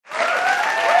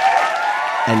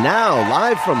And now,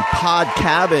 live from Pod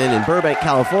Cabin in Burbank,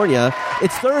 California,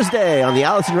 it's Thursday on the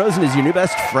Allison Rosen is Your New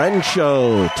Best Friend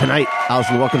show. Tonight,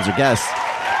 Allison welcomes her guest.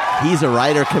 He's a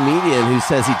writer-comedian who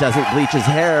says he doesn't bleach his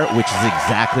hair, which is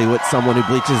exactly what someone who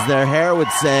bleaches their hair would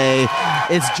say.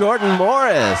 It's Jordan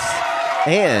Morris.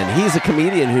 And he's a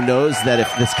comedian who knows that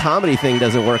if this comedy thing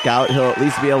doesn't work out, he'll at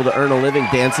least be able to earn a living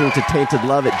dancing to Tainted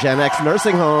Love at Gen X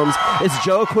nursing homes. It's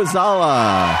Joe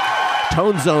Quazala.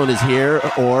 Tone Zone is here,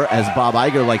 or as Bob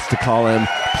Iger likes to call him,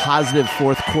 positive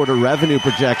fourth quarter revenue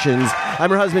projections. I'm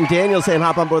her husband, Daniel, saying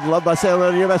hop on board the Love Bus, say hello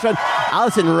to your best friend,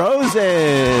 Allison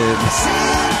Rosen.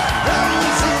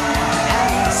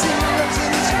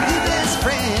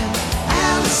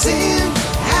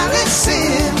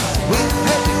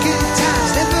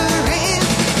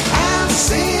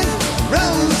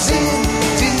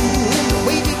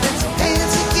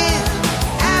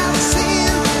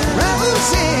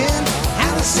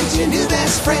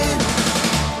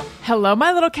 Hello,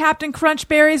 my little Captain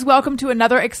Crunchberries. Welcome to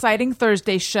another exciting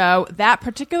Thursday show. That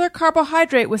particular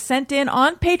carbohydrate was sent in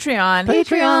on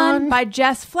Patreon by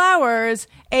Jess Flowers,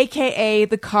 a.k.a.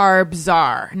 the Carb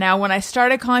Czar. Now, when I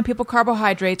started calling people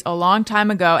carbohydrates a long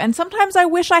time ago, and sometimes I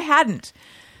wish I hadn't,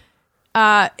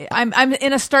 I'm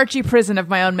in a starchy prison of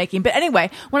my own making. But anyway,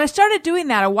 when I started doing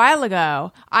that a while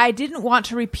ago, I didn't want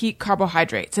to repeat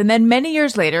carbohydrates. And then many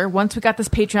years later, once we got this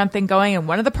Patreon thing going, and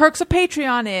one of the perks of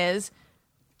Patreon is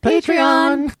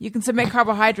Patreon. You can submit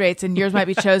carbohydrates and yours might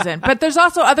be chosen. But there's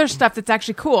also other stuff that's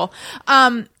actually cool.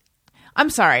 I'm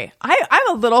sorry. I'm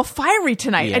a little fiery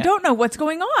tonight. Yeah. I don't know what's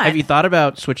going on. Have you thought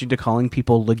about switching to calling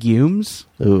people legumes?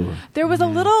 Ooh. There was a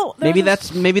little... Maybe that's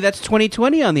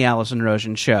 2020 on the Allison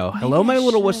Rosen show. Hello, my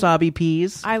little wasabi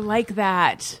peas. I like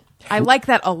that. I like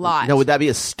that a lot. Now, would that be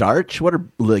a starch? What are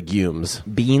legumes?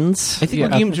 Beans? I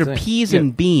think legumes are peas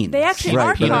and beans. They actually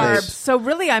are carbs, so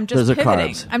really I'm just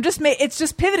pivoting. It's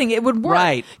just pivoting. It would work.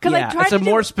 Right. Yeah. It's a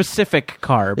more specific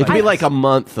carb. It could be like a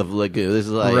month of legumes.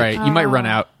 Right. You might run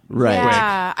out. Right.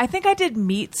 Yeah. I think I did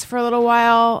meats for a little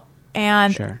while.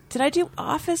 And did I do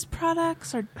office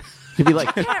products or... You'd be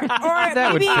like, that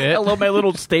would fit. Hello, my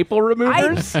little staple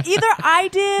removers. Either I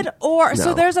did or... No.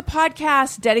 So there's a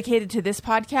podcast dedicated to this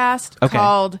podcast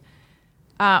called...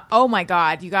 oh my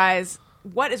God, you guys,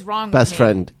 what is wrong with me? Best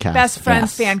Friend Cast. Best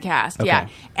Friends Fan Cast, yeah.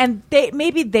 And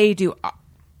they do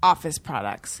office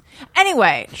products.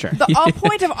 Anyway, the whole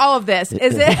point of all of this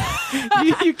is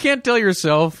that... you can't tell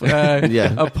yourself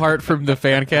apart from the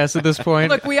fan cast at this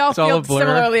point. Look, we all feel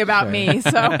similarly about me,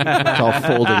 so... It's all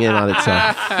folding in on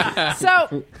itself.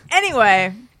 So,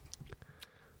 anyway,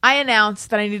 I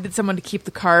announced that I needed someone to keep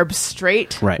the carbs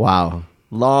straight. Right. Wow.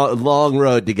 Long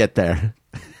road to get there.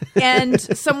 And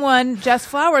someone, Jess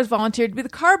Flowers, volunteered to be the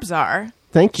carb czar.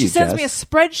 Thank you, She sends Jess. me a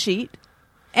spreadsheet,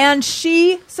 and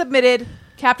she submitted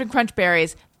Captain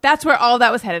Crunchberries. That's where all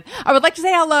that was headed. I would like to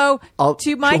say hello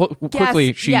to my guest.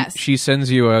 Quickly, she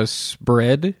sends you a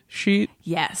spread sheet?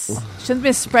 Yes. She sends me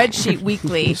a spreadsheet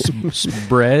weekly.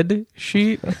 Spread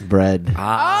sheet? Bread.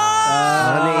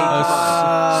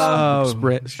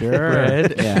 Spread. Sure.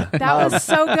 Yeah. That was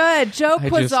so good. Joe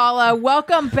Quazala,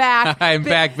 welcome back. I'm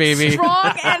back, baby.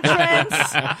 Strong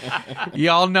entrance.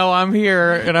 Y'all know I'm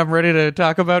here, and I'm ready to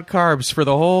talk about carbs for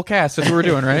the whole cast. That's what we're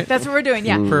doing, right? That's what we're doing,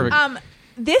 yeah. Perfect.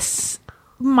 This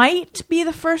might be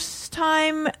the first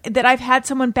time that I've had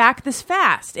someone back this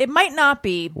fast. It might not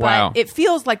be, but it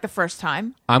feels like the first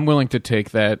time. I'm willing to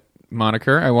take that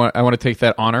moniker. I want to take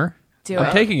that honor.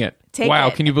 I'm taking it. Wow,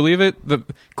 can you believe it? The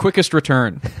quickest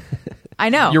return. I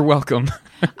know. You're welcome.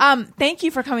 Thank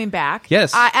you for coming back.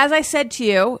 Yes. As I said to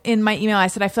you in my email, I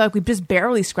said I feel like we've just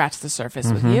barely scratched the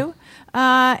surface with you.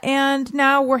 And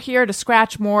now we're here to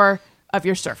scratch more of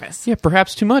your surface. Yeah,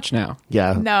 perhaps too much now.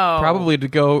 Yeah. No. Probably to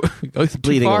go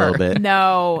bleeding too far. a little bit.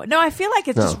 No, I feel like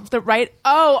it's just the right...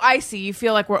 Oh, I see. You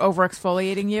feel like we're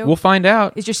over-exfoliating you? We'll find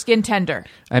out. Is your skin tender?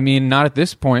 I mean, not at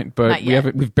this point, but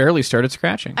we've barely started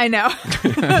scratching. I know.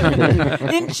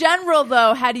 In general,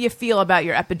 though, how do you feel about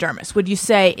your epidermis? Would you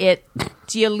say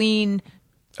do you lean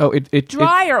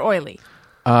dry or oily?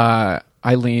 I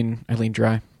lean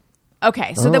dry.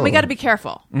 Okay, so then we got to be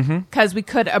careful because we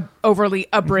could overly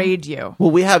abrade you.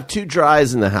 Well, we have two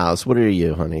dries in the house. What are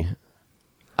you, honey?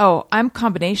 Oh, I'm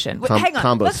combination. Hang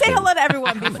on. Let's say hello to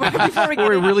everyone before we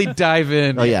really dive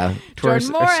in. Oh, yeah. To our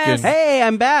Morris. skin. Hey,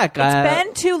 I'm back. It's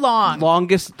been too long.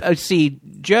 Longest,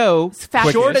 Joe,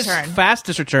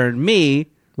 fastest return. Me,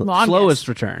 longest. Slowest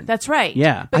return. That's right.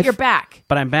 Yeah. But you're back.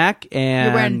 But I'm back, and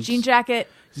you're wearing a jean jacket.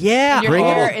 Yeah. Bring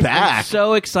it back. I'm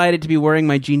so excited to be wearing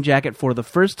my jean jacket for the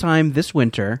first time this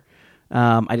winter.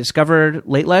 I discovered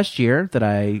late last year that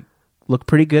I look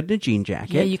pretty good in a jean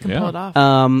jacket. Yeah, you can pull it off.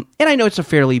 And I know it's a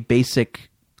fairly basic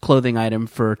clothing item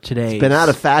for today. It's been out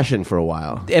of fashion for a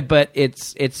while. But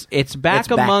it's back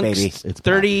amongst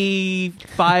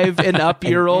 35 and up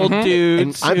year old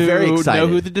dudes. And I'm very excited. Know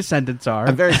who the descendants are.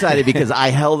 I'm very excited because I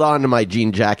held on to my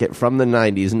jean jacket from the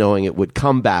 90s knowing it would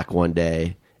come back one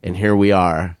day, and here we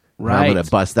are. Right. I'm going to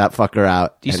bust that fucker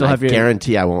out. Do you still have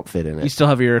guarantee I won't fit in it. You still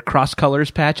have your cross colors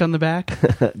patch on the back?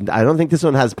 I don't think this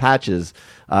one has patches.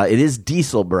 It is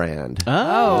Diesel brand.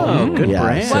 Oh, good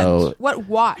brand. So, what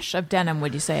wash of denim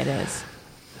would you say it is?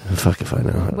 fuck if I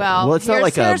know. Well, it's not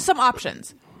like here's some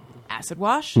options. Acid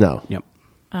wash? No. Yep.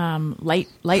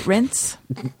 Light rinse?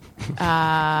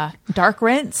 Dark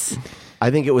rinse? I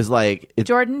think it was like...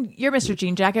 Jordan, you're Mr.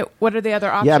 Jean Jacket. What are the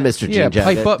other options? Yeah, Mr. Jean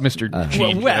Jacket. Pipe up, Mr.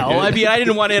 Jean Well, I mean, I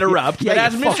didn't want to interrupt, but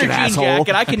as Mr. Jean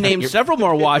Jacket, I can name several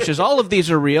more washes. All of these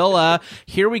are real.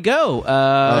 Here we go.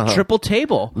 Triple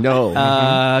table.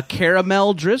 No.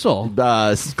 Caramel drizzle.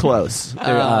 Close.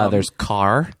 There's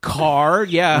car. Car,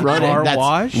 yeah. Car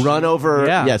wash. Run over.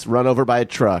 Yeah. Yes, run over by a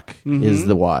truck is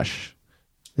the wash.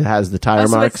 It has the tire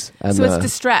marks. It's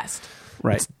distressed.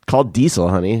 Right. It's called Diesel,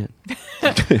 honey.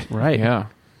 Right. Yeah.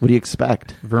 What do you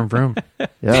expect? Vroom vroom.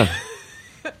 Yeah.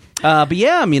 But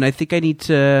yeah, I mean, I think I need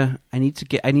to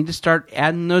start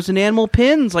adding those enamel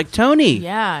pins like Tony.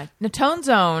 Yeah. Natone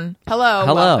Zone. Hello.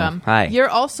 Hello. Welcome. Hi. You're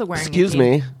also wearing Excuse a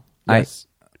jean. me. Yes.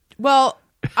 Well,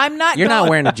 I'm not. You're not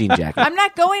wearing a jean jacket. I'm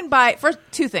not going by first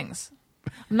two things.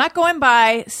 I'm not going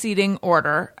by seating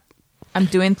order. I'm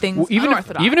doing things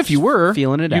unorthodox. Even if you were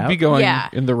Feeling it you'd out. be going Yeah.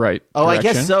 in the right Oh, direction.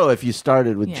 I guess so. If you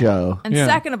started with Yeah. Joe. And Yeah.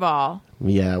 second of all,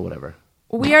 Yeah, whatever.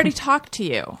 we already talked to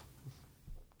you.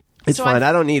 It's So fine.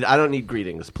 I'm- I don't need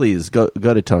greetings. Please go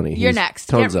to Tony. You're He's next.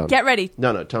 Tone Zone. Get ready.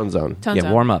 No, Tone Zone. Tone Yeah,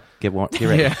 Zone. warm up. Get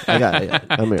ready. Yeah. I got it.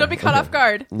 I'm here. Don't be caught Okay. off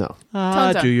guard. No.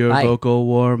 Tone Zone. Do your Hi. vocal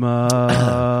warm up.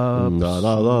 La, la,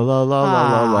 la, la, la, la,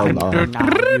 la, la. You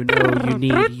know you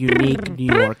need unique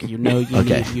New York. You know you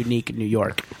Okay. need unique New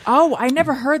York. Oh, I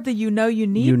never heard the you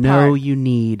need You know part. you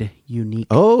need unique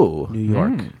Oh, New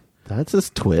York. that's a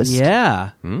twist.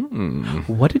 Yeah.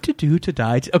 What did you do to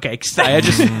die? Okay, I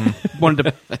just wanted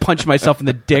to punch myself in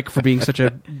the dick for being such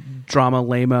a drama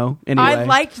lame-o. Anyway. I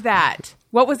liked that.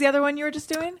 What was the other one you were just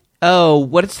doing? Oh,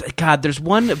 God, there's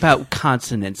one about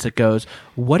consonants that goes,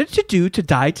 what did you do to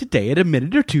die today at a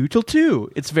minute or two till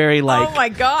 2? It's very like, Oh my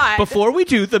God. before we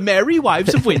do the merry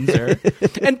wives of Windsor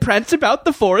and prance about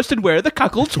the forest and wear the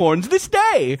cuckold's horns this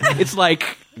day. It's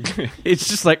like, it's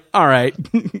just like, all right,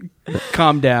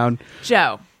 calm down.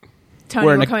 Joe. Tony,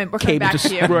 we're coming back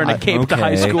to you. We're in a cape to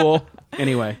high Okay. school.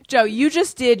 Anyway. Joe, you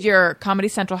just did your Comedy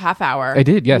Central half hour. I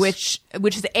did, yes. Which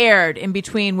has aired in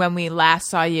between when we last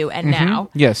saw you and now.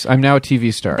 Yes, I'm now a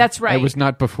TV star. That's right. I was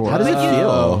not before. How does it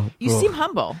feel? You seem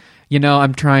humble. You know,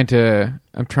 I'm trying to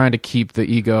keep the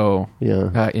ego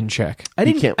Yeah. in check. I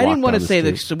You didn't can't want walk to down the say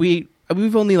street. that. So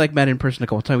we've only like met in person a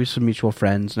couple times. We have some mutual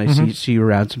friends, and I see you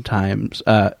around sometimes.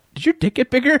 Did your dick get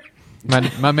bigger?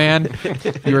 My man,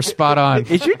 you were spot on.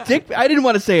 Is your dick? I didn't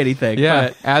want to say anything. Yeah,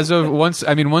 but as of once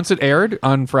it aired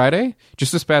on Friday,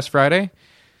 just this past Friday,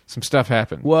 some stuff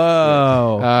happened.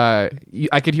 whoa!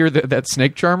 I could hear that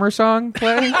Snake Charmer song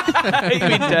playing. You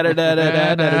mean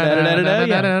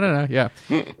da-da-da-da-da-da-da-da-da-da? Yeah.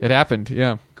 Yeah, it happened.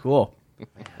 Yeah, Cool.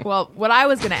 Well, what I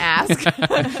was going to ask.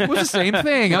 it was the same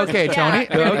thing. Okay, Yeah. Tony.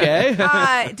 Okay.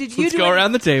 Did you Let's do go any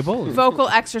around the table. vocal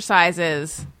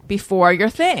exercises before your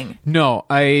thing? No,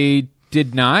 I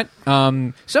did not.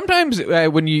 Sometimes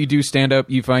when you do stand up,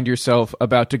 you find yourself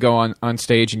about to go on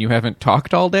stage and you haven't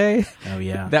talked all day. Oh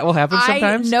yeah. That will happen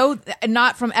sometimes. I know,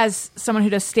 not from as someone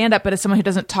who does stand up, but as someone who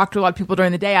doesn't talk to a lot of people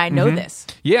during the day, I know this.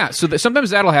 Yeah, so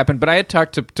sometimes that'll happen, but I had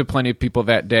talked to plenty of people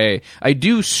that day. I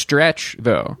do stretch,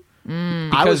 though.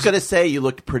 I was going to say you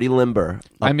looked pretty limber.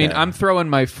 I mean, I'm throwing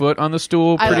my foot on the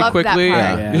stool I pretty love quickly.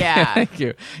 that part. Yeah. Thank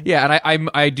you. Yeah, and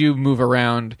I do move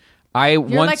around. You're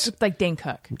once like Dane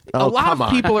Cook. a lot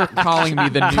of people are calling me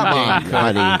the new Dane Cook.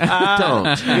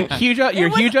 honey. Don't. You're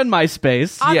huge on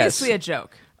MySpace. Obviously a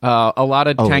joke. A lot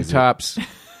of tank is it? tops.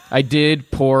 I did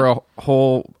pour a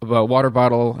whole water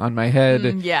bottle on my head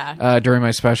during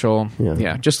my special.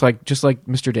 Yeah. Just like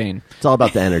Mr. Dane. It's all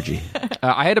about the energy.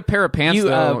 I had a pair of pants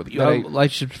though.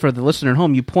 For the listener at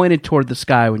home, you pointed toward the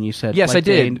sky when you said, Yes, like I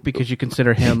did. Dane, because you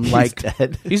consider him like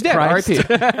dead. He's dead. Christ.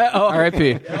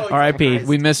 R.I.P. R.I.P.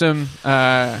 We miss him.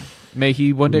 May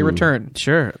he one day return.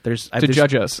 Sure, there's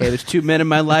judge us. Yeah, there's two men in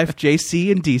my life,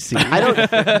 JC and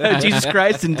DC. Jesus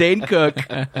Christ and Dane Cook.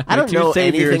 I don't know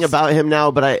anything about him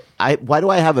now, but why do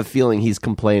I have a feeling he's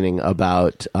complaining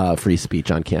about free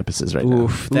speech on campuses right now?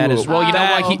 Oof, that is Well, you know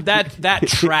why that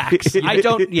tracks. I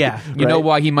don't. Yeah, You know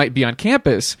why he might be on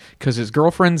campus? Because his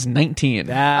girlfriend's 19.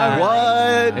 What?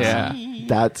 Yeah.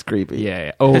 That's creepy.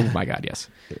 Yeah. Oh my God. Yes.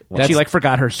 She like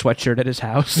forgot her sweatshirt at his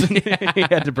house. He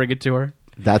had to bring it to her.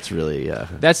 That's really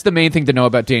That's the main thing to know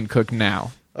about Dane Cook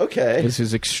now. okay. Is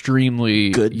his extremely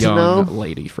Good to young know.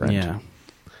 lady friend. Yeah.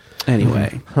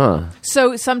 Anyway. Huh.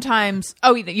 So sometimes,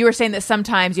 you were saying that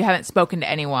sometimes you haven't spoken to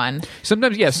anyone.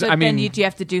 Sometimes, yes. So I mean, then do you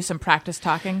have to do some practice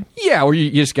talking? yeah, or you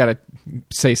just got to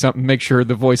say something, make sure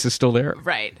the voice is still there.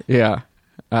 Right. Yeah.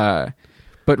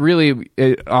 But really,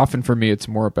 often for me, it's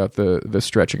more about the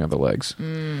stretching of the legs.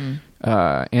 And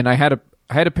I had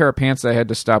a pair of pants that I had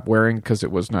to stop wearing because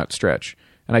it was not stretch.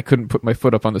 And I couldn't put my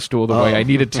foot up on the stool the way I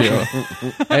needed to.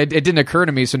 It didn't occur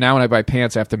to me. So now when I buy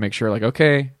pants, I have to make sure, like,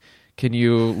 okay, can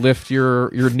you lift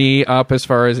your knee up as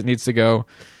far as it needs to go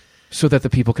so that the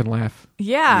people can laugh?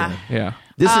 Yeah. Yeah.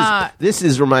 This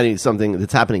is reminding me of something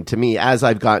that's happening to me as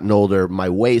I've gotten older. My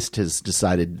waist has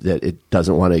decided that it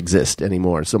doesn't want to exist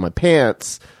anymore. So my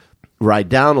pants ride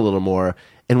down a little more.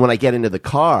 And when I get into the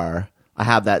car, I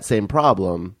have that same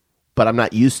problem, but I'm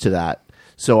not used to that.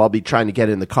 So I'll be trying to get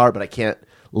in the car, but I can't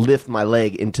lift my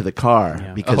leg into the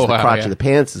car because the crotch of the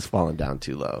pants is falling down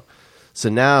too low. So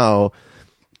now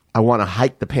I want to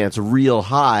hike the pants real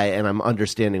high, and I'm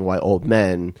understanding why old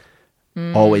men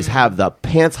always have the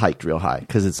pants hiked real high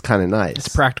because it's kind of nice. It's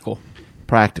practical.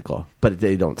 But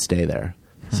they don't stay there.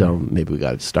 So maybe we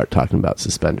got to start talking about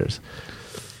suspenders.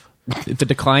 The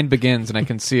decline begins, and I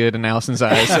can see it in Allison's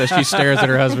eyes as she stares at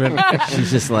her husband. She's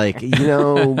just like, we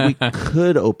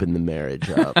could open the marriage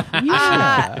up.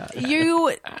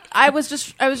 I was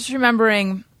just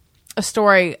remembering a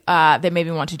story that made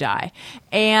me want to die,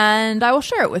 and I will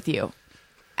share it with you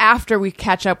after we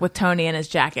catch up with Tony and his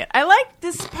jacket. I like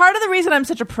this. Part of the reason I'm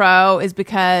such a pro is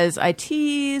because I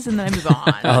tease and then I move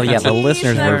on. Oh, yeah, the Tease listeners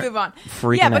and then I were move on.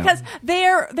 freaking Yeah, out. because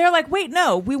they're like, wait,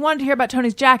 no, we wanted to hear about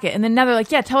Tony's jacket, and then now they're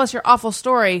like, yeah, tell us your awful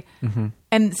story.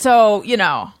 And so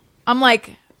I'm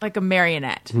like a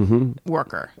marionette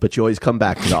worker. But you always come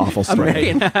back to the awful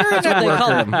story. That's what they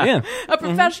call him. Yeah. A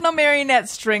professional marionette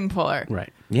string puller.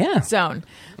 Right. Yeah. Zone.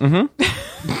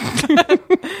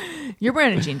 You're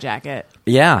wearing a jean jacket.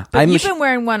 Yeah. But you've been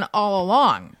wearing one all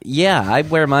along. Yeah, I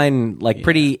wear mine like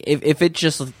pretty. If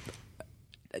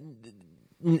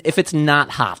it's not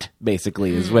hot,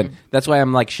 basically, is when. That's why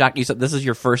I'm like shocked. You said this is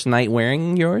your first night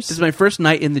wearing yours. This is my first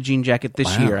night in the jean jacket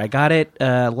this year. I got it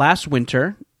last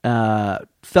winter.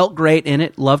 Felt great in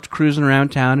it. Loved cruising around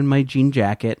town in my jean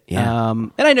jacket. Yeah.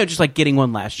 And I know just like getting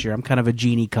one last year, I'm kind of a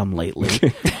genie come lately.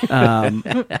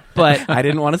 But I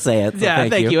didn't want to say it. So yeah,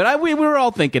 thank you. And we were all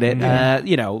thinking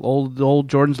it. Old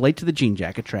Jordan's late to the jean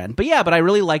jacket trend. But yeah, but I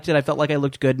really liked it. I felt like I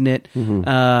looked good in it.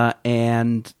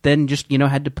 And then just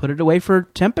had to put it away for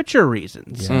temperature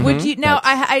reasons. Yeah. Would you now?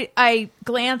 I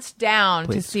glanced down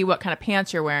to see what kind of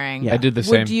pants you're wearing. I did the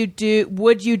same.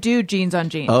 Would you do jeans on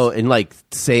jeans? Oh, and like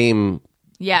same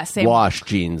same wash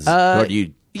jeans. Or do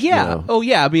you? Yeah. Oh,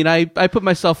 yeah. I mean, I put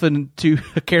myself into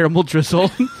a caramel drizzle.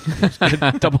 Just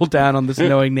gonna double down on this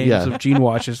knowing names of jean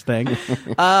washes thing.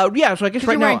 Yeah. So I guess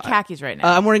right you're now wearing khakis right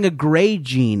now. I'm wearing a gray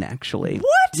jean actually.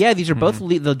 What? Yeah, these are both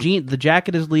the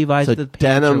jacket is Levi's. So the pants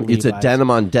denim. are It's a Levi's.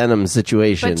 denim on denim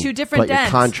situation. But two different But you're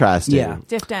dens. contrasting. Yeah.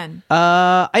 Diff den.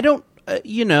 I don't.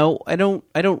 I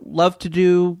don't love to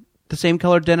do the same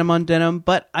color denim on denim,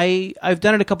 but I've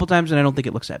done it a couple times and I don't think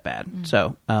it looks that bad.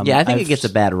 So Yeah, I think it gets a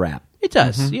bad rap. It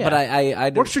does, yeah. But I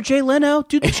works for Jay Leno,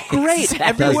 dude. It's great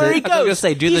everywhere he I was gonna goes.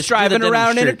 say, do he's the driving denim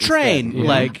around in a shirt train, instead.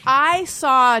 like. I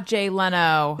saw Jay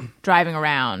Leno driving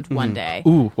around one day.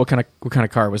 Ooh, what kind of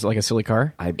car was it? Like a silly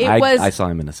car? I saw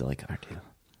him in a silly car too.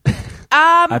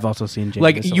 I've also seen Jay.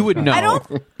 Like in a silly you would car. know, I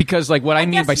don't- because like what I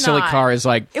mean guess by silly not. car is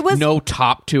like It was- no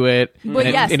top to it, Well,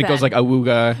 and, yes, and it goes then. like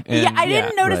awooga. And, Yeah, I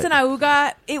didn't notice right. an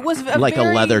auga. It was Like a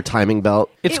leather timing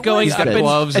belt. It's It going was- He's got up and-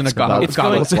 gloves and a it's goggle. It's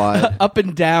going goggles. up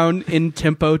and down in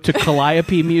tempo to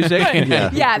calliope music.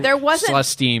 Yeah, there wasn't. Plus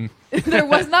steam. There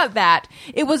was not that.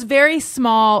 It was very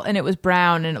small and it was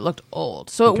brown and it looked old.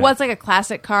 So it was like a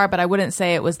classic car, but I wouldn't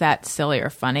say it was that silly or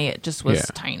funny. It just was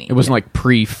tiny. It wasn't like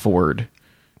pre-Ford,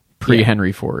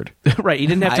 pre-Henry Ford. Right, you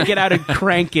didn't have to get out and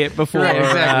crank it before. Right,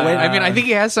 exactly. I mean, I think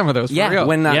he has some of those. For Yeah, real.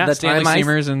 when the Stanley time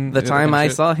Steamers and the time I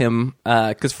shit. saw him,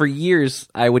 because for years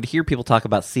I would hear people talk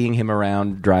about seeing him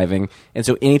around driving, and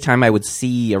so anytime I would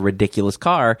see a ridiculous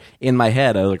car in my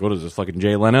head, I was like, "What is this, fucking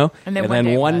Jay Leno?" And then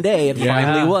one day it was. it Yeah.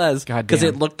 finally was, God because damn.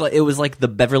 it looked like it was like the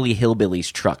Beverly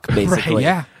Hillbillies truck, basically.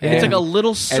 yeah. It's like a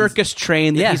little circus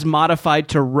train that Yeah. he's modified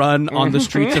to run on the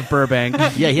streets of Burbank.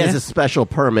 Yeah, he has a special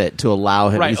permit to allow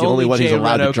him. Right, He's the only one who's Jay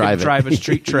allowed Leno to drive can drive it. a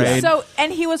street train. So,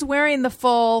 and he was wearing the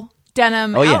full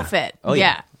denim Oh, yeah. outfit. Oh,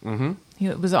 yeah. He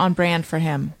It was on brand for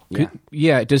him.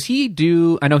 Yeah. Does he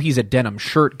do? I know he's a denim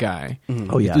shirt guy.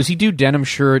 Oh yeah. Does he do denim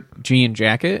shirt, jean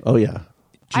jacket? Oh yeah.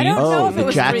 I don't know if the it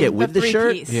was jacket with the three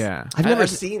shirt? piece. Yeah. I've never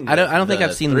seen. I don't think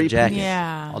I've seen the three-piece. jacket.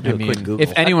 Yeah. I'll do a quick Google.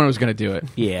 If anyone was going to do it,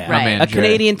 Yeah. Right. man, A Jay.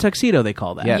 Canadian tuxedo, they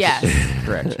call that. Yes. Yes.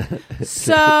 Correct.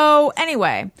 So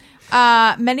anyway,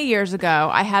 many years ago,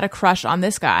 I had a crush on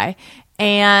this guy,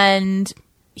 and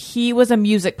he was a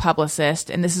music publicist,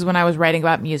 and this is when I was writing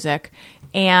about music.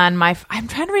 And I'm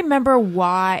trying to remember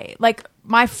why. Like,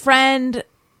 my friend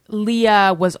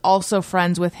Leah was also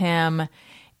friends with him,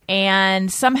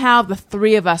 and somehow the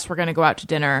three of us were going to go out to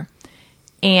dinner,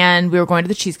 and we were going to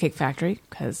the Cheesecake Factory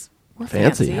because we're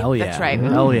Fancy. fancy. Hell yeah. That's right.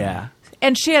 Hell yeah.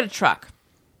 And she had a truck.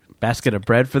 Basket of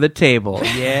bread for the table.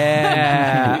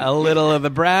 Yeah. A little of the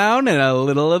brown and a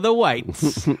little of the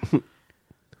whites.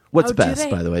 What's Oh, do best,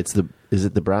 they? by the way? Is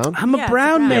it the brown? I'm Yeah, a it's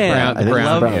brown a brown. man. Brown, I think it's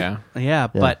brown, brown. yeah. Yeah,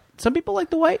 but some people like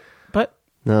the white. But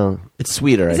No, it's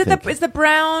sweeter. Is I it think. is the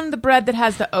brown the bread that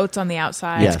has the oats on the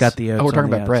outside? Yes. it's got the oats Oh, we're on talking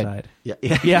the about bread. outside. Yeah,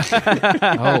 yeah.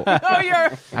 Yeah. Oh, Oh,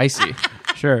 you're I see.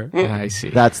 Sure. I see.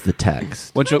 That's the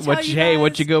text. Once you, Can I once tell you, you hey, guys?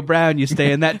 once you go brown, you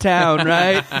stay in that town,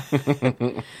 right?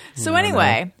 So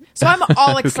anyway, so I'm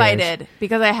all excited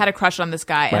because I had a crush on this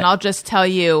guy, Right. and I'll just tell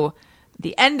you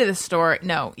the end of the story.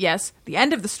 No, yes, the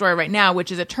end of the story right now,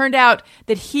 which is it turned out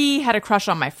that he had a crush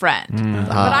on my friend,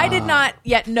 but I did not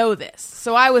yet know this.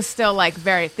 So I was still like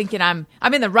very thinking I'm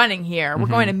in the running here. We're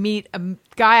going to meet a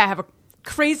guy I have a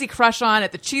crazy crush on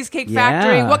at the Cheesecake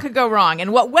Factory. Yeah. What could go wrong?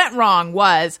 And what went wrong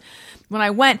was when I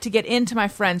went to get into my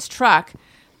friend's truck,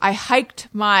 I hiked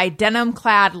my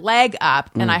denim-clad leg up,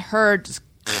 and I heard just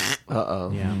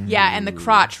yeah, and the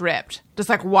crotch ripped, just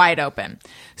like wide open.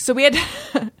 So we had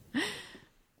to,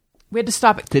 we had to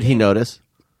stop at. Did he notice?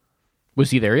 Was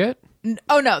he there yet?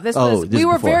 Oh no, this Oh, was this we is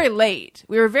were before. very late.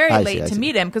 We were very I see, late I to see.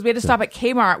 meet him because we had to stop at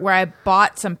Kmart where I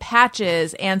bought some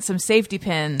patches and some safety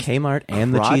pins. Kmart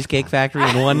and the Crotch Cheesecake Factory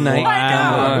in one night.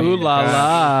 I know. Ooh la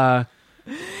la.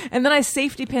 And then I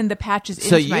safety pinned the patches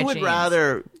So into my you would jeans.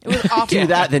 rather It was awful. do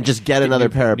that than just get another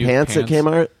pair of new pants at pants.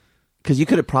 Kmart? Because you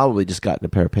could have probably just gotten a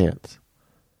pair of pants.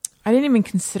 I didn't even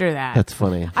consider that. That's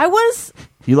funny. I was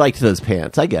You liked those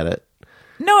pants. I get it.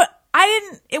 no, I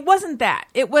didn't. It wasn't that.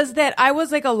 It was that I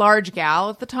was like a large gal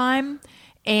at the time,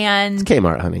 and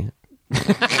Kmart, honey.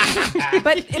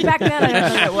 but back then I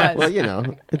don't know what it was. Well, you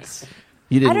know, it's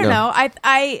you didn't I don't know.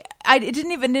 It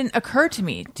didn't occur to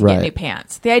me to Right. get new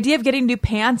pants. The idea of getting new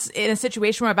pants in a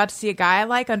situation where I'm about to see a guy I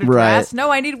like underdressed. Right.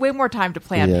 No, I need way more time to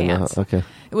plan Yeah, no, pants. okay.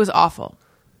 It was awful.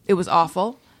 It was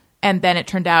awful. And then it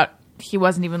turned out he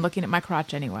wasn't even looking at my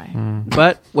crotch anyway.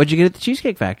 But what'd you get at the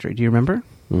Cheesecake Factory? Do you remember?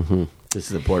 This is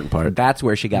the important part. That's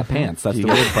where she got pants. That's the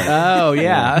weird part. Oh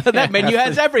yeah, that menu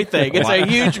has everything. It's a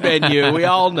huge menu. We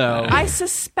all know. I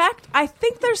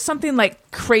think there's something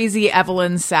like Crazy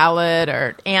Evelyn salad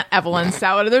or Aunt Evelyn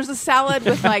salad. There's a salad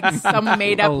with like some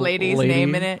made up A lady's lady?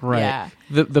 name in it. Right. Yeah.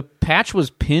 The patch was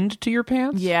pinned to your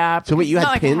pants? Yeah. So wait, you It's had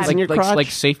not like I pins in your Like, crotch?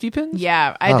 like safety pins?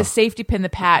 Yeah, I had to safety pin the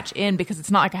patch in because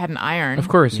it's not like I had an iron. Of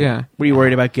course, yeah. Were you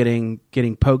worried about getting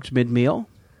poked mid meal?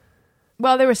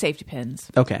 Well, there were safety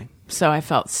pins, Okay, so I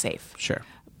felt safe. sure.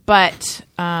 But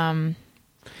yeah.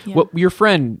 Well, your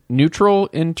friend, neutral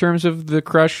in terms of the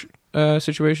crush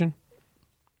situation?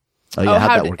 Oh, yeah,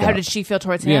 how'd that work how out? did she feel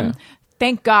towards him? Yeah.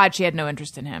 Thank God she had no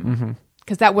interest in him,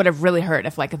 because that would have really hurt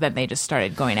if like then they just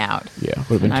started going out. Yeah,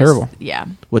 would have been And I was- terrible. Yeah,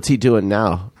 What's he doing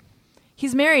now?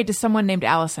 he's married to someone named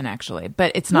Allison actually,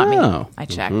 but it's not Oh. me. I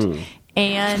checked,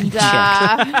 and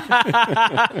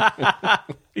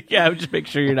Yeah, just make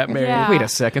sure you're not married. Yeah. Wait a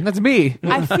second, that's me.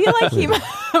 I feel like he.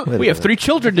 We have 3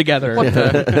 children together.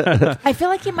 I feel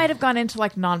like he might have gone into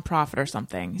like nonprofit or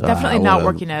something. He's Ah, definitely what not a-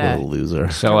 working what at a a loser.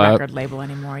 Sell out. record label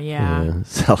anymore. Yeah. Yeah,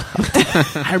 sell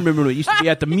out. I remember when it used to be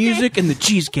at the music and the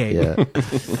cheesecake. Yeah. Now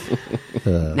it's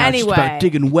just Anyway. about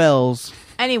digging wells.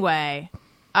 Anyway,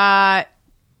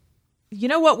 you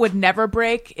know what would never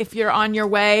break if you're on your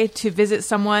way to visit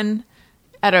someone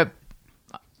at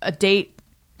a date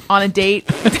on a date?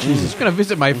 I'm just going to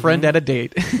visit my friend at a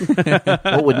date.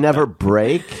 What would never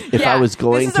break if Yeah, I was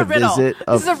going this is a to riddle. visit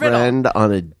a This is a riddle. friend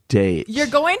on a date? You're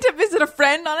going to visit a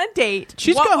friend on a date.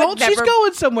 She's What would she's never-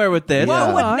 going somewhere with this. What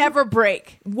Yeah. would never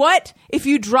break? What if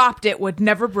you dropped it would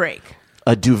never break?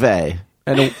 A duvet.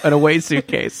 And a weight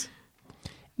suitcase.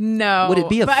 No. Would it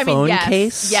be a But, I mean, phone yes,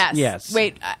 case? Yes. Yes.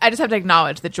 Wait, I just have to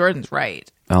acknowledge that Jordan's right.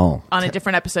 Oh. On a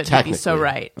different episode, he'd be so technically.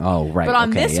 right. Oh, right. But on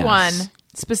Okay, this yes. one,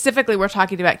 Specifically, we're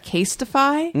talking about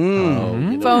Casetify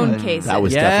phone cases. That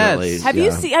was Yes. definitely.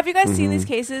 Have you guys seen these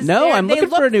cases? No, I'm They looking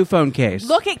for a new phone case.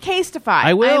 Look at Casetify.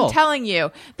 I will. I'm telling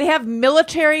you. They have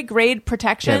military grade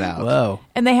protection. Get out. Whoa.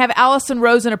 And they have Allison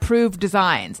Rosen approved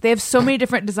designs. They have so many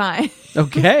different designs.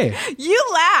 Okay. You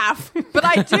laugh, but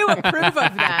I do approve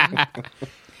of them.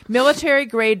 Military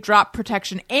grade drop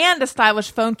protection and a stylish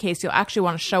phone case you'll actually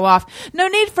want to show off. No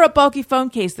need for a bulky phone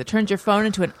case that turns your phone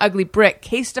into an ugly brick.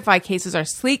 Casetify cases are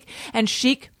sleek and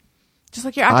chic, just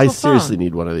like your actual I phone. seriously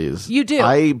need one of these. You do.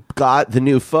 I got the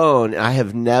new phone. I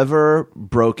have never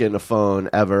broken a phone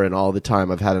ever in all the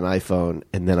time I've had an iPhone,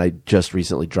 and then I just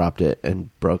recently dropped it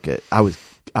and broke it. I was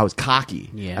cocky,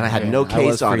 Yeah. and I had no I case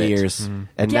was on for it. years. And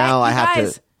Get- now you I have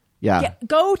guys, to. Yeah.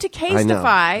 Go to I know.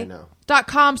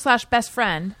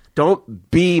 casetify.com/bestfriend. Don't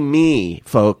be me,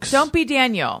 folks. Don't be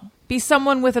Daniel. Be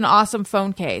someone with an awesome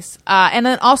phone case. And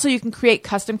then also you can create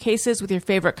custom cases with your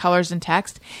favorite colors and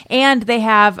text. And they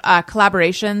have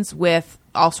collaborations with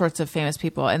all sorts of famous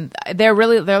people. And they're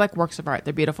like works of art.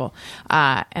 They're beautiful.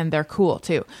 And they're cool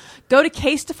too. Go to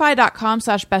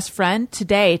casetify.com/bestfriend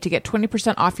today to get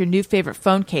 20% off your new favorite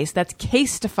phone case. That's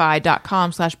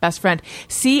casetify.com/bestfriend.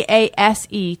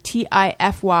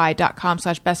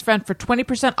 casetify.com/bestfriend for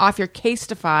 20% off your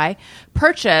Casetify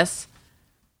purchase.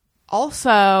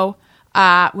 Also,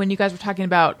 when you guys were talking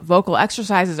about vocal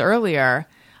exercises earlier,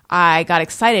 I got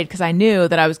excited because I knew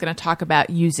that I was going to talk about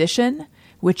Musician,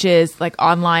 which is like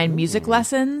online music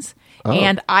lessons.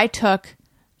 And I took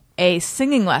a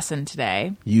singing lesson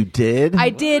today. You did? I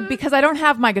did because I don't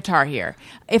have my guitar here.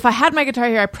 If I had my guitar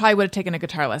here, I probably would have taken a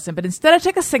guitar lesson. But instead, I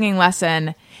took a singing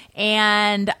lesson,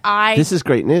 and This is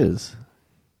great news.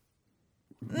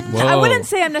 I wouldn't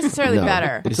say I'm necessarily No.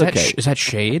 better. It's Is that okay. is that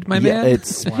shade, my Yeah, man?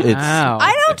 it's Wow.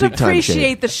 I don't Big time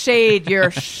appreciate the shade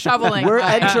you're shoveling. We're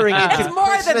at me. entering into It's more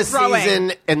than Christmas throwing.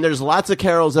 season, and there's lots of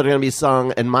carols that are going to be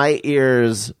sung, and my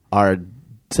ears are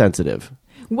sensitive.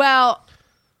 Well,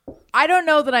 I don't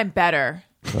know that I'm better.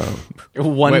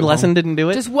 One lesson didn't do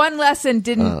it. Just one lesson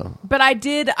didn't, but I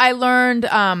did. I learned.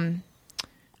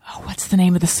 What's the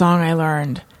name of the song I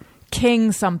learned?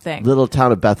 King something. Little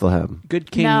town of Bethlehem.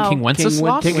 Good King. No. King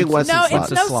Wenceslas? King Wenceslas. No,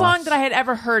 it's no song that I had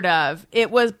ever heard of.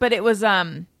 It was.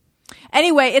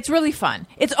 Anyway, it's really fun.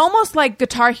 It's almost like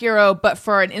Guitar Hero, but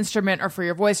for an instrument or for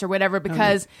your voice or whatever,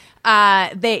 because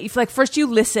first you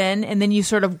listen and then you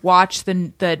sort of watch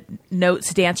the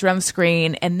notes dance around the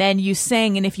screen, and then you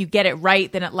sing, and if you get it right,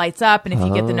 then it lights up, and if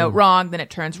you get the note wrong, then it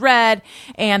turns red,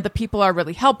 and the people are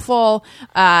really helpful,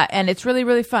 and it's really,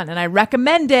 really fun, and I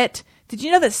recommend it. Did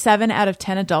you know that 7 out of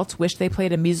 10 adults wish they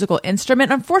played a musical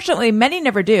instrument? Unfortunately, many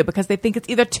never do because they think it's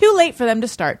either too late for them to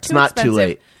start, It's not too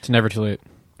late. It's never too late.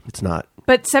 It's not.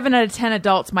 But 7 out of 10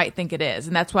 adults might think it is,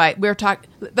 and that's why we're talking.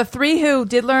 The 3 who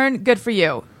did learn, good for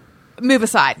you. Move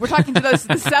aside. We're talking to those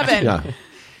the 7. Yeah.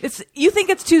 You think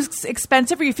it's too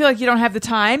expensive, or you feel like you don't have the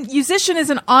time? Musician is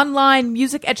an online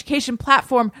music education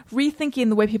platform rethinking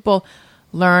the way people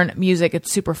learn music. It's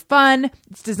super fun.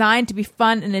 It's designed to be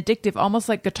fun and addictive, almost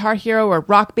like Guitar Hero or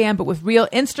Rock Band, but with real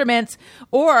instruments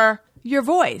or your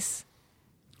voice.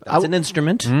 It's an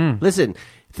instrument. Listen,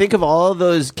 think of all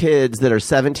those kids that are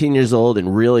 17 years old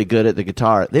and really good at the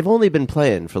guitar. They've only been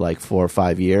playing for like 4 or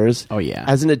 5 years. Oh, yeah.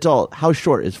 As an adult, how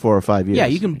short is 4 or 5 years? Yeah,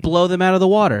 you can blow them out of the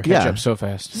water. Yeah. Catch up so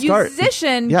fast.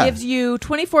 Musician Yeah. gives you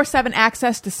 24/7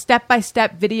 access to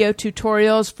step-by-step video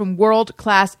tutorials from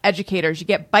world-class educators. You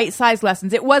get bite-sized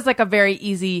lessons. It was like an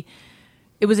easy,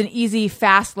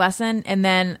 fast lesson, and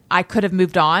then I could have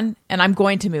moved on, and I'm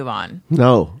going to move on.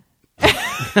 No.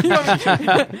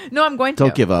 No, I'm going to.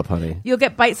 Don't give up, honey. You'll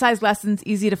get bite-sized lessons,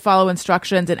 easy to follow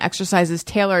instructions, and exercises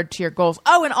tailored to your goals.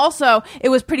 Oh, and also, it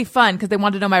was pretty fun because they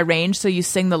wanted to know my range, so you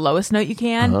sing the lowest note you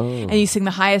can, and you sing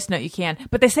the highest note you can.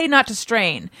 But they say not to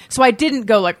strain, so I didn't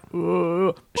go like,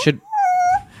 Should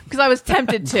because I was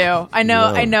tempted to. I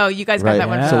know, you guys got Right. that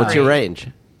one. Yeah. So for what's your free. range?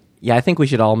 Yeah, I think we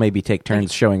should all maybe take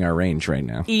turns showing our range right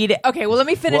now. Eat it. Okay, well, let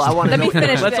me finish. Well, I wanna let me know-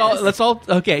 finish let's this. all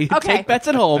okay. Take bets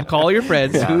at home. Call your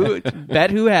friends. Bet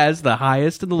who has the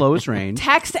highest and the lowest range.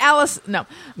 Text Alice. No.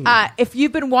 If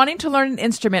you've been wanting to learn an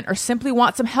instrument or simply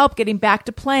want some help getting back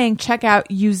to playing, check out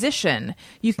Musician.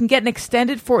 You can get an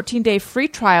extended 14-day free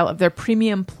trial of their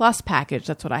Premium Plus package.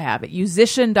 That's what I have at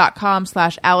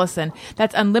musician.com/Allison.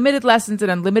 That's unlimited lessons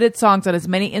and unlimited songs on as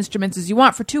many instruments as you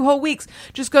want for 2 whole weeks.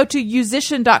 Just go to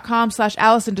musician.com/Allison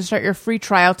to start your free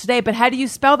trial today. But how do you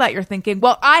spell that, you're thinking?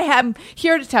 Well, I am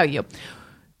here to tell you.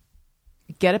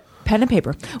 Get a pen and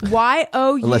paper.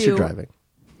 Y-O-U. Unless you're driving.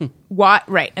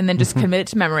 Right, and then just commit it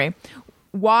to memory.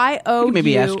 Y-O-U. You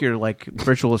maybe ask your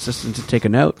virtual assistant to take a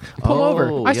note. Pull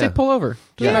over. I say pull over.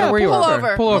 Doesn't matter where you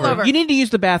are. Pull over. You need to use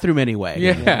the bathroom anyway.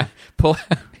 Yeah. Pull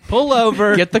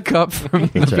over. Get the cup from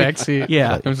the back seat.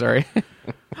 Yeah. I'm sorry.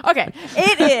 Okay.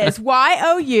 It is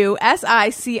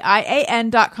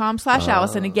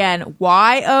YOUSICIAN.com/Allison. Again,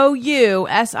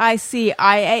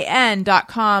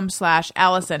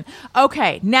 YOUSICIAN.com/Allison.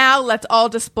 Okay. Now let's all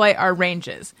display our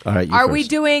ranges. All right, you Are we first.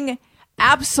 doing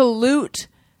absolute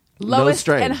lowest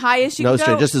strain. and highest you no can go?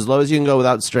 strain. Just as low as you can go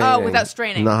without straining. Oh, without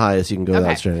straining. And the highest you can go Okay.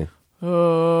 without straining.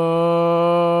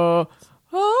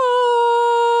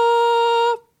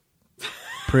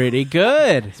 Pretty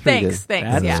good. pretty Thanks. good.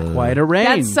 That's Yeah. quite a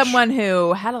range. That's someone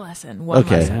who had a lesson. One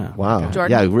Okay. lesson. Wow.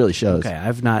 Jordan? Yeah, it really shows. Okay,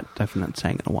 I've not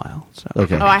sang in a while. So.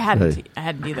 Okay. Oh, I hadn't. Right. I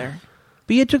hadn't either.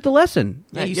 But you took the lesson.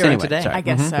 Yeah, you Anyway, sang today. sorry. I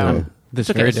guess so. Right. This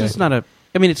very okay. This is not a.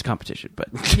 I mean, it's a competition, but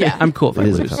Yeah. I'm cool if I It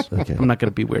is a lose. okay. I'm not going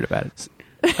to be weird about it.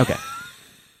 Okay.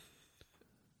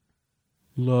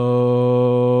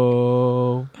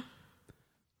 Low.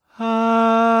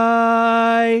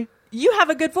 High. You have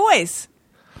a good voice.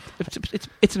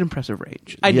 It's an impressive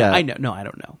range. I Yeah. know. No, I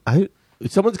don't know.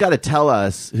 Someone's got to tell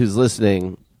us who's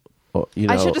listening. You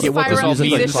know, I should just what fire this a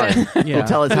music looks musician. like. Yeah.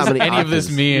 Tell us how many Any of this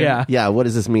octaves. mean? Yeah. Yeah, what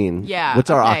does this mean? Yeah, What's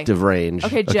our okay. octave range?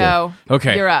 Okay, Joe.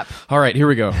 Okay. You're up. All right, here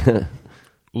we go.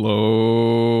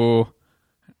 Low.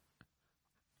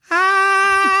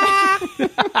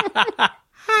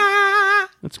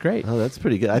 That's great. Oh, that's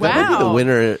pretty good. I think I'd be the Wow.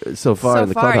 winner so far So in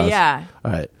the far, clubhouse. yeah.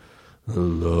 All right.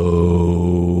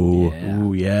 Low. Yeah.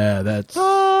 Ooh, yeah, that's. That's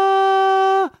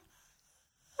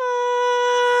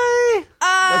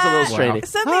a little straining.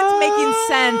 Something's making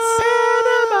sense.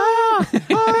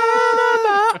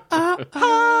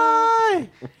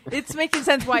 It's making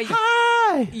sense why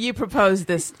you proposed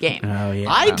this game. Oh yeah.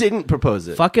 I didn't propose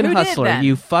it. Fucking Who did hustler. then?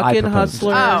 You fucking proposed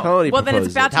hustler. Oh, Tony well then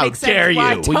it's proposed about it. to How make sense dare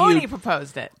why you? Tony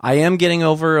proposed it. I am getting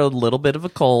over a little bit of a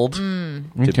cold. To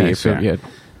Okay, be so fair. yeah.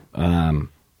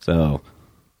 So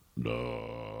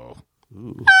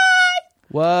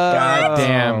Whoa.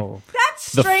 Damn.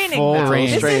 That's The straining. full though.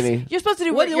 range. This Straining. you're supposed to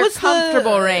do What- your what's the-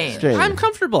 comfortable range. Straining. I'm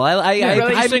comfortable. I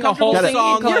really? I'm sing a whole comfortable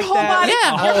song singing Your like whole that. body, Yeah,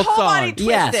 a your whole whole body song. twisted.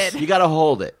 Yes. You got to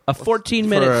hold it. A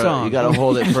 14-minute song. You got to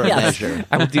hold it for a Yes. measure.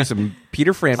 I will do some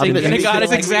Peter Frampton. I'm gonna music. speak-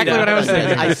 That's exactly what I was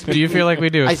thinking. Do you feel like we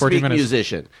do? I It's 40 speak minutes.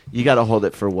 musician. You got to hold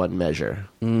it for one measure.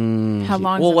 How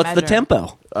long? Well, what's the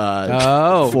tempo?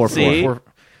 Oh, 4/4. see?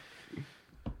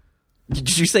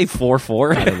 Did you say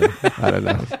 4/4? I don't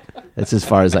know. That's as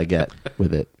far as I get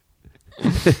with it.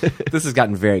 This has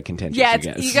gotten very contentious. Yeah, you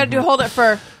guys. you got to hold it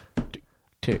for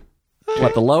Tick,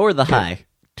 What, the low or the high?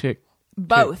 tick,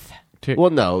 both. tick. Well,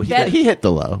 no, That- he hit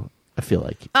the low. I feel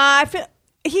like. I feel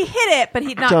he hit it, but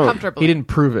he not Don't. comfortably. He didn't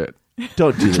prove it.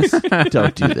 Don't do this.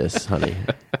 Don't do this, honey.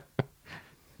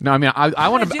 No, I mean, I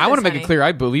want do to. I want to this, make honey. it clear.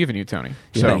 I believe in you, Tony.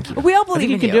 So Thank you. We all I believe think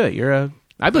you in can do it. You're a.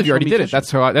 I believe you already did it.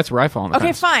 musician. That's where I fall on the Okay,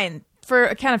 fence. fine. For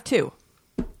a count of 2.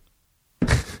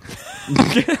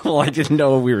 Well, I didn't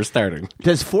know we were starting.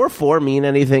 Does 4/4 mean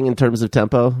anything in terms of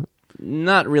tempo?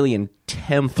 Not really in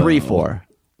tempo. 3/4.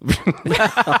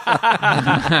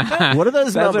 What are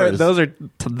those numbers? Those are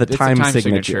the It's a time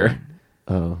signature.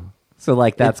 Oh, So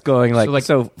like that's going like so, like-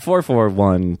 so 4/4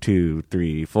 1 2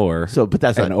 3 4. so but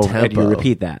that's and not over, tempo. and you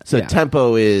repeat that. So Yeah.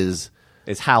 tempo is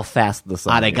is how fast the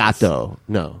song is. arigato.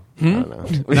 No, I don't know.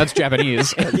 That's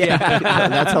Japanese.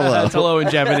 That's hello. That's hello in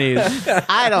Japanese.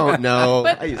 I don't know.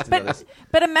 I used to know this.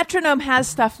 But a metronome has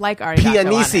stuff like arigato on it.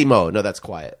 Pianissimo. No, that's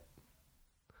quiet.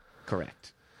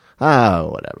 Correct.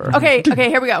 Oh, whatever. Okay,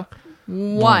 here we go.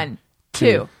 1,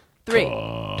 2, 3.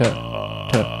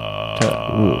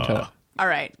 All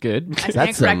right. Good. I stand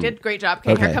That's, corrected. Great job.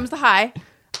 Okay, okay. here comes the high.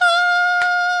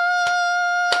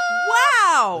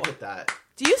 Wow. That.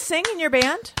 Do you sing in your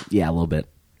band? Yeah, a little bit.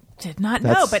 Did not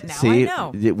know, but now see, I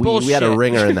know. We had a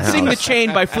ringer in the house. Sing the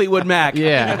Chain by Fleetwood Mac.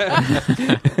 Yeah.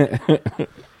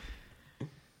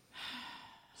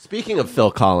 Speaking of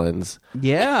Phil Collins,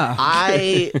 Yeah.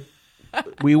 I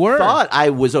We were. thought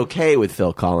I was okay with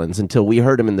Phil Collins until we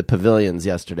heard him in the pavilions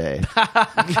yesterday,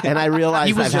 and I realized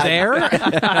He was I've there?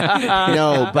 Had,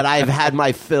 no, but I've had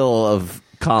my fill of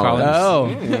Collins.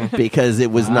 Oh. Because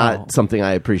it was not something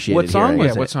I appreciated. What song hearing. was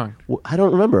Yeah. it? What song? I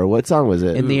don't remember. What song was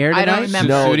it? In the Air I don't Tonight? remember.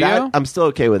 No, Studio? that, I'm still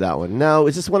okay with that one. No,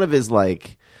 it's just one of his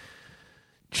like.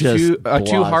 Just Two blase-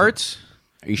 hearts.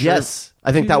 Are you sure? Yes,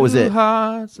 I think that was it. Two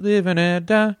hearts living it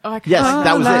down. Oh, I can't- Yes,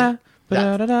 that was it.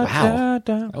 Wow.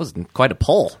 That was quite a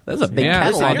pull. That was a big Yeah,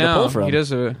 catalog I to pull know. from. He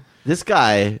does a. This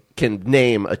guy can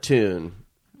name a tune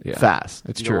Yeah. fast.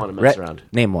 It's you true. don't want to mess around.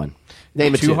 Name one.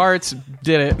 Name it. Two hearts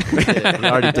did it. We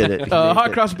already did it.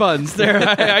 Hot cross buns. There,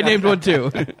 I named one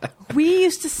too. We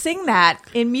used to sing that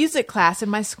in music class in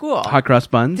my school. Hot cross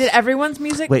buns. Did everyone's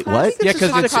music Wait, class? what? Yeah, Hot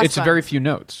because cross it's buns. very few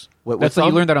notes. What That's how you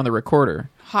song? learn that on the recorder.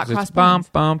 Hot 'Cause cross it's bum buns.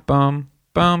 bum bum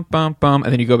bum bum bum,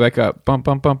 and then you go back up. Bum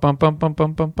bum bum bum bum bum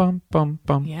bum bum bum bum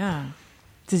bum. Yeah.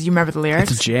 Does you remember the lyrics?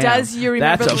 That's a jam. Does you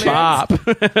remember That's the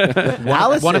lyrics? a bop.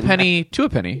 Allison. One a penny, two a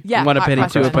penny. Yeah. One a hot penny,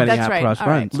 cross two a buns. penny, That's hot right. cross All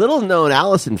right. buns. Little known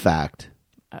Allison fact.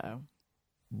 Uh-oh.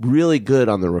 Really good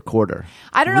on the recorder.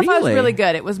 I don't know if I was Really? really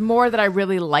good. It was more that I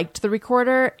really liked the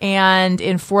recorder, and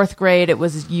in 4th grade, it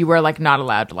was you were like not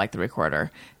allowed to like the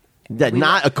recorder.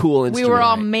 Not a cool We instrument. were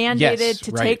all mandated Yes,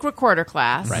 to right. take recorder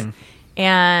class,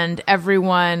 and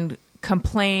everyone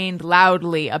complained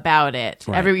loudly about it.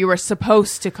 You were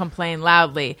supposed to complain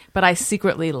loudly, but I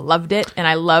secretly loved it, and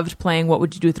I loved playing What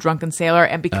Would You Do with a Drunken Sailor,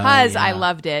 and because I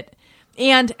loved it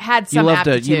and had some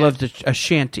aptitude. You loved a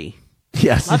shanty.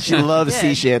 Yes, she loves sea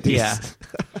did. shanties. Yeah.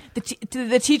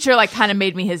 The teacher like kind of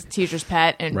made me his teacher's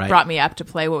pet and Right. brought me up to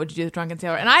play What Would You Do with a Drunken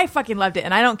Sailor, and I fucking loved it,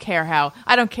 and I don't care.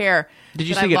 Did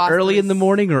you that I sing it lost early this- in the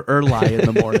morning or early in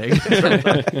the morning?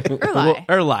 Early.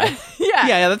 Early. Yeah.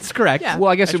 Yeah, that's correct. Yeah. Well,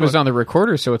 I guess it was on the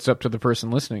recorder, so it's up to the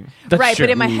person listening. That's Right, true.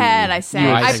 but in my head, I sang.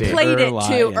 I I see. played it Early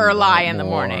too in early the in the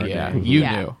morning. morning. Yeah, you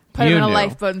Yeah. knew. Put him You in a knew.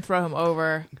 lifeboat and throw him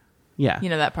over. Yeah. You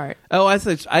know that part. Oh, I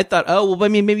thought. Oh, well, I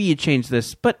mean, maybe you change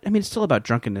this, but I mean, it's still about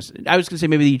drunkenness. I was going to say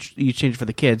maybe you change it for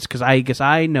the kids because I guess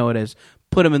I know it as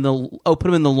put him in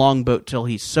the longboat till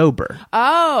he's sober.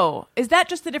 Oh, is that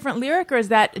just a different lyric, or is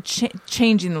that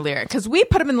changing the lyric? Because we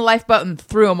put him in the lifeboat and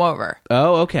threw him over.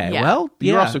 Oh, okay. Yeah. Well,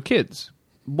 You're yeah. also kids.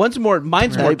 Mine's more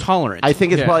tolerant. I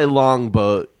think it's Yeah. probably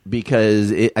longboat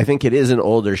because I think it is an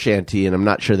older shanty, and I'm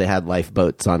not sure they had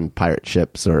lifeboats on pirate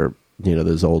ships or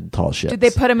those old tall ships. Did they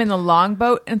put him in the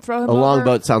longboat and throw him a over?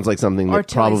 longboat sounds like something Or that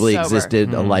till he's probably sober.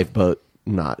 existed. A lifeboat,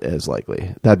 not as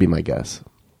likely. That'd be my guess.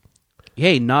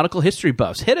 Hey, nautical history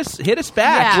buffs, hit us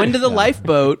back. Yeah. When did the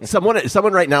lifeboat? Someone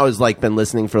right now has been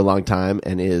listening for a long time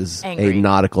and is Angry. a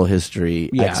nautical history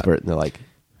Yeah. expert, and they're like,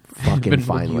 "Fucking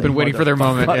finally!" Been waiting for their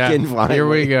moment. Fucking Yeah. finally. Here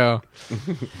we go.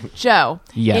 Joe,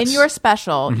 Yes. in your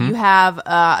special, you have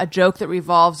a joke that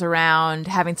revolves around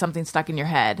having something stuck in your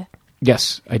head.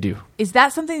 Yes, I do. Is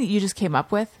that something that you just came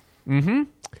up with? Where do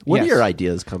Yes. your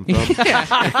ideas come from?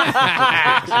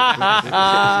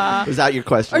 Was that your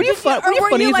question? Are you fun? Or were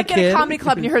funny you as like a in a kid? comedy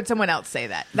club and you heard someone else say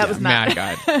that? That was not.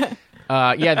 Mad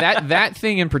God. Yeah, that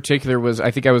thing in particular was,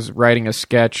 I think I was writing a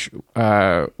sketch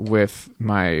with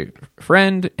my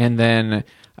friend, and then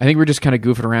I think we were just kind of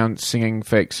goofing around singing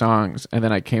fake songs, and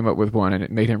then I came up with one, and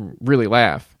it made him really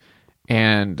laugh,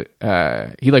 and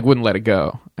he wouldn't let it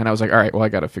go, and I was like, all right, well, I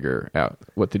got to figure out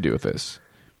what to do with this,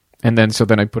 and then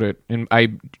I put it in,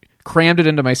 I crammed it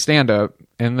into my stand-up,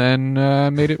 and then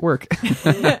made it work.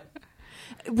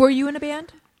 Were you in a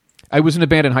band? I was in a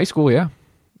band in high school, yeah.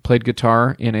 Played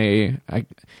guitar in I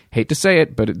hate to say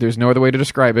it, but there's no other way to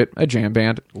describe it, a jam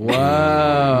band. Whoa.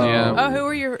 Yeah. Oh, who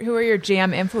are your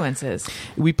jam influences?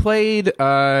 We played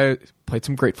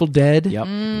some Grateful Dead.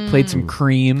 Yep. Played some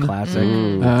Cream. Classic.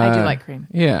 I do like Cream.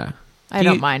 Yeah. I Do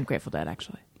don't you- mind Grateful Dead,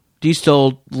 actually. Do you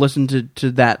still listen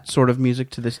to that sort of music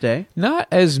to this day? Not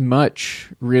as much,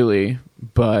 really,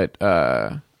 but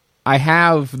I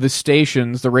have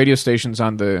the radio stations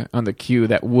on the queue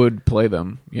that would play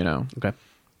them, Okay.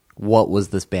 What was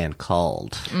this band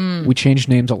called? We changed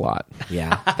names a lot.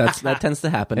 Yeah, that tends to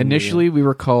happen. Initially, we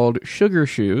were called Sugar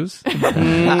Shoes.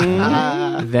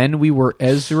 Then we were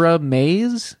Ezra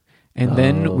Maze. And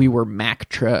then we were Mac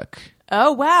Truck.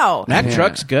 Oh, wow. Mac Yeah.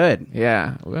 Truck's good.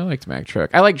 Yeah, well, I liked Mac Truck.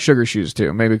 I liked Sugar Shoes,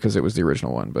 too. Maybe because it was the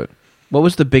original one, but What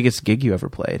was the biggest gig you ever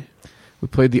played? we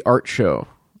played the art show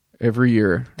every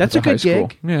year. That's at the a good high school.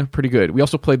 gig. Yeah, pretty good. We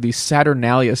also played the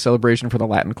Saturnalia celebration for the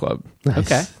Latin Club. Nice.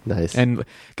 Okay. Nice. And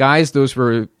guys, those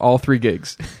were all 3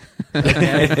 gigs.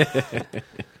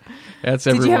 That's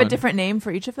Did everyone. you have a different name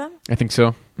for each of them? I think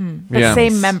so. The Yeah.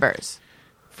 same members.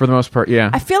 For the most part, yeah.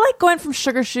 I feel like going from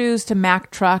Sugar Shoes to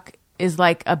Mac Truck is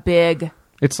like a big...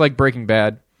 It's like Breaking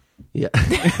Bad. Yeah.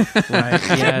 Right.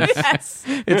 Yes. Yes,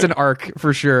 It's an arc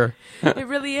for sure. it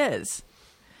really is.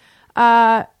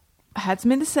 I had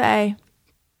something to say.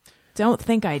 Don't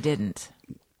think I didn't.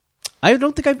 I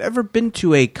don't think I've ever been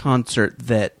to a concert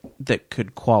that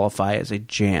could qualify as a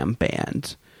jam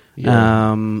band.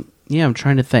 Yeah. Yeah, I'm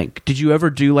trying to think. Did you ever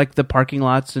do like the parking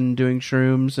lots and doing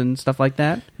shrooms and stuff like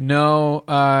that? No,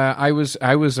 I was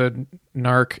a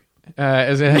narc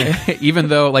Even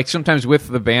though, like, sometimes with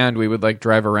the band, we would like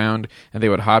drive around and they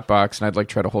would hotbox, and I'd like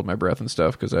try to hold my breath and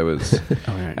stuff because I was,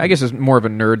 I guess, I was more of a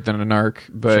nerd than a narc.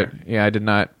 But yeah, I did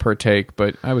not partake.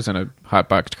 But I was in a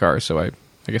hotboxed car, so I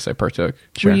guess I partook.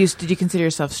 Did you consider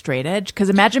yourself straight edge? Because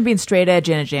imagine being straight edge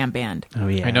in a jam band. Oh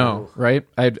yeah, I know, right?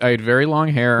 I had very long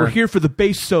hair. We're here for the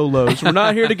bass solos. We're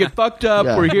not here to get fucked up.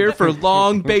 Yeah. We're here for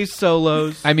long bass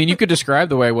solos. I mean, you could describe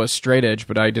the way I was straight edge,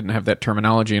 but I didn't have that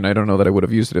terminology, and I don't know that I would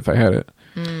have used it if I had it.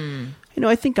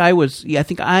 I think I was. Yeah, I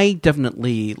think I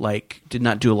definitely did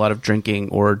not do a lot of drinking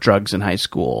or drugs in high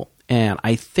school, and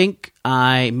I think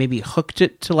I maybe hooked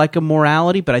it to a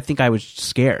morality, but I think I was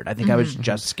scared. I think I was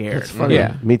just scared. Funny.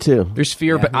 Yeah. Me too. There's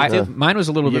fear, but mine was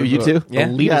a little bit. You of too?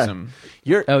 elitism.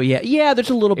 You're Oh yeah.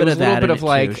 There's a little It bit was of a little that. bit in of it,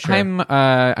 like, too, sure.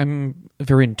 I'm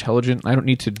very intelligent. I don't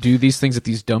need to do these things that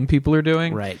these dumb people are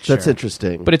doing. Right. That's sure.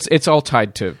 interesting. But it's all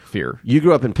tied to fear. You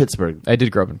grew up in Pittsburgh. I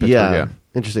did grow up in Pittsburgh. Yeah.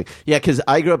 Interesting. Yeah, because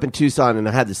I grew up in Tucson and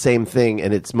I had the same thing,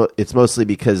 and it's mostly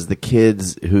because the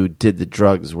kids who did the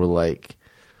drugs were like,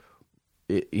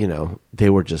 they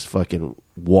were just fucking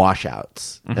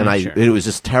washouts, and it was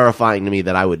just terrifying to me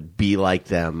that I would be like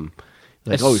them.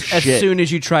 Like, As soon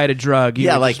as you tried a drug, you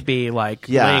would just be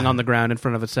Yeah. laying on the ground in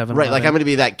front of a 7-Eleven. Right, like I'm going to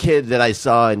be that kid that I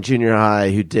saw in junior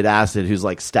high who did acid, who's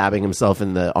like stabbing himself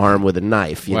in the arm with a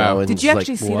knife. You Wow. know, and Did it's you like,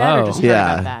 actually see that or just heard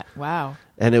Yeah. about that? Wow.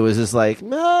 And it was just like,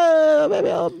 no,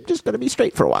 maybe I'm just going to be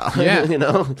straight for a while. Yeah.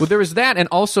 Well, there was that, and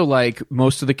also like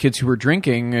most of the kids who were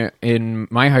drinking in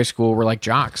my high school were like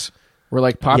jocks. Were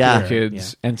like popular Yeah.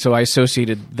 kids, and so I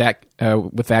associated that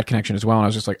with that connection as well. And I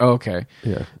was just like, oh, okay,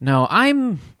 no,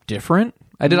 I'm different.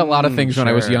 I did a lot of things when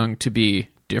I was young to be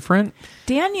different.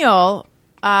 Daniel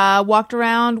walked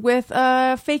around with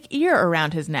a fake ear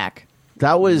around his neck.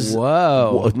 that was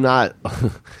not.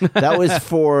 That was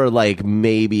for like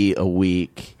maybe a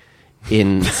week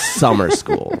in summer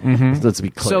school. Let's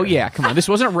be clear. So yeah, come on, this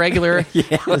wasn't regular.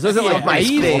 This wasn't like my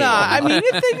school. I mean,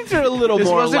 things are a little This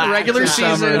more wasn't lax regular in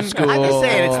summer season. school. I'm just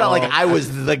saying, it's not like I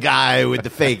was the guy with the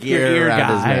fake ear around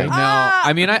his guy. neck. No,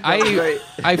 I mean,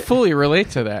 I fully relate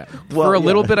to that. Well, For a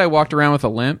little yeah. bit, I walked around with a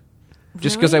limp.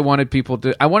 Just because I wanted people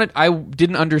to, I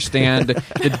didn't understand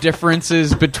the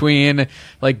differences between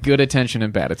like good attention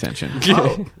and bad attention.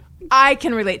 I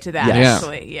can relate to that, Yes.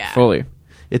 actually. Yeah. Fully.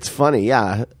 It's funny,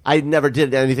 yeah. I never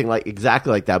did anything like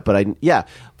exactly like that, but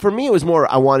for me it was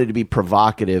more I wanted to be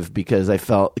provocative because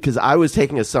I was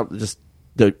taking just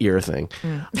the ear thing.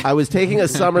 I was taking a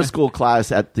summer school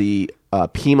class at the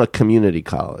Pima Community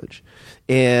College,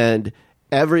 and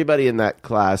everybody in that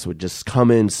class would just come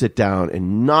in, sit down,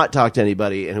 and not talk to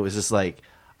anybody, and it was just like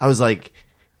I was like,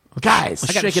 guys,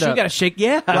 I gotta shake.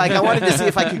 Yeah. like I wanted to see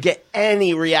if I could get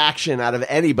any reaction out of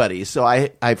anybody. So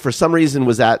I for some reason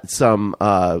was at some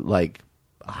like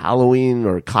Halloween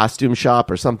or costume shop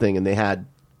or something, and they had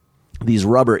these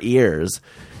rubber ears.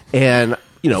 And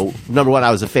number one,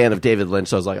 I was a fan of David Lynch,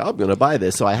 so I was like, I'm going to buy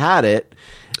this. So I had it.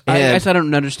 I And guess I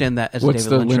don't understand that as What's a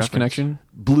David the Lynch Lynch reference. connection?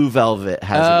 Blue Velvet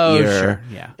has Oh, an ear. sure,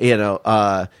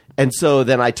 yeah. And so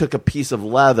then I took a piece of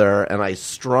leather and I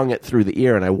strung it through the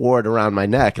ear and I wore it around my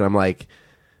neck, and I'm like,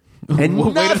 and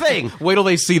nothing. Wait till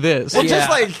they see this. Well, just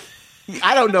like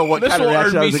I don't know what This kind of will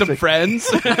reaction earn I me was some expecting. friends.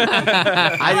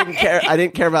 I didn't care. I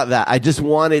didn't care about that. I just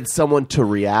wanted someone to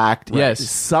react. Yes.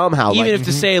 somehow. Even like, if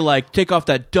to say take off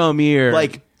that dumb ear.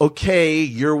 like, okay,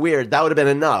 you're weird. That would have been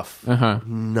enough.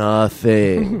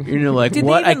 Nothing. you're like, Did they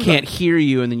what? I even can't hear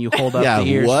you, and then you hold up Yeah, the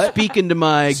ear. what? Speak into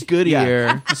my good Yeah.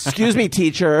 ear. Excuse me,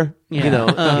 teacher. Yeah.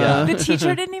 Yeah. The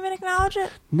teacher didn't even acknowledge it?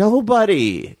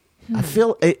 Nobody. I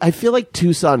feel like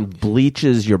Tucson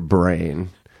bleaches your brain.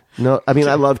 No, I mean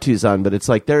I love Tucson, but it's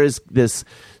like there is this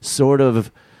sort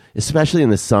of, especially in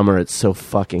the summer, it's so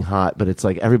fucking hot. But it's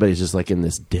like everybody's just like in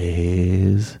this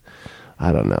daze.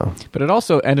 I don't know. But it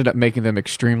also ended up making them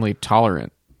extremely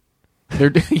tolerant. They're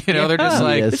they're just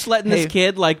like, Yes. Just letting hey, this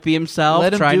kid be himself,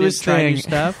 let him trying do to his try new thing.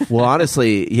 stuff. Well,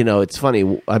 honestly, it's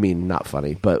funny. I mean, not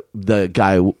funny, but the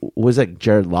guy was like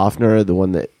Jared Loeffner, the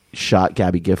one that shot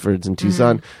Gabby Giffords in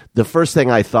Tucson. The first thing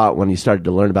I thought when you started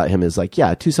to learn about him is like,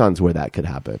 yeah, Tucson's where that could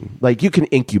happen. Like, you can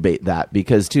incubate that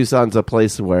because Tucson's a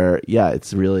place where, yeah,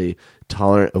 it's really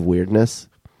tolerant of weirdness.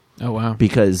 oh wow.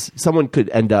 Because someone could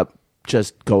end up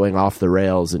just going off the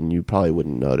rails and you probably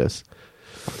wouldn't notice.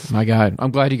 My God,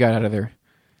 I'm glad you got out of there.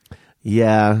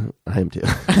 Yeah, I am too.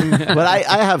 But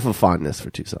I have a fondness for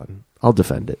Tucson. I'll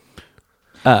defend it.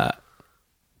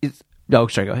 No,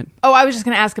 sorry, go ahead. Oh, I was just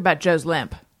going to ask about Joe's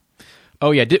limp.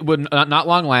 Oh yeah, not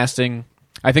long lasting.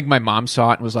 I think my mom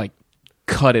saw it and was like,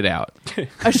 "Cut it out."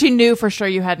 Oh, she knew for sure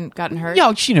you hadn't gotten hurt?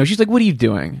 Yeah, she's like, "What are you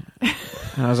doing?"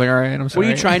 And I was like, all right, I'm sorry.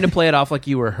 Were you trying to play it off like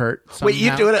you were hurt? Wait, you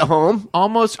somehow? do it at home?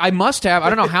 Almost. I must have. I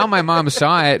don't know how my mom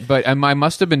saw it, but I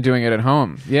must have been doing it at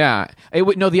home. Yeah.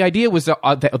 No, the idea was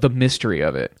the mystery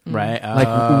of it. Right.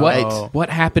 Like, what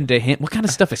happened to him? What kind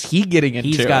of stuff is he getting into?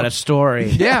 He's got a story.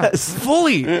 Yeah, Yes.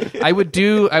 fully. I would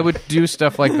do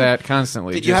stuff like that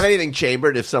constantly. Did you have anything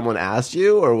chambered if someone asked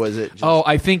you, or was it just... Oh,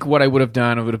 I think what I would have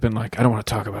done, I would have been like, I don't want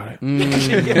to talk about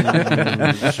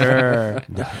it. Sure.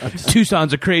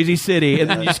 Tucson's a crazy city, and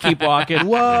then you just keep walking.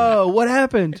 Whoa, what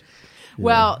happened?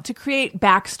 Well, to create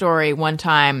backstory, one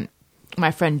time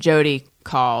my friend Jody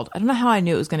called. I don't know how I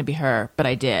knew it was going to be her, but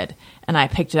I did. And I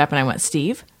picked it up and I went,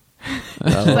 Steve?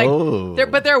 Oh.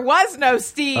 But there was no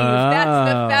Steve.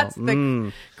 That's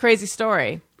the crazy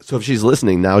story. So if she's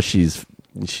listening, now she's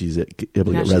able to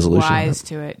Now get she's resolution. wise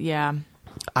to it. Yeah.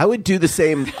 I would do the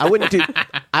same. I wouldn't do.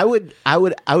 I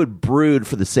would brood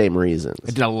for the same reasons. I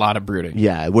did a lot of brooding.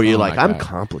 Yeah, where you're Oh like, my I'm God.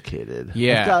 complicated.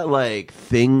 Yeah. I've got like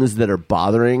things that are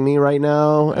bothering me right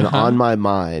now and on my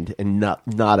mind, and not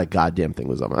a goddamn thing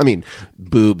was on my. I mean,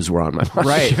 boobs were on my mind,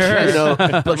 Right. Sure. You know,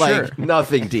 but like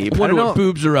nothing deep. Wonder what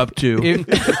boobs are up to.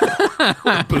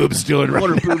 boobs doing right?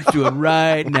 What are boobs doing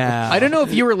right now? I don't know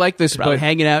if you were like this, Probably but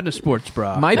hanging out in a sports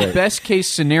bra. my best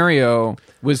case scenario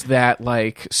was that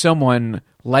like someone,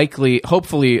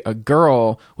 hopefully a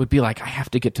girl, would be like, I have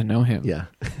to get to know him. Yeah,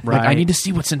 Like, I Right. need to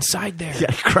see what's inside there.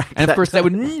 yeah, correct. And of course, that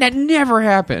never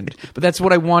happened. But that's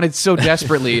what I wanted so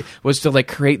desperately, was to like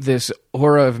create this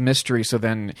aura of mystery. So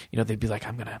then, they'd be like,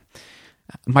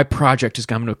 my project is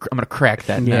I'm gonna crack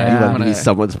that. Yeah. nut. you I'm want to be gonna-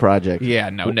 someone's project. Yeah,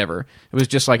 no, never. It was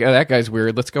just like, oh, that guy's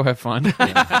weird. Let's go have fun.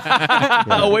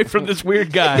 away from this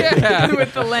weird guy.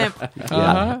 With the limp.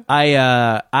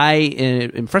 I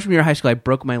in freshman year of high school, I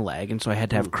broke my leg, and so I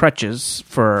had to have crutches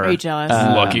for. Are you jealous?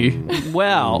 Lucky.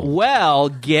 Well,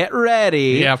 get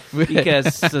ready. Yeah.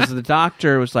 Because the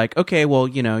doctor was like, okay, well,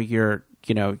 you're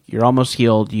almost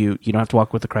healed. You don't have to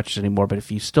walk with the crutches anymore. But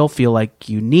if you still feel like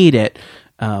you need it,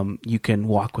 you can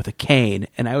walk with a cane.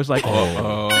 And I was like,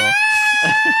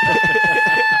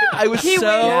 I was He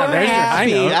so went for it.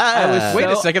 happy. I was Wait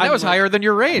a so- second. That was higher than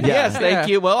your range. Yes, thank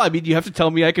you. Well, I mean, you have to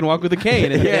tell me I can walk with a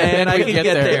cane, and then I we can get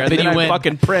get there. there. Then Then you I'm win.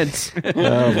 fucking Prince.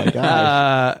 Oh my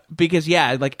gosh. Because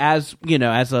like as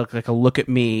a look at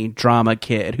me drama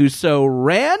kid who's so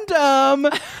random,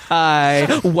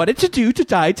 I wanted to do to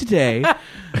die today.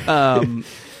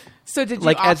 So did you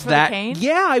Like opt as for that, the cane?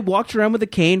 yeah, I walked around with a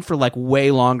cane for like way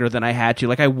longer than I had to.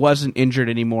 Like I wasn't injured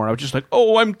anymore. I was just like,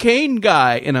 oh, I'm cane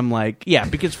guy, and I'm like, yeah,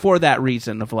 because for that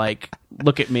reason of like,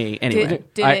 look at me anyway.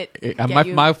 Did it get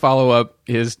you? my follow up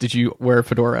is: did you wear a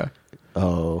fedora?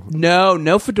 Oh,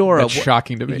 No fedora. That's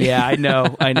shocking to me. Yeah, I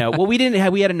know. Well, we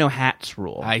had a no hats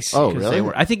rule. I see. Oh, 'Cause really? they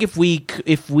were. I think if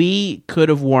we could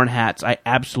have worn hats, I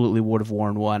absolutely would have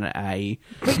worn one.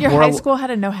 But your wore high a- school had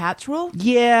a no hats rule?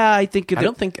 Yeah, I think.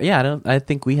 I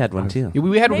think we had one too.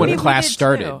 We had one Maybe when we class did,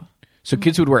 started. too. So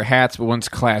kids would wear hats, but once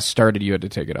class started, you had to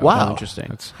take it off. Wow. Interesting.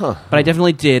 That's- But I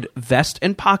definitely did vest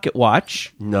and pocket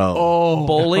watch, no.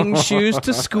 bowling shoes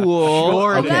to school.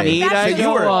 Sure did. Need That's I good. go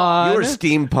You were on?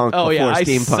 steampunk Oh before yeah, I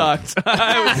steampunk. sucked.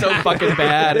 I was so fucking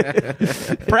bad.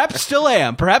 Perhaps still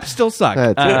am. Perhaps still suck. That's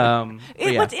it.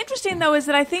 But yeah. What's interesting though is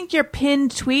that I think your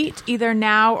pinned tweet, either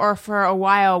now or for a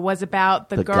while, was about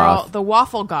the girl, goth. the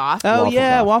waffle goth. Oh Waffle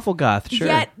yeah, goth. waffle goth. Sure.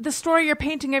 Yet the story you're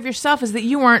painting of yourself is that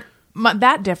you weren't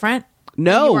that different. You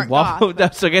No, weren't waffle. goth,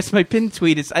 but- So I guess my pin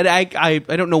tweet is. I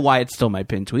don't know why it's still my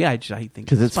pin tweet. I think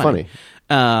 'Cause it's funny.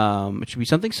 It should be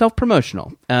something self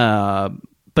promotional.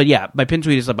 But yeah, my pin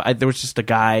tweet is. There was just a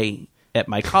guy at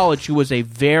my college who was a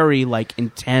very like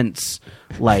intense,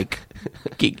 like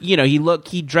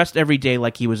he dressed every day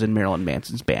like he was in Marilyn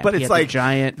Manson's band. But He it's had the like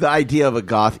giant. The idea of a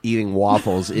goth eating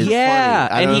waffles is Yeah,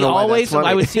 funny. I and don't he know why always. that's funny.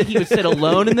 I would see he would sit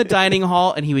alone in the dining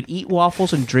hall and he would eat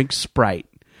waffles and drink Sprite.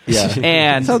 Yeah,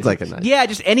 And sounds like a night. Yeah,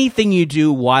 just anything you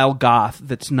do while goth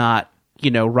that's not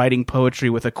writing poetry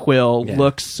with a quill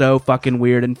looks so fucking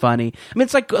weird and funny. I mean,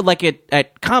 it's like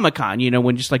at Comic-Con,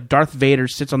 when just like Darth Vader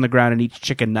sits on the ground and eats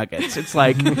chicken nuggets. It's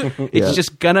like it's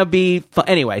just gonna be fun.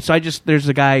 Anyway, so there's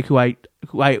a guy who I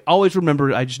always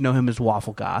remember. I just know him as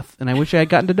Waffle Goth, and I wish I had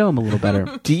gotten to know him a little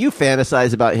better. Do you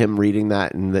fantasize about him reading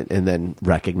that and then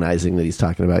recognizing that he's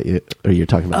talking about you, or you're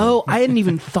talking about? Oh, I hadn't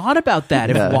even thought about that.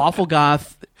 If Waffle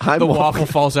Goth. I'm the waffle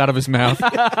falls out of his mouth.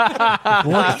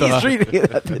 What He's reading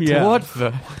it at the time. What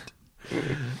the?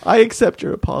 I accept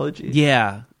your apology.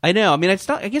 Yeah, I know. I mean, it's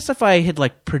not. I guess if I had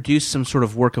like produced some sort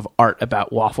of work of art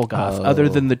about Waffle Goth, other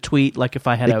than the tweet, like if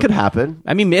I had, It could happen.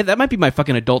 I mean, that might be my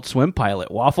fucking Adult Swim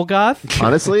pilot, Waffle Goth.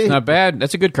 Honestly, Not bad.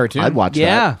 That's a good cartoon. I'd watch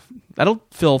Yeah, That'll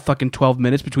fill fucking 12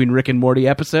 minutes between Rick and Morty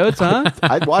episodes, huh?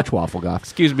 I'd watch Waffle Goth.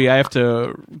 Excuse me, I have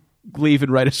to leave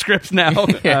and write a script now.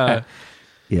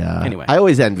 Yeah. Anyway. I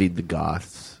always envied the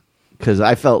goths because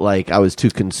I felt like I was too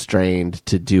constrained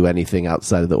to do anything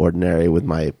outside of the ordinary with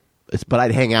my. But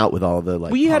I'd hang out with all the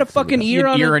like. Well, you had a punks and fucking the- ear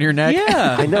on on your neck.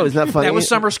 Yeah, I know, isn't that funny? That was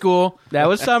summer school. that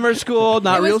was summer school,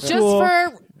 not It real was just school. for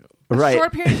a Right.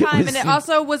 short period of time, and it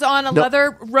also was on a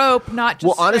leather rope, not just.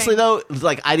 Well, honestly, string. though, it was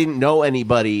like I didn't know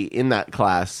anybody in that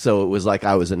class, so it was like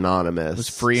I was anonymous. It was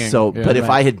freeing. So, Yeah. but if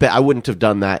I had been, I wouldn't have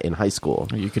done that in high school.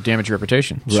 You could damage your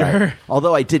reputation. Right.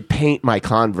 Although I did paint my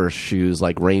Converse shoes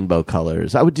like rainbow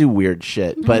colors. I would do weird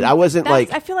shit, but I wasn't That's,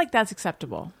 like I feel like that's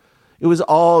acceptable. it was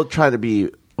all trying to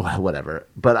be whatever.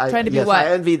 But I Trying to be yes, what?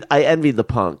 I envied the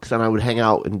punks, and I would hang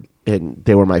out and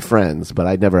they were my friends, but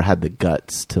I never had the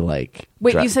guts to like.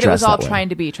 Wait, you said it was all that way. trying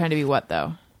to be what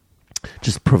though?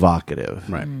 just provocative,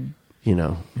 Right. You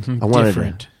know, I wanted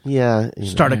Different. to, yeah, you know.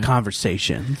 Start a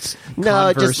conversation.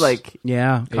 No, Converse. just like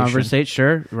Yeah, conversate.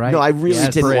 Sure, right. no, I really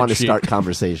Yes. didn't want to Spreadsheet. start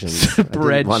conversations. I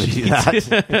didn't want to do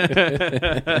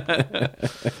that.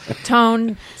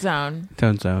 Tone zone.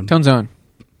 Tone zone. Tone Zone.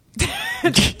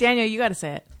 Daniel, you got to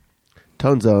say it.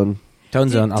 Tone Zone. Tone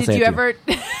Zone. I'll Did say you it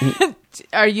too. ever?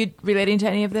 Are you relating to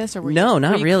any of this, or were No, you,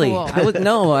 not were you really. cool?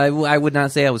 I would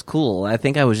not say I was cool. I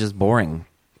think I was just boring,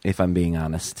 if I'm being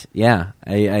honest. Yeah,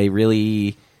 I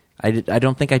really, I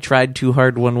don't think I tried too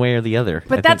hard one way or the other.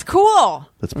 But I that's think, cool.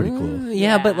 That's pretty cool.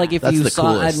 yeah, but like if That's you the saw,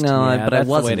 I coolest. know, Yeah, but I that's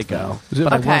the way wasn't to go. Was it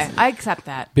Okay, I accept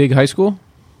that. big high school?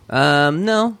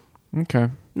 No, Okay.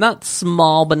 not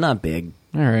small, but not big.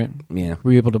 All right. Yeah,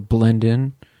 Were you able to blend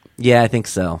in? yeah, I think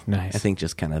so. Nice. I think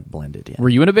just kind of blended. Yeah, Were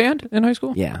you in a band in high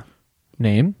school? yeah.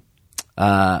 Name?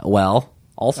 Well,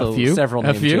 also A few? several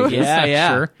A name few? changes. Yeah.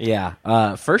 Sure.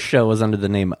 Yeah. First show was under the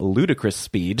name Ludicrous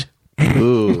Speed.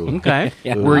 Ooh. Okay.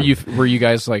 Yeah. Were you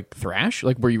guys like thrash?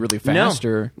 Like were you really fast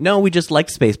or? No, we just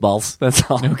liked Spaceballs. That's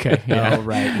all. Okay. Yeah. Oh,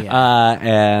 right. Yeah.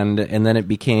 And then it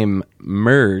became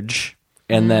Merge,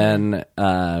 and then we're That's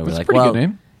a like, pretty well, good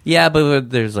name. yeah, but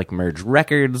there's like Merge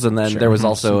Records, and then there was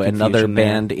also Some another confusion there.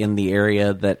 band in the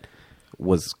area that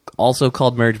was also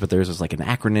called Merge, but theirs was like an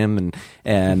acronym,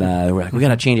 and we're like, we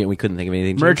gotta change it. And we couldn't think of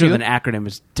anything. to Merge change with it an acronym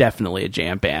is definitely a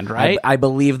jam band, to. right? I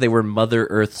believe they were Mother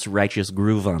Earth's Righteous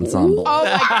Groove Ensemble. Oh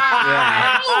my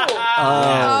god!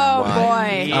 Oh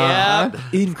boy! yeah.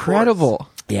 Incredible.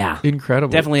 Yeah.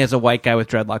 Incredible. Definitely as a white guy with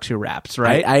dreadlocks who raps,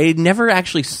 right? I never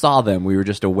actually saw them. We were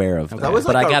just aware of them. That was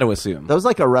but like I a- got to assume. That was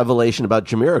like a revelation about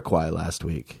Jamiroquai last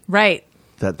week. Right.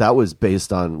 That was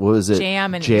based on what was it?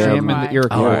 Jam and Jam and the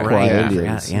Iroquois. Oh, right. Yeah, I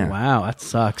Indians. forgot, yeah. Wow, that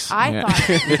sucks. I Yeah.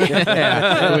 thought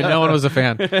Yeah. No one was a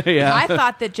fan. I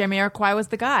thought that Jamiroquai was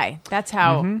the guy. That's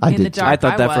how I in the did too. dark I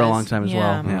thought that for a was. long time as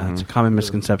Yeah. well. Yeah, it's a common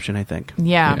misconception, I think.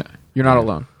 Yeah. Yeah. You're not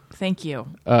alone. Thank you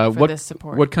for What this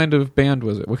support. What kind of band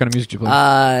was it? What kind of music did you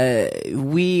play?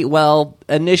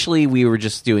 Initially we were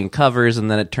just doing covers,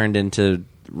 and then it turned into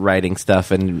writing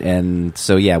stuff, and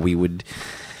so yeah, we would.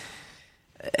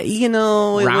 It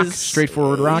Rock? was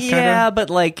Straightforward rock, kinda? Yeah, but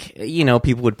like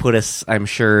people would put us, I'm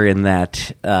sure, in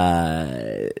that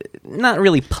not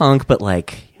really punk, but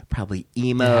like probably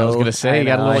emo. Yeah, I was gonna say, you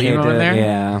got a little I hate emo in there?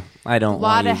 Yeah, I don't. a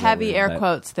lot wanna of use that heavy word, air but-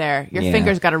 quotes there. Your Yeah.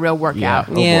 fingers got a real workout.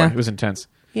 Oh Yeah. boy, it was intense.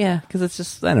 Yeah, because it's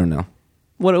just I don't know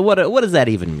what does that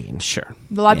even mean? Sure.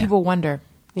 A lot of Yeah. people wonder.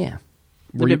 Yeah.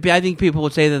 I think people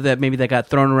would say that maybe that got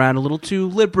thrown around a little too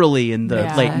liberally in the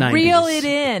Yeah. late 90s. Reel it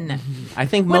in. I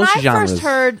think When most I genres. first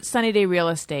heard Sunny Day Real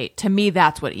Estate, to me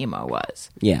that's what emo was.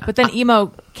 Yeah. But then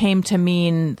emo came to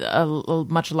mean a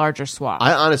much larger swath.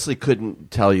 I honestly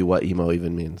couldn't tell you what emo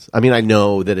even means. I mean, I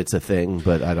know that it's a thing,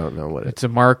 but I don't know what It's a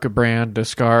mark, a brand, a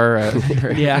scar.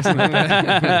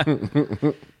 Yeah.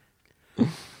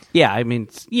 Yeah, I mean,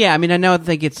 I know. I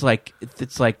think it's like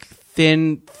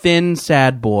thin,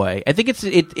 sad boy. I think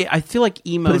I feel like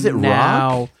emo. But is it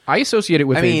now? rock? I associate it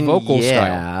with I a mean, vocal yeah,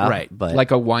 style, Right. But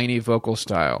like a whiny vocal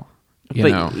style. You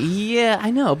but know, yeah,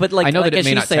 I know, but like I know like that it as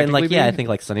may she's not saying, like technically yeah, be. I think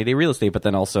like Sunny Day Real Estate, but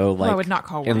then also like I would not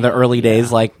call in one. the early days,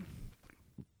 like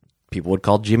people would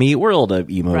call Jimmy Eat World a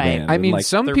emo Right. band. I and, mean, like,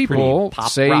 some they're people pretty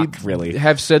pop say rock, really.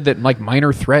 have said that like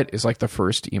Minor Threat is like the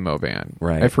first emo band.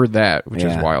 Right. I've heard that, which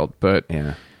is Yeah. wild. But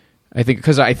Yeah. I think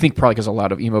probably because a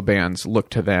lot of emo bands look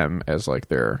to them as like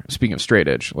their speaking of straight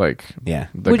edge, like Yeah.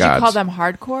 the Would gods. you call them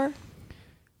hardcore?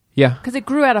 Yeah, Because it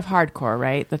grew out of hardcore,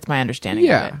 right? That's my understanding of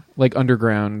yeah, it. like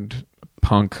underground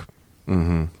punk.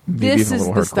 Mm-hmm. This is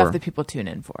the stuff that people tune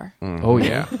in for. Oh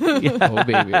yeah, oh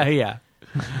baby. Yeah.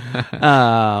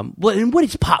 And what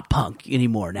is pop punk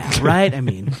anymore now, right? I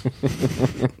mean,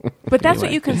 But that's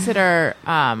what you consider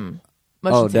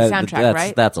Motion City soundtrack,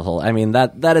 right? That's a whole. I mean,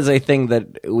 that is a thing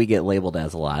that we get labeled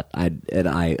as a lot. I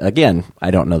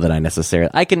don't know that I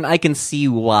necessarily. I can see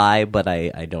why, but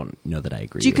I don't know that I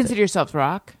agree. Do you with consider yourself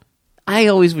rock? I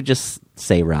always would just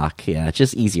say rock. Yeah, it's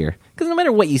just easier because no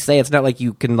matter what you say, it's not like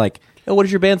you can like. Oh, what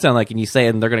does your band sound like? And you say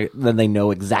it, and then they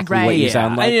know exactly what you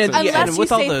sound like. Unless you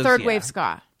say third wave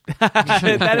ska.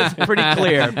 That is pretty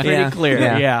clear. Pretty clear.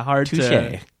 Yeah, hard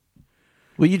Touché. to.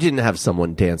 Well, you didn't have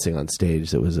someone dancing on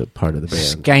stage that was a part of the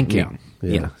band. Skanking.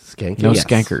 Yeah. Skanking. No Yes.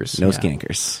 skankers. No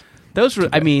skankers. Those were.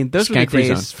 I mean, those were the Skank-free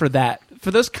days zone. for that. For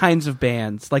those kinds of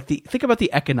bands, like think about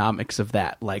the economics of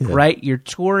that. Like, right, you're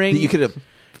touring. You could have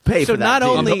paid So for that. not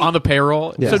too. only- On the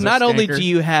payroll. So as a not only skanker. do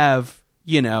you have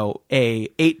a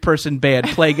 8-person band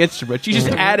playing instruments, you just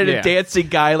added a Yeah. dancing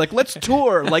guy. Like, let's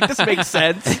tour. Like, this makes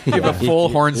sense. you have a full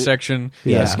horn section,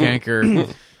 Yeah. a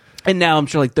skanker. And now I'm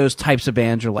sure like those types of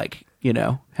bands are like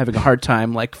having a hard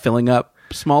time like filling up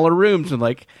smaller rooms and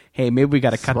like, hey, maybe we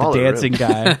got to cut Smaller the dancing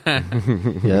guy.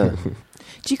 Yeah.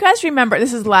 Do you guys remember?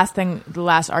 This is the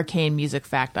last arcane music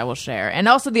fact I will share, and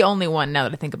also the only one now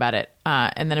that I think about it.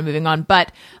 And then I'm moving on.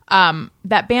 But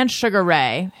that band Sugar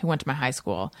Ray, who went to my high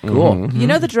school, Cool. you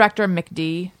know the director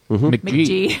McD.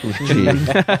 McGee.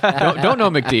 McG. don't know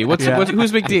McD.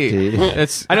 Who's McD?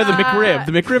 It's I know the McRib.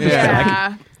 The McRib is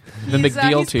Yeah. the He's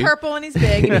McDLT. purple and he's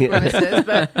big and he promises,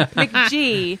 but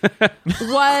McG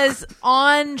was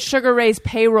on Sugar Ray's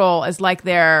payroll as like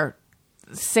their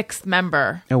 6th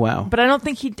member. Oh wow! But I don't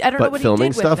think I don't know But what filming he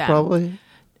did with stuff, them. probably.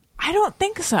 I don't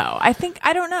think so. I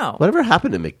don't know. Whatever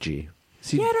happened to McG? Is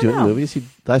he Yeah, I don't doing know. movies? He did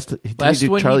Last he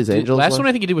do one Charlie's he did, Angels? Last one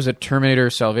I think he did was a Terminator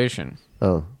Salvation,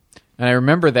 Oh. and I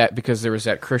remember that because there was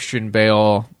that Christian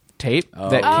Bale tape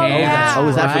that came yeah. Oh,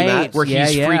 was that from that? where Yeah,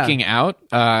 he's yeah. freaking out.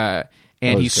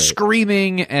 And was he's great.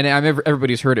 screaming, and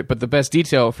everybody's heard it. But the best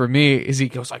detail for me is he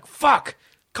goes like, "Fuck,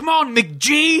 come on,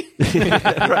 McG!"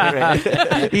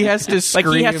 He has to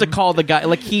scream. he has to call the guy.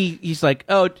 Like he's like,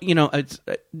 oh, it's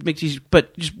McG,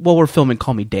 but just while we're filming,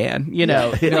 call me Dan. You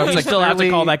it's you like still have to clearly-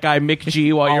 call that guy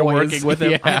McG while you're Always. working with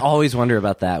him. Yeah. I always wonder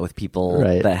about that with people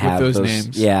Right. that have those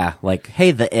names. Yeah, like, hey,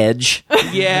 The Edge.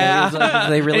 Yeah. Do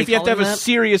they really And if you have to call have him a that?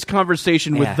 serious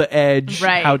conversation with Yeah. the Edge,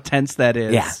 Right. how tense that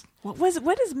is. Yeah.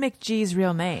 What is McG's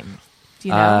real name? Do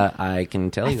you know? I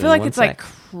can tell you. I in feel like one it's sec.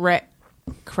 like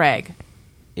Craig.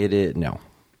 It is no.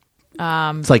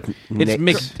 It's like It's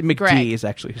Nick. McD Greg. is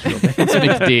actually his real name. It's a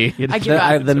McD. I give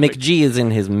up. The McG is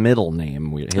in his middle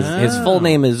name. His full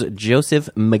name is Joseph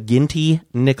McGinty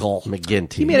Nickel.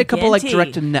 McGinty. He made a couple like McGinty.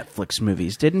 direct to Netflix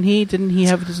movies, didn't he? Doesn't he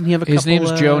have a couple? His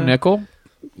name's Joe Nickel.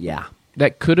 Yeah.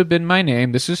 That could have been my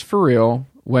name. This is for real.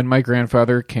 When my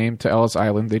grandfather came to Ellis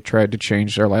Island, they tried to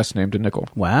change our last name to Nickel,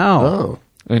 Wow. Oh.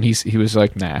 and he was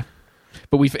like, "Nah."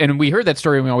 But we heard that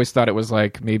story, and we always thought it was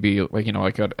like maybe like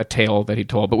a tale that he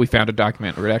told. But we found a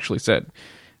document where it actually said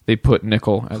they put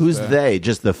Nickel. As Who's the- they?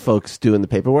 Just the folks doing the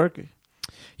paperwork?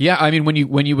 Yeah, I mean when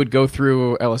you would go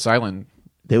through Ellis Island,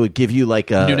 They would give you like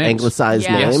a New names. anglicized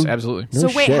Yeah. name? yes, absolutely. No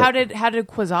So wait, shit. how did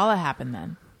Quazala happen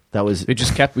then? That was... We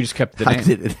just kept the How name.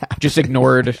 did it happen? Just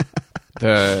ignored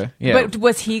the But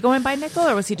was he going by Nickel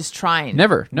or was he just trying?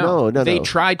 never. No, No. They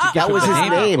tried to. That get was the his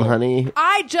name, Nickel. honey.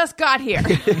 I just got here.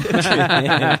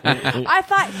 I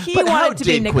thought he But how wanted to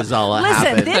be did Nickel. Quazala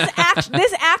Listen, happen?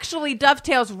 this actually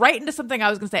dovetails right into something I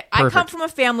was going to say. I come Perfect. from a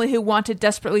family who wanted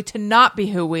desperately to not be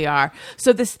who we are.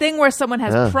 So this thing where someone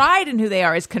has pride in who they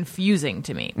are is confusing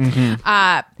to me.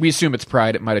 We assume it's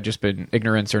pride. It might have just been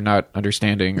ignorance or not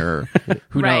understanding, or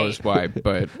who Right. knows why.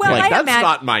 But Well, Like, I that's imagine-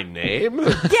 not my name.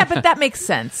 Yeah, but that makes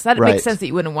sense. That Right. makes sense that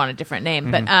you wouldn't want a different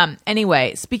name. But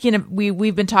anyway, speaking of,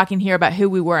 we've been talking here about who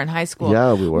we were in high school.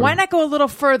 Yeah, we were. Why not go a little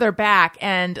further back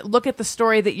and look at the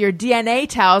story that your DNA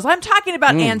tells? I'm talking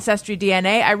about Ancestry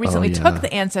DNA. I recently yeah. took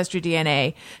the Ancestry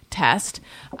DNA test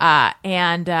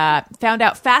and found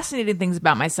out fascinating things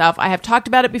about myself. I have talked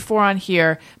about it before on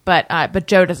here, but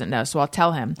Joe doesn't know, so I'll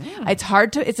tell him.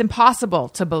 It's impossible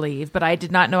to believe, but I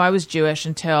did not know I was Jewish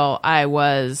until I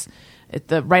was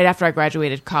right after I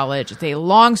graduated college. It's a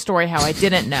long story how I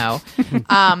didn't know.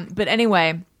 But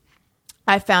anyway,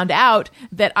 I found out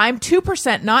that I'm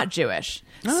 2% not Jewish.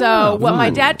 So what my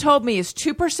dad told me is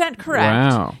 2%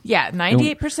 correct. Wow. Yeah,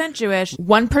 98% Jewish,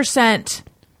 1%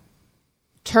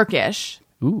 Turkish,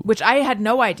 which I had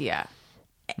no idea.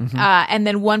 And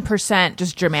then 1%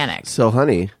 just Germanic. So,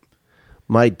 honey,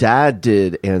 my dad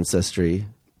did Ancestry,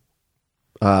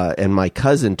 and my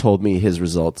cousin told me his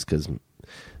results because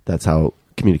that's how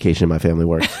communication in my family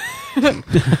works.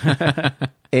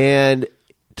 And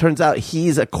turns out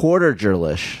he's a quarter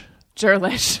Jurlish.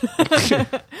 Jurlish.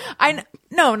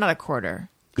 No, not a quarter.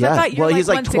 'Cause I Yeah, thought you were well, he's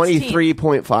like 1/16.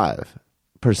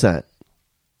 23.5%.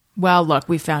 Well, look,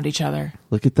 we found each other.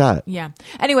 Look at that. Yeah.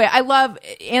 Anyway, I love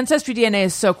Ancestry DNA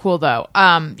is so cool though.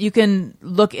 You can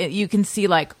you can see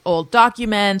like old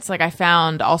documents. Like I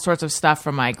found all sorts of stuff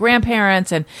from my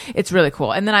grandparents, and it's really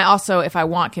cool. And then I also, if I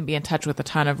want, can be in touch with a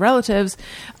ton of relatives.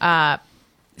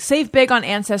 Save big on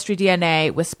Ancestry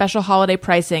DNA with special holiday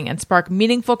pricing and spark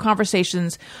meaningful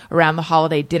conversations around the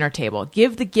holiday dinner table.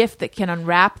 Give the gift that can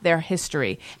unwrap their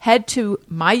history. Head to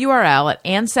my URL at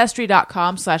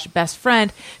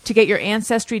ancestry.com/bestfriend to get your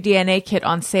Ancestry DNA kit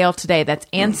on sale today. That's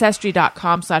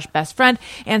ancestry.com/bestfriend,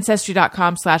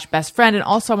 ancestry.com/bestfriend. And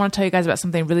also I want to tell you guys about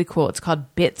something really cool. It's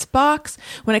called Bitsbox.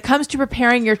 When it comes to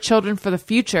preparing your children for the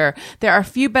future, there are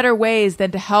few better ways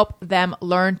than to help them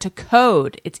learn to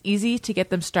code. It's easy to get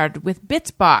them started with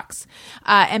Bitsbox.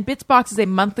 And Bitsbox is a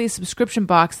monthly subscription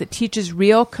box that teaches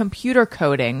real computer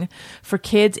coding for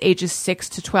kids ages 6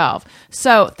 to 12.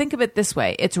 So think of it this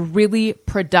way. It's really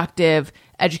productive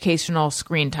educational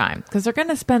screen time because they're going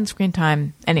to spend screen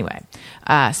time anyway,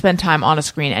 spend time on a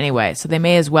screen anyway. So they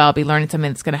may as well be learning something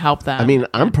that's going to help them. I mean,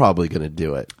 I'm probably going to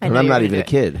do it. And I'm not even a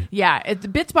kid. Yeah. The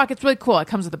Bitsbox, it's really cool. It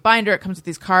comes with a binder. It comes with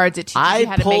these cards. It teaches you how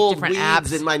to make different apps. I pulled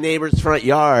weeds in my neighbor's front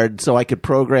yard so I could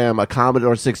program a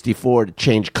Commodore 64 to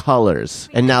change colors.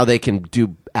 And now they can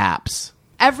do apps.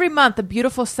 Every month, a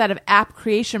beautiful set of app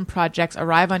creation projects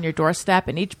arrive on your doorstep,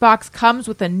 and each box comes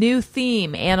with a new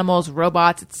theme: animals,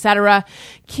 robots, etc.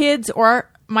 Kids or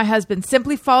my husband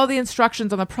simply follow the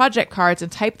instructions on the project cards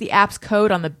and type the app's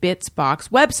code on the Bitsbox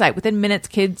website. Within minutes,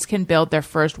 kids can build their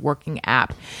first working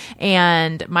app.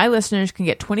 And my listeners can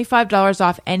get $25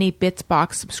 off any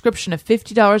Bitsbox subscription of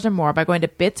 $50 or more by going to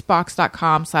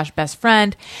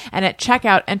bitsbox.com/bestfriend. And at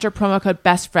checkout, enter promo code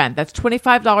bestfriend. That's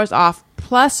 $25 off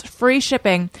plus free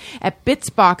shipping at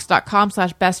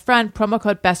bitsbox.com/bestfriend, promo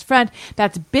code bestfriend.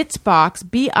 That's Bitsbox,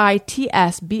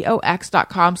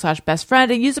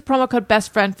 BITSBOX.com/bestfriend, and use the promo code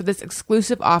bestfriend for this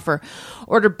exclusive offer.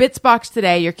 Order Bitsbox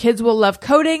today. Your kids will love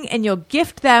coding, and you'll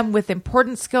gift them with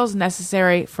important skills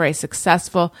necessary for a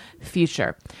successful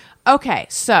future. Okay,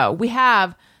 so we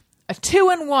have a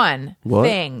 2-in-1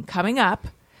 thing coming up,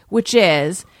 which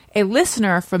is a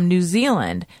listener from New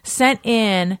Zealand sent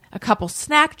in a couple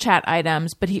snack chat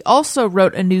items, but he also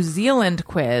wrote a New Zealand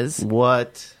quiz.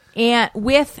 What? And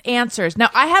with answers. Now,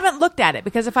 I haven't looked at it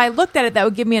because if I looked at it, that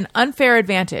would give me an unfair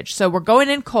advantage. So we're going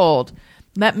in cold.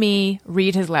 Let me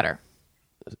read his letter.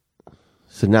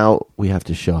 So now we have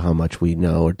to show how much we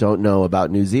know or don't know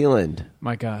about New Zealand.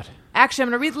 My God. Actually, I'm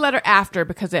going to read the letter after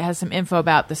because it has some info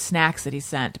about the snacks that he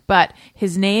sent. But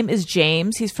his name is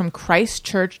James. He's from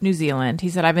Christchurch, New Zealand. He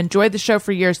said, I've enjoyed the show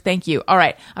for years. Thank you. All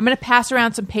right. I'm going to pass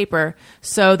around some paper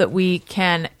so that we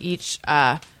can each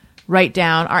write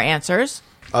down our answers.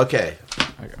 Okay.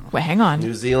 Wait, hang on.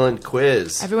 New Zealand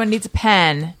quiz. Everyone needs a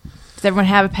pen. Does everyone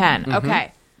have a pen? Mm-hmm.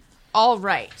 Okay. All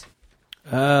right.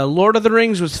 Lord of the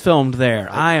Rings was filmed there.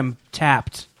 I am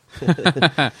tapped.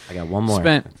 I got one more.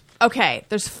 Spent. Okay,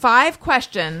 there's 5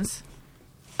 questions,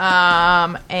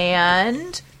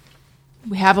 and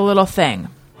we have a little thing.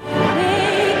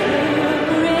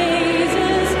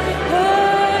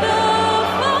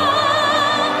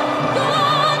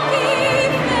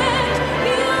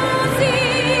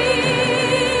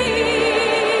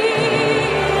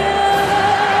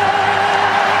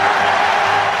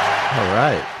 All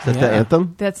right. Is that the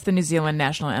anthem? That's the New Zealand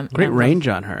national anthem. Great range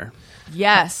on her.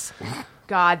 Yes.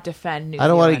 God defend New Zealand. I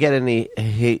don't want to get any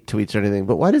hate tweets or anything,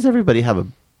 but why does everybody have a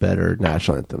better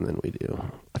national anthem than we do?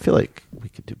 I feel like we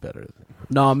could do better.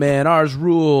 No, man, ours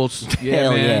rules. Yeah,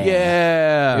 man.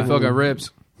 Yeah. You got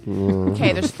ribs.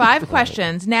 Okay, there's 5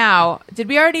 questions. Now, did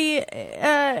we already,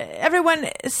 everyone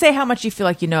say how much you feel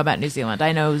like you know about New Zealand?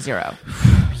 I know 0.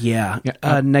 Yeah.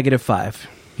 -5.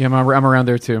 Yeah, I'm around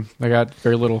there too. I got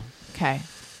very little. Okay.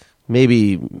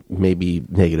 Maybe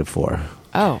 -4.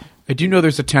 Oh. I do know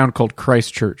there's a town called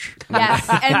Christchurch. Yes,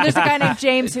 and there's a guy named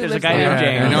James who There's a lives guy there. named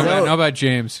James. I know about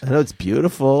James. I know it's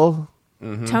beautiful.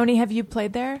 Mm-hmm. Tony, have you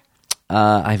played there?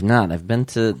 I've not. I've been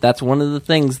to... That's one of the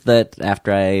things that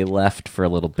after I left for a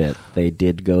little bit, they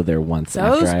did go there once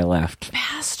after I left.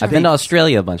 Bastards. I've been to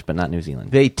Australia a bunch, but not New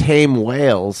Zealand. They tame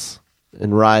whales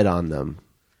and ride on them.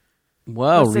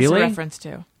 Whoa, What's this really? a reference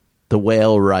to? The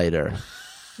Whale Rider.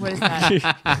 What is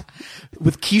that?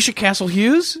 With Keisha Castle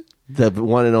Hughes? The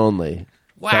one and only.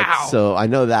 Wow. So I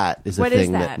know that is a What is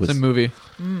thing that? that was... It's a movie.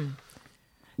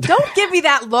 Don't give me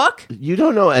that look. You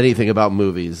don't know anything about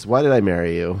movies. Why did I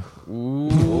marry you? This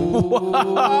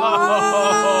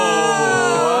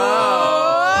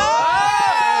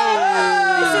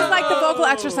is like the vocal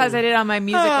exercise I did on my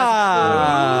music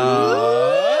lesson.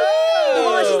 The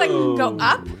one that's just like go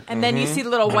up, and then you see the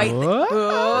little white thing.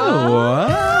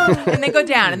 and then go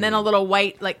down, and then a little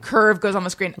white like curve goes on the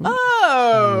screen.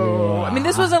 Oh, I mean,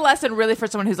 this was a lesson really for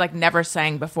someone who's like never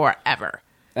sang before ever.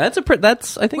 That's I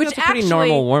think that's a pretty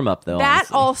normal warm up though. That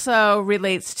honestly. also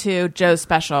relates to Joe's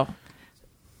special,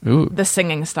 Ooh. the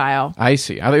singing style. I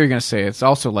see. I thought you were going to say it's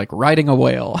also like riding a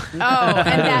whale. Oh,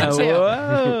 and that too.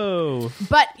 Whoa.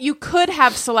 But you could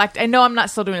have I know I'm not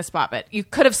still doing a spot, but you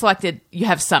could have selected, you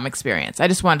have some experience. I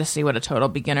just wanted to see what a total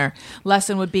beginner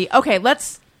lesson would be. Okay,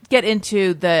 let's get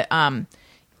into the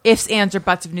ifs, ands, or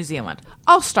buts of New Zealand.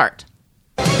 I'll start.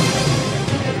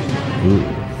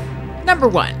 Number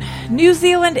 1, New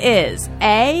Zealand is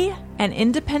A, an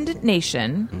independent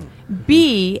nation,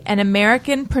 B, an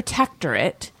American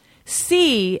protectorate,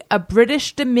 C, a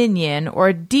British dominion,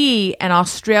 or D, an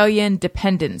Australian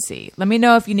dependency. Let me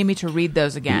know if you need me to read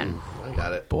those again. I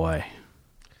got it. Boy.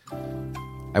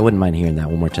 I wouldn't mind hearing that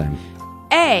one more time.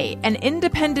 A, an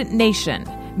independent nation,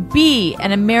 B,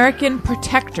 an American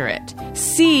protectorate,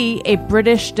 C, a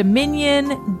British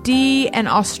dominion, D, an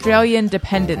Australian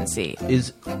dependency.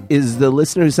 Is the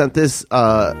listener who sent this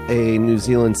a New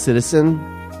Zealand citizen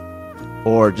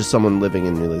or just someone living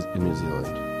in New Zealand?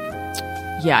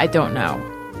 Yeah, I don't know.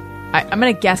 I'm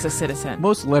going to guess a citizen.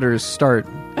 Most letters start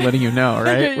letting you know,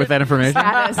 right? With that information.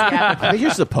 Status, yeah. I think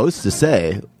you're supposed to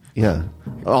say, yeah.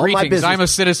 All my Greetings, business. I'm a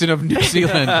citizen of New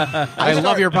Zealand. I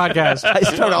love your podcast. I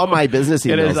start all my business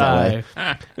emails It is that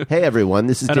way. Hey everyone,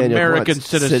 this is An Daniel American Gruntz,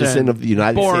 citizen of the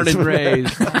United born States. and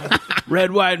raised.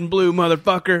 Red, white, and blue,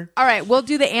 motherfucker. All right, we'll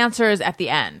do the answers at the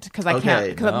end because I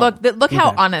Okay. can't. Cause look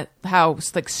how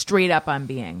like straight up I'm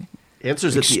being.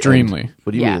 Answers at the Extremely. end.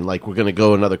 What do you Yeah. mean? Like we're going to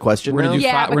go another question We're now? gonna do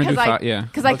Yeah, we're gonna because do yeah.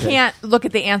 because I can't look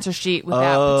at the answer sheet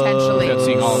without potentially Without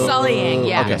seeing all of them. sullying.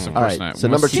 Yeah. Okay. Yes, of All course right, not. so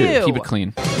We number must keep it- two. Keep it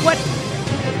clean. What?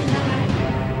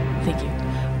 Thank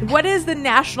you. What is the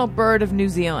national bird of New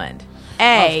Zealand?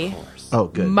 A. Oh,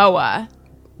 good. Moa.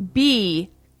 B.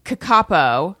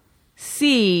 Kakapo.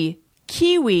 C.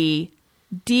 Kiwi.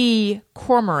 D.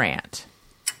 Cormorant.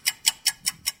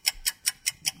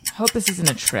 Hope this isn't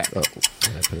a trick. I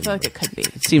feel like it could be.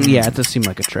 It does seem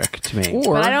like a trick to me.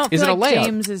 Or But I don't is feel it a like layup?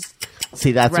 James is.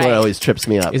 See, that's Right. what always trips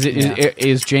me up. Is it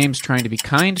is James trying to be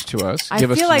kind to us? I Give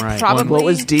us feel some like right. probably What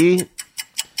was D?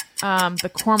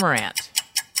 the cormorant.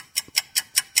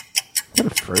 Is that a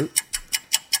fruit?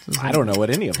 I don't know what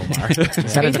any of them are. Is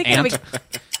that Are you an thinking of ant?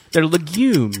 They're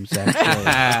legumes,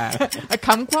 actually. a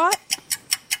kumquat?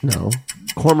 No.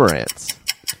 Cormorants.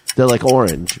 They're like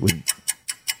orange. With,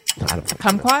 I don't know.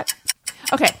 Kumquat?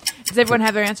 Okay. Does everyone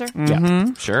have their answer?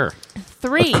 Yeah, sure.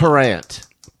 3. Currant.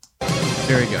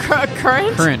 There you go.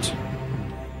 Current? Current.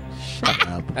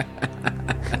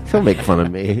 Don't make fun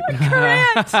of me.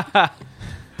 Current.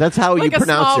 That's how Like you a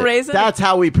pronounce small it. raisin? That's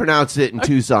how we pronounce it in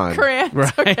Tucson. Current.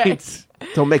 Okay.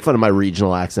 Don't make fun of my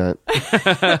regional accent.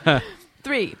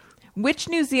 3. Which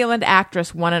New Zealand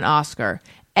actress won an Oscar?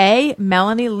 A.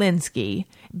 Melanie Linsky.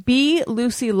 B.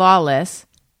 Lucy Lawless.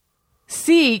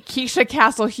 C. Keisha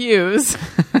Castle Hughes.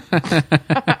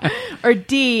 Or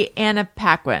D. Anna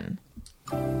Paquin.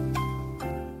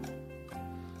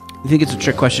 You think it's a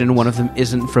trick question and one of them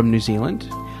isn't from New Zealand?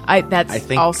 I That's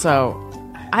think- also.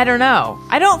 I don't know.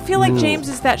 I don't feel like James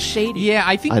is that shady. Yeah,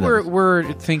 I think I know.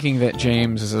 we're thinking that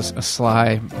James is a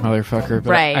sly motherfucker, but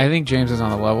Right. I think James is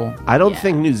on the level. I don't Yeah.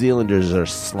 think New Zealanders are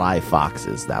sly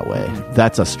foxes that way.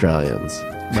 That's Australians.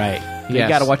 Right. You Yes.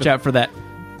 got to watch out for that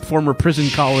former prison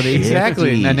colony. Exactly.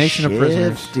 Shifty, A nation of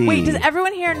prisoners. shifty. Wait, does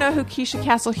everyone here know who Keisha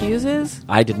Castle Hughes is?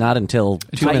 I did not until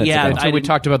 2 minutes yeah, ago. Until we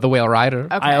talked about the Whale Rider.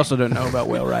 Okay. I also don't know about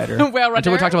Whale Rider. Well,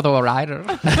 Until we talked about the Whale Rider.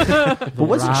 But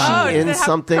wasn't Oh, she does in it have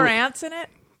something? Currants in it?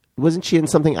 Wasn't she in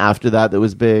something after that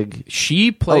was big? She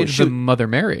played shoot. the Mother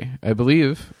Mary, I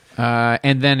believe.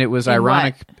 And then it was In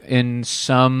ironic in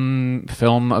some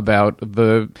film about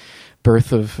the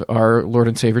birth of our Lord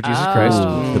and Savior Jesus Christ.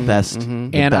 The best, the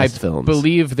And I best films.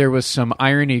 believe there was some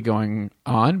irony going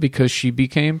on because she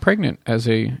became pregnant as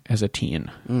a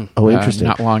teen. Oh, interesting.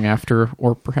 Not long after,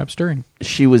 or perhaps during.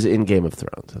 She was in Game of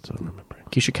Thrones. That's what I'm remembering.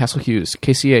 Keisha Castle Hughes,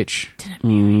 KCH.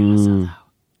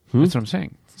 That's what I'm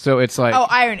saying. So it's like Oh,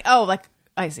 irony. Oh, like,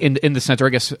 I see. in the sense, or I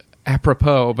guess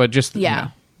apropos, but just Yeah.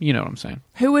 you know what I'm saying.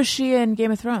 Who was she in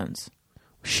Game of Thrones?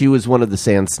 She was one of the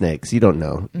Sand Snakes. You don't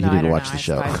know. You No, I didn't don't watch know. the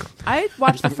show. I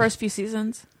watched the first few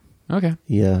seasons. Okay.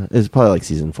 Yeah, it was probably like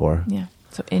season 4. Yeah.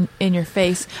 So in your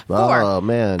face. 4. Oh,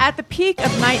 man. At the peak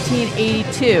of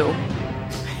 1982,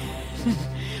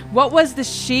 what was the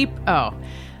sheep?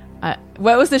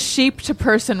 What was the sheep to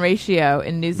person ratio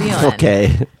in New Zealand?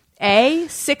 Okay. A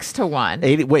 6 to 1.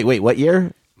 80, wait, what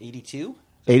year? 82?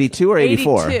 82 or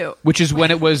 84? 82. Which is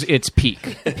when it was its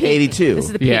peak. 82. This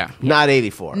is the peak. Yeah. Not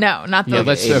 84. No, not the Yeah,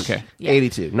 let's 80. okay. Yeah.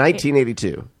 82.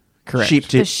 1982. Correct. Sheep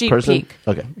The sheep person? peak.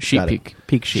 Okay. Sheep got it. peak.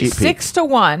 Peak sheep. Sheep peak.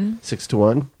 6-1.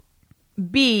 6-1.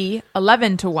 B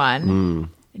 11-1.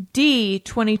 D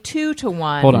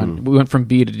 22-1. Hold on. We went from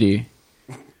B to D.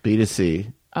 B to C.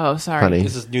 Oh, sorry. Honey.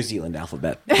 This is New Zealand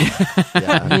alphabet.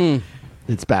 Yeah.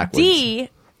 It's backwards. D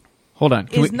Hold on.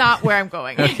 Can is we- not where I'm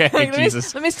going. Okay, let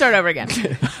Jesus. Me start over again.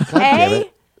 damn A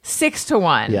it.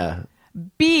 6-1. Yeah.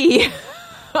 B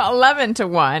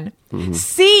 11-1.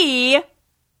 C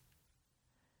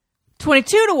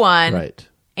 22-1. Right.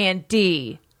 And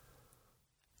D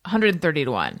 130-1.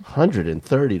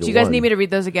 130 to Do you guys 1. need me to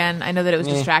read those again? I know that it was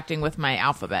distracting with my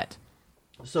alphabet.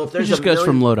 So if It there's just a goes million,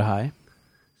 from low to high.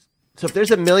 So if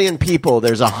there's 1 million people,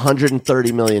 there's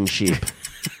 130 million sheep.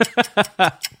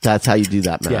 That's how you do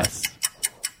that math. Yes.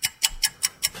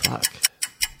 Fuck.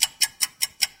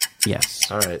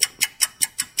 Yes. All right.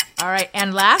 All right,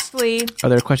 and lastly, Are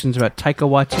there questions about Taika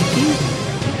Waititi?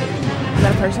 is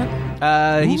that a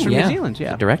person? He's from yeah. New Zealand.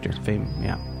 Yeah, Director. Famed.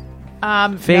 Yeah,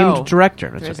 famed No.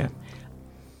 director. That's There okay. isn't.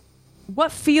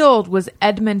 What field was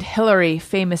Edmund Hillary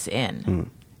famous in?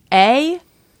 A.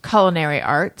 Culinary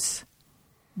arts.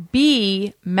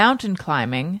 B. Mountain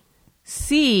climbing.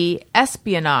 C.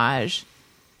 Espionage.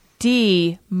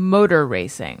 D. Motor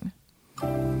racing.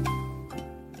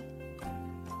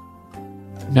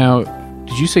 Now,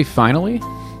 did you say finally?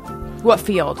 What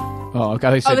field? Oh,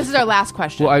 God, I said. Oh, this is our last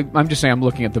question. Well, I'm just saying I'm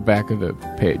looking at the back of the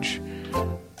page.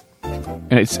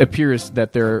 And it appears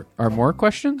that there are more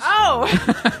questions. Oh,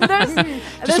 there's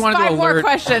Just wanted 5 to more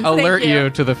questions. Thank alert you. you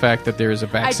to the fact that there is a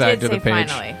I backside did to say the page.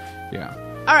 finally. Yeah.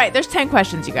 All right, there's 10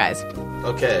 questions, you guys.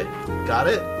 Okay. Got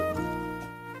it?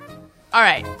 All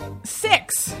right,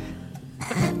 6.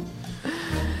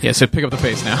 Yeah, so pick up the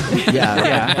pace now.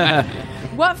 Yeah.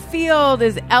 What field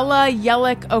is Ella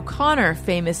Yellick O'Connor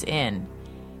famous in?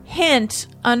 Hint,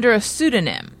 under a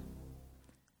pseudonym.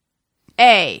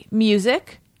 A.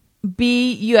 Music.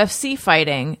 B. UFC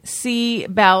fighting. C.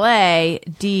 Ballet.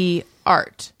 D.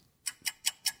 Art.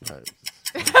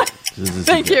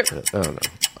 Thank you. Oh, no.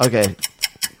 Okay.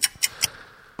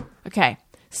 Okay.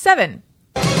 7.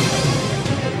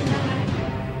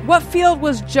 What field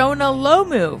was Jonah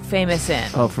Lomu famous in?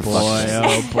 Oh, for fuck's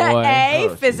sake. A.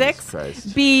 Oh, Physics. Jesus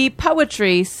Christ. B.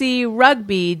 Poetry. C.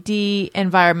 Rugby. D.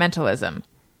 Environmentalism.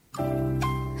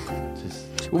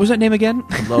 What was that name again?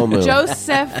 Lomu.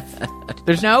 Joseph.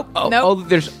 There's Nope. Nope. Oh,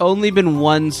 there's only been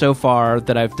one so far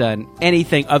that I've done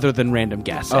anything other than random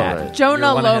guess at. right. Jonah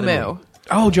You're one ahead of me. Lomu.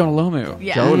 Oh, Jonah Lomu.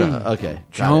 Yeah. Jonah. Okay. Got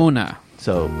it. Jonah.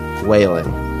 So, whaling.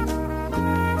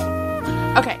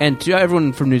 Okay. And to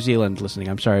everyone from New Zealand listening,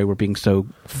 I'm sorry we're being so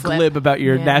Flip. glib about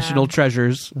your Yeah. national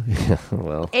treasures.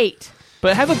 Well. 8.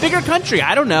 But have a bigger country.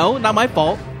 I don't know. Not my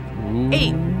fault.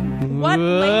 8. What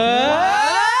late?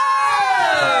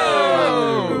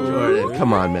 Jordan,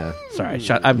 come on, man. Sorry, I'm You're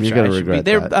sorry. gonna I should regret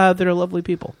be. that. They're lovely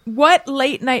people. What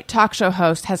late night talk show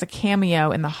host has a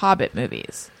cameo in the Hobbit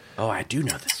movies? Oh, I do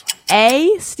know this one.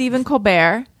 A. Stephen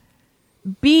Colbert.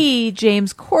 B.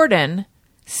 James Corden.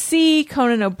 C.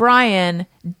 Conan O'Brien.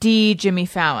 D. Jimmy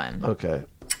Fallon. Okay.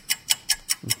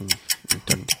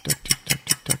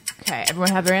 Okay, everyone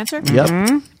have their answer?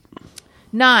 Yep.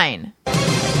 9.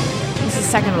 This is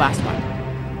second to last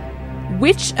one.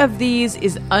 Which of these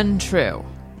is untrue?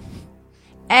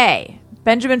 A.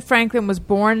 Benjamin Franklin was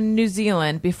born in New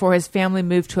Zealand before his family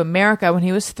moved to America when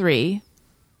he was 3.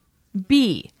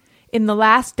 B. In the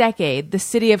last decade, the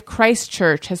city of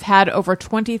Christchurch has had over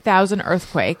 20,000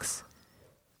 earthquakes.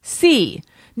 C.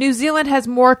 New Zealand has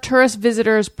more tourist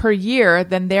visitors per year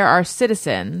than there are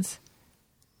citizens.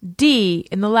 D.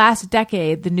 In the last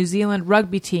decade, the New Zealand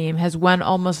rugby team has won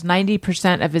almost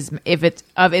 90%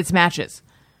 of its matches.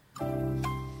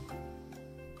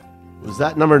 Was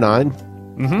that number 9?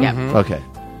 Yep. Okay.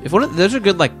 If one of those are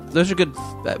good, those are good.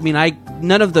 I mean,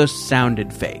 none of those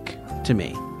sounded fake to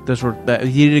me. Those were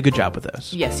you did a good job with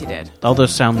those. Yes, you did. All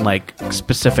those sound like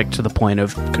specific to the point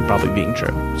of could probably being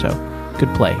true. So good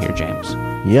play here, James.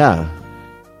 Yeah.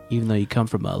 Even though you come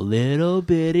from a little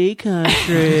bitty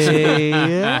country.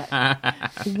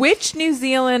 Which New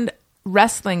Zealand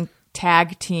wrestling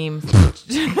tag team?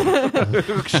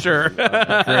 Sure.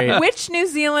 Great. Which New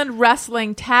Zealand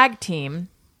wrestling tag team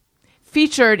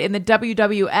featured in the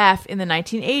WWF in the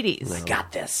 1980s? I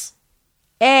got this.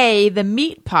 A. The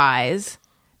Meat Pies.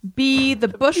 B. The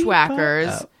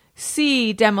Bushwhackers.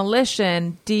 C.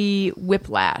 Demolition. D.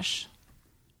 Whiplash.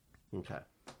 Okay.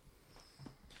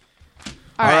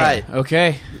 All All right. right.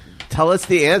 Okay. Tell us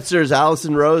the answers,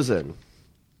 Allison Rosen.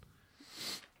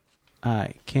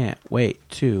 I can't wait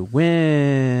to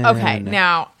win. Okay,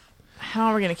 now, how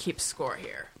are we going to keep score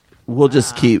here? We'll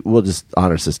just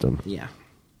honor system. Yeah.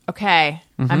 Okay,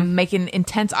 I'm making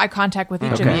intense eye contact with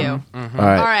each of you. All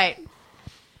right. All right.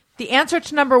 The answer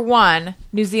to number 1,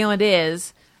 New Zealand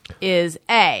is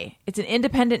A. It's an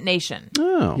independent nation.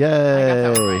 Oh.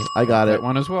 Yay. I got That it.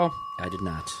 one as well. I did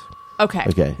not. Okay.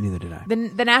 Okay. Neither did I.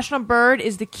 The national bird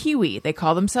is the kiwi. They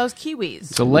call themselves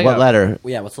kiwis. It's a layup. What letter?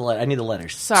 Well, yeah, what's the letter? I need the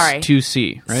letters. Sorry.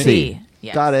 2C, right? C.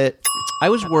 Yes. Got it. I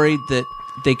was worried that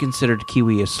they considered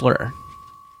kiwi a slur.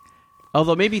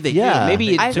 Although maybe they Yeah. do.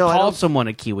 Maybe I to don't- call someone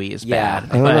a kiwi is Yeah, bad.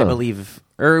 don't but I know. believe...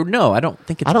 Or no, I don't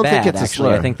think it's I don't bad, think it's a actually.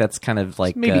 slur. I think that's kind of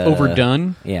like... Maybe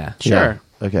overdone. Yeah. Sure.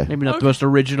 Yeah. Okay. Maybe not the most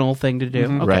original thing to do.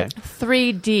 Okay. Right.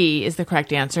 3D is the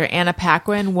correct answer. Anna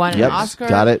Paquin won Yep, an Oscar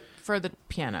got it. for the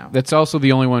piano. That's also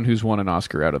the only one who's won an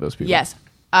Oscar out of those people. Yes.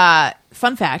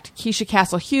 Fun fact, Keisha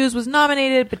Castle Hughes was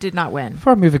nominated but did not win.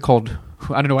 For a movie called...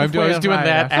 I don't know why I was doing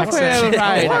that accent.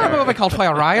 Right. For a movie called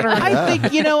Fire Rider.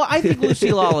 I think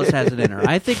Lucy Lawless has it in her.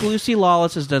 I think Lucy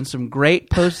Lawless has done some great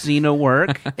post-Xena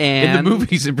work. And In the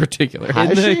movies in particular.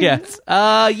 Has she? Yes.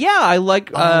 Yeah, I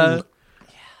like...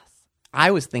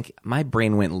 I was thinking... My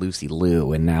brain went Lucy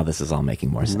Liu, and now this is all making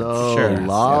more sense. No, Sure.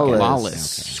 Lawless.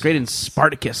 Lawless. She's great in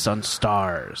Spartacus on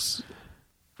Stars.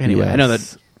 Anyway, I know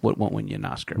that won't win you an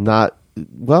Oscar. Not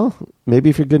well. Maybe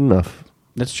if you're good enough.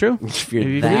 That's true. If you're If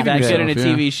you're that that good. good in a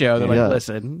Yeah. TV show, they're Yeah. like,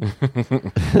 listen.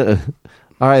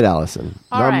 All right, Allison.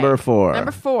 All right. Number 4.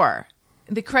 Number 4.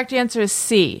 The correct answer is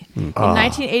C. In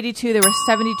 1982, there were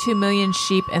 72 million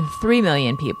sheep and 3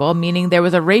 million people, meaning there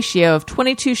was a ratio of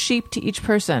 22 sheep to each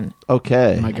person.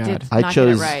 Okay. my I God. did I not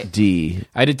chose get it right. D.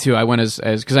 I did too. I went as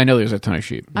because I know there's a ton of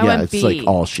sheep. I yeah, went it's B. like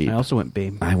all sheep. I also went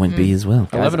B. I went B as well.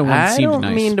 11 to 1 I seemed don't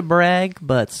nice. mean to brag,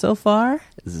 but so far,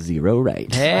 0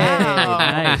 right. Hey, Wow.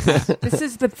 nice. This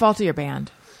is the fault of your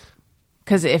band.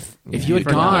 Because if you had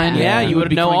gone, Yeah, you would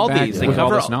be know coming all back these. with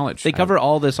all this knowledge. They cover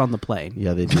all this on the plane.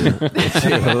 Yeah, they do.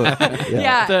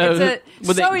 yeah, So,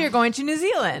 it's so you're going to New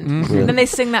Zealand. And then they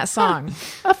sing that song.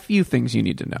 a few things you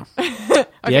need to know. The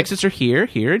exits are here,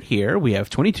 here, and here. We have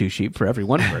 22 sheep for every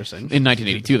one person. In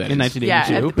 1982, that In is.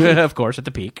 1982, Yeah, of course, at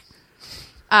the peak.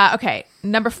 Okay,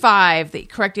 number 5. The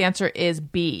correct answer is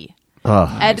B.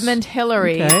 Oh, Edmund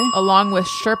Hillary, Okay. along with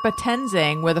Sherpa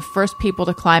Tenzing, were the first people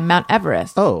to climb Mount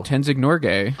Everest. oh. Tenzing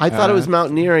Norgay. I thought it was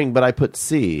mountaineering, but I put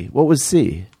C. What was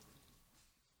C?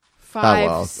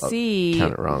 5C I'll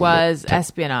count it wrong, was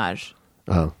espionage.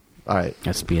 Oh, all right.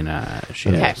 Espionage,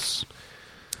 Okay. yes.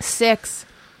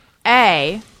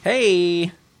 6A,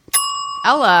 Hey!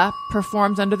 Ella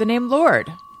performs under the name Lord.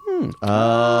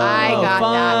 I got that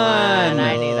one.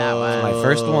 I knew that one. My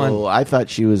first one. Oh, I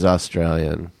thought she was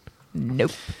Australian.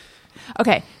 Nope.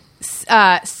 Okay.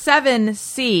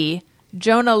 7C,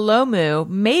 Jonah Lomu,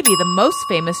 maybe the most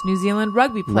famous New Zealand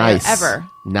rugby player Nice. ever.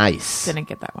 Nice. Didn't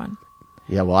get that one.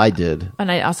 Yeah, well, I did. And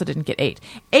I also didn't get 8.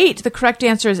 8, the correct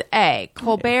answer is A.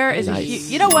 Colbert is a Nice. huge...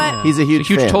 You know what? He's a huge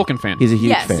huge fan. Tolkien fan. He's a huge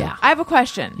Yes. fan. I have a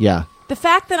question. Yeah. The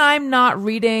fact that I'm not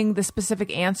reading the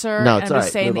specific answer No, and it's I'm all just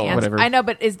right. saying the Move on. answer. Whatever. I know,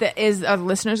 but is our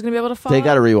listeners going to be able to follow? They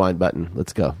got a rewind button.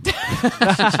 Let's go.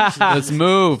 Let's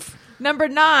move. Number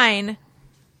 9.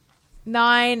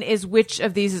 9 is which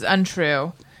of these is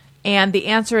untrue? And the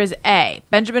answer is A.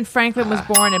 Benjamin Franklin was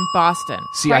born in Boston.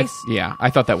 See, I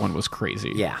thought that one was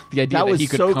crazy. Yeah. The idea That that, was he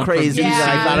could so come crazy from New that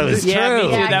I Zealand. thought it was Yeah, me true.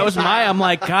 too. Yeah, I That was guess my. not. I'm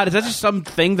like, God, is that just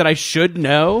something that I should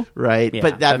know? Right. Yeah,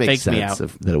 but that makes fakes me sense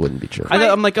out. that it wouldn't be true.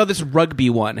 I'm like, oh, this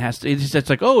rugby one has to. It's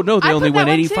like, oh no, they I only put that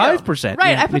went one, too. 85%.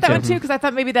 Right, Yeah, I me put that one too because I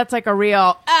thought maybe that's like a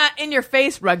real in your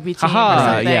face rugby team or Haha,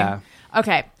 something. yeah.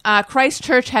 Okay.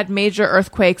 Christchurch had major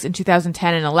earthquakes in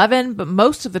 2010 and 11, but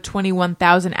most of the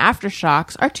 21,000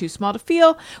 aftershocks are too small to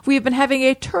feel. We have been having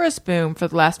a tourist boom for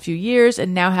the last few years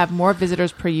and now have more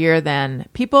visitors per year than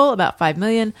people, about 5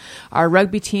 million. Our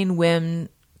rugby team I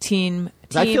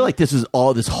feel like this is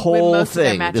all this whole most of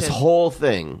their thing. This matches. whole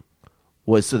thing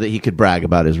was so that he could brag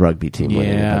about his rugby team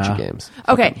winning a bunch of Yeah. games.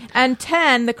 Okay, and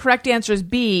 10, the correct answer is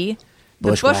B. The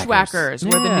Bushwhackers. Bushwhackers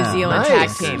were the Yeah. New Zealand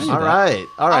Nice. tag team. All right.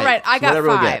 All right, I So got whatever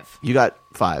we get. 5. You got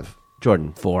 5.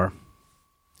 Jordan. 4.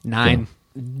 9.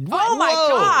 Oh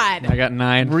my God. I got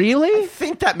 9. Really? I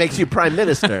think that makes you prime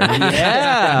minister.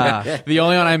 Yeah. The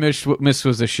only one I missed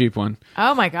was the sheep one.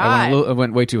 Oh my I God.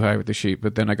 went way too high with the sheep,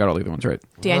 but then I got all the other ones right.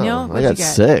 Daniel, I what'd got you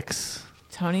get? 6.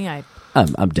 Tony, I. I'm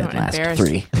dead Don't last. embarrass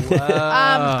 3. All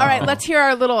right, let's hear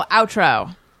our little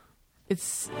outro.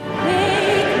 It's.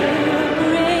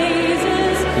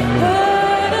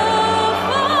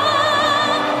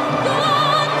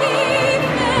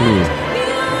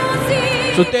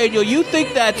 So So, Daniel, you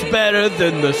think that's better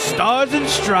than the Stars and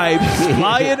Stripes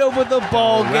flying over the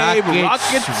ball game,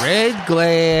 rockets, red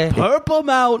glare. Purple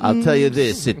Mountain? I'll tell you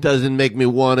this: it doesn't make me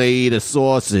want to eat a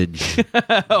sausage.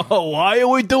 Why are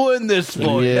we doing this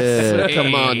for? Yeah,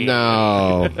 come on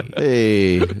now.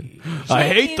 Hey, I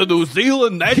hate the New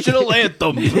Zealand national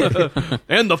anthem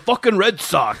and the fucking Red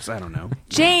Sox. I don't know.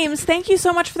 James, thank you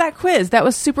so much for that quiz. That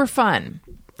was super fun.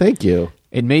 thank you.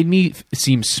 It made me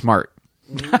seem smart.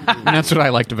 And that's what I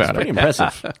liked about Pretty it.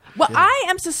 impressive. Well, I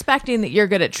am suspecting that you're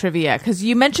good at trivia because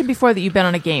you mentioned before that you've been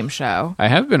on a game show. I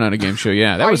have been on a game show.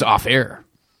 Yeah, that was off air.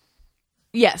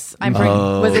 Yes, I'm bringing.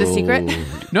 Was it a secret?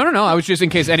 No. I was just in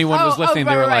case anyone was listening.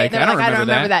 They were like, They're I don't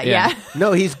remember that. Yeah.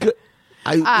 No, he's good.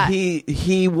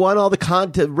 He won all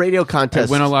the radio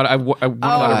contests. I won a lot of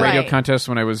radio right. contests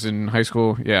when I was in high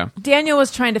school. Yeah. Daniel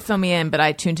was trying to fill me in, but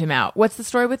I tuned him out. What's the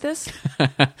story with this?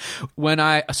 When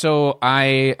I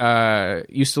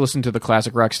used to listen to the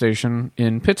classic rock station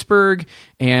in Pittsburgh,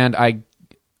 and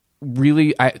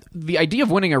the idea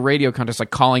of winning a radio contest, like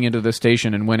calling into the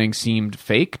station and winning, seemed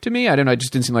fake to me. I don't know. It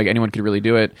just didn't seem like anyone could really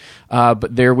do it.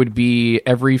 But there would be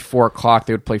every 4 o'clock,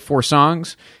 they would play 4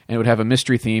 songs and it would have a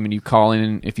mystery theme, and you call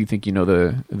in if you think you know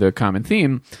the common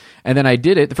theme. And then I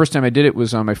did it. The first time I did it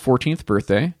was on my 14th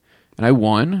birthday, and I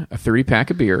won a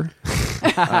 30-pack of beer.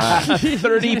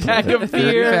 30-pack of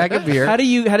beer. 30-pack of beer. How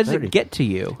does it get to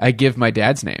you? I give my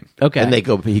dad's name. Okay. and he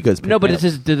goes. pick No, but me it up.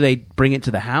 says, do they bring it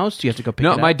to the house? Do you have to go pick it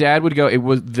No, up? my dad would go.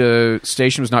 The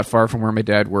station was not far from where my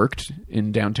dad worked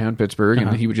in downtown Pittsburgh,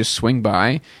 and he would just swing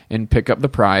by and pick up the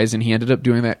prize. And he ended up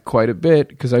doing that quite a bit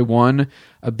because I won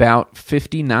about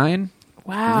 59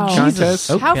 Wow. contests.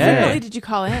 How Okay. frequently did you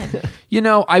call in?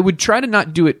 I would try to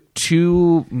not do it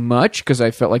too much because I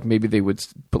felt like maybe they would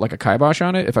put like a kibosh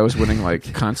on it if I was winning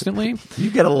like constantly. You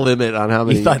get a limit on how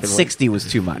many. You thought can win. 60 was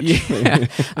too much. Yeah.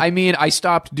 I mean, I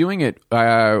stopped doing it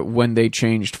when they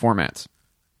changed formats.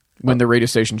 When the radio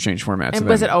station changed formats. And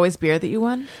was it always beer that you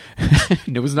won?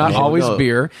 It was not always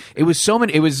beer. It was so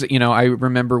many. It was, I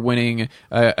remember winning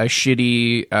a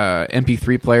shitty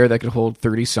MP3 player that could hold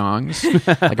 30 songs,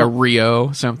 like a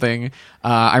Rio something.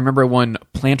 I remember I won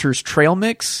Planter's Trail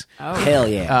Mix. Oh. Hell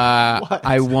yeah.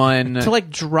 I won. To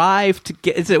drive to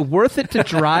get, is it worth it to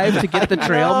drive to get the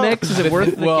trail mix? Is it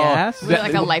worth the gas? Was it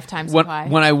like a lifetime when, supply?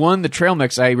 when I won the Trail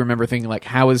Mix, I remember thinking, like,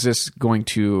 how is this going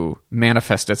to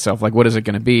manifest itself? Like, what is it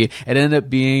going to be? It ended up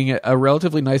being a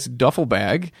relatively nice duffel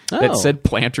bag that said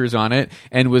Planters on it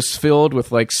and was filled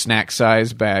with like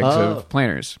snack-sized bags of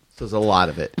Planters. So there's a lot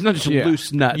of it. It's not just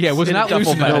loose nuts. Yeah, it was in a not loose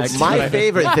duffel nuts. bag. My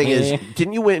favorite thing is,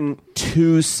 didn't you win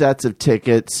 2 sets of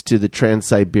tickets to the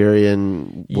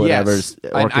Trans-Siberian whatever's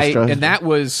Yes. orchestra? And that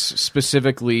was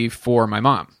specifically for my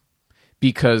mom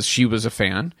because she was a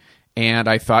fan. And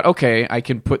I thought, okay, I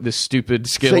can put this stupid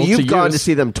skill so to you've gone use. to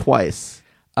see them twice.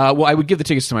 Well, I would give the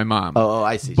tickets to my mom. Oh,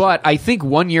 I see. But I think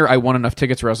one year I won enough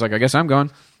tickets where I was like, I guess I'm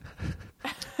going.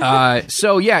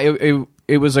 So yeah,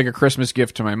 it was like a Christmas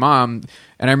gift to my mom.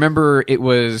 And I remember we're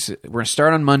going to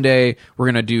start on Monday. We're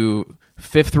going to do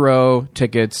 5th row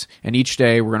tickets. And each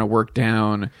day we're going to work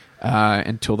down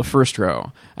until the 1st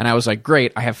row. And I was like,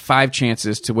 great, I have 5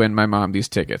 chances to win my mom these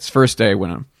tickets. First day,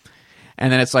 win them.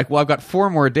 And then it's like, well, I've got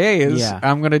 4 more days. Yeah.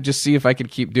 I'm going to just see if I can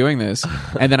keep doing this.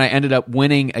 And then I ended up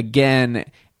winning again.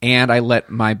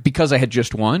 And because I had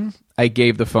just won, I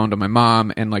gave the phone to my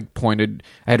mom and like pointed,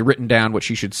 I had written down what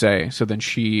she should say. So then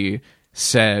she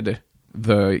said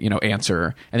the,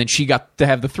 answer. And then she got to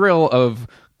have the thrill of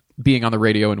being on the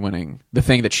radio and winning the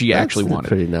thing that she actually wanted.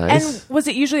 Pretty nice. And was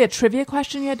it usually a trivia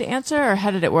question you had to answer, or how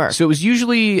did it work? So it was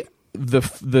usually the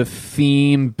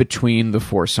theme between the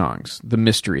 4 songs, the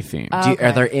mystery theme. Okay.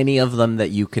 Are there any of them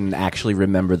that you can actually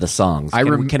remember the songs?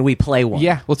 Can we play one?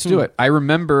 Yeah, let's do it. I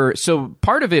remember. So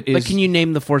part of it is. Like, can you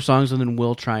name the 4 songs and then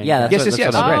we'll try and... Yeah, Yes. That's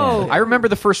what I Great. read. I remember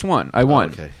the first one. I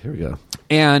won. Okay, here we go.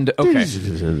 And okay.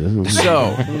 So,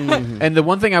 and the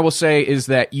one thing I will say is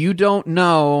that you don't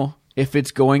know if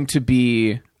it's going to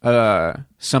be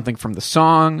something from the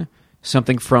song,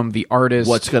 something from the artist.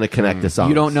 What's going to connect the songs?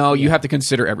 You don't know. You have to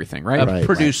consider everything, right? Right.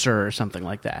 producer or something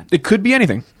like that. It could be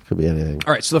anything. Could be anything.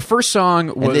 All right. So the first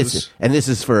song was. And this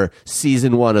is for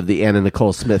season 1 of the Anna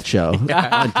Nicole Smith show.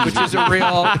 Which is a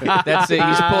real. He's pulling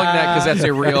that because that's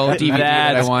a real DVD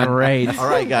that I want. Great. All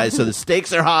right, guys. So the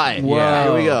stakes are high. Whoa.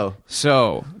 Here we go.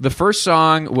 So the first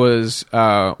song was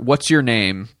 "What's Your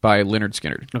Name" by Lynyrd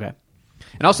Skynyrd. Okay.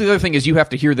 And also the other thing is you have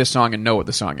to hear this song and know what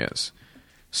the song is.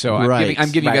 So Right.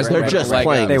 I'm giving you guys. They're just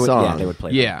playing They the would, song. yeah, they would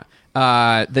play. Yeah.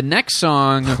 The next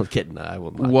song I'm kidding. I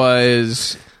will not.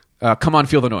 was "Come On,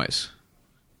 Feel the Noise"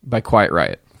 by Quiet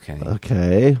Riot. Okay.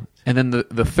 Okay. And then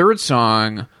the third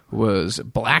song was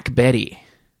 "Black Betty"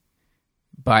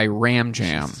 by Ram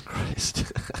Jam.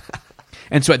 Christ.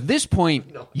 And so at this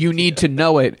point, you need to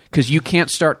know it because you can't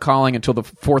start calling until the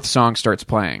fourth song starts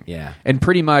playing. Yeah. And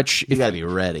pretty much... You got to be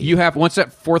ready. You have, once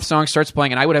that fourth song starts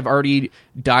playing, and I would have already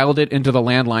dialed it into the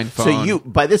landline phone. So you,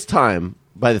 by this time,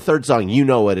 by the third song, you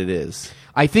know what it is.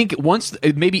 I think once,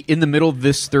 maybe in the middle of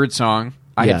this third song,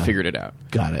 I had figured it out.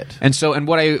 Got it. And so, and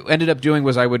what I ended up doing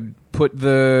was I would put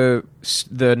the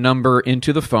number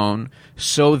into the phone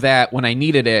so that when I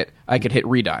needed it, I could hit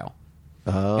redial.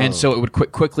 Oh. And so it would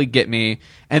quickly get me.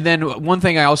 And then one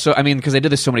thing I also, I mean, because I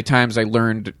did this so many times, I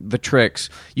learned the tricks.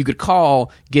 You could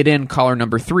call, get in caller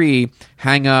number 3,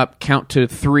 hang up, count to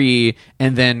 3,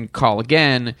 and then call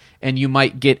again. And you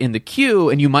might get in the queue,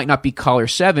 and you might not be caller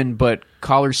 7, but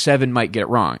caller 7 might get it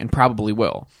wrong, and probably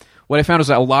will. What I found is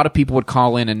that a lot of people would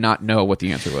call in and not know what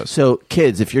the answer was. So,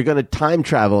 kids, if you're going to time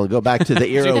travel and go back to the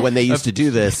era when they used to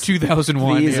do this,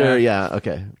 2001. these are,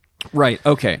 okay. Right,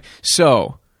 okay.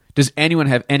 So... does anyone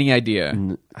have any idea?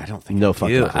 I don't think No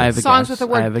fucking clue. I have a Songs guess. with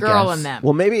the I have word a girl guess. in them.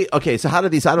 Well, maybe, okay, so how do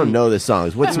these, I don't know the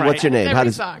songs. What's your name?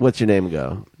 Every song. What's your name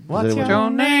go? What's Does anyone- your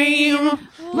name,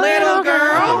 Little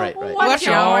girl, right. what's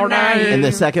your name? And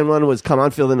the second one was Come On,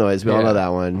 Feel the Noise. We all Yeah. know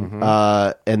that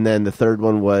one. And then the third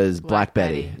one was Black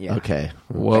Betty. Betty. Yeah. Okay.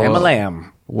 Whoa. Lamb a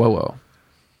lamb. Whoa.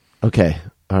 Okay.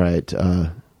 All right.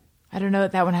 I don't know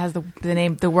that one has the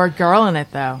name, the word girl in it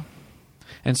though.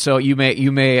 And so you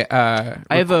may. I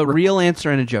have a real answer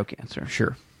and a joke answer.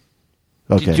 Sure.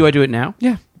 Okay. Do I do it now?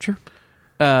 Yeah, sure.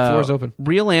 Floor's open.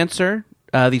 Real answer.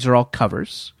 These are all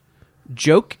covers.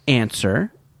 Joke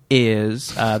answer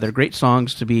is they're great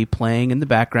songs to be playing in the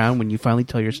background when you finally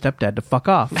tell your stepdad to fuck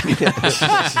off.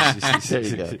 There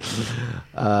you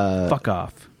go. Fuck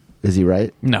off. Is he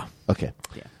right? No. Okay.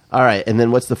 Yeah. All right. And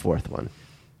then what's the fourth one?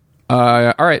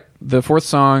 All right. The fourth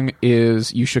song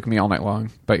is "You Shook Me All Night Long"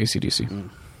 by AC/DC.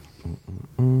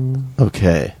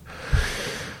 Okay.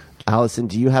 Allison,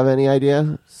 do you have any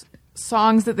idea?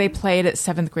 Songs that they played at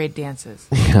 7th grade dances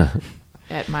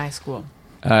at my school.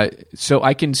 So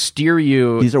I can steer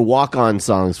you. These are walk-on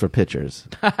songs for pitchers.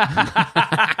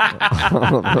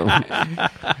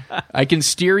 I can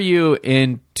steer you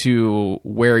into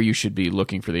where you should be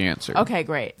looking for the answer. Okay,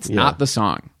 great. It's not the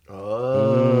song.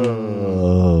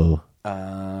 Oh.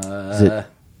 Is it?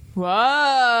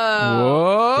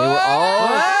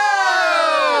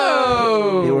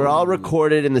 Whoa. They were all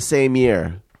recorded in the same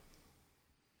year.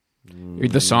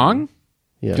 The song?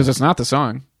 Yeah. Because it's not the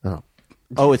song.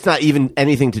 Oh, it's not even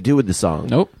anything to do with the song.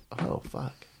 Nope. Oh,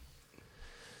 fuck.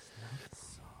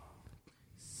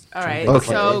 All right. Okay.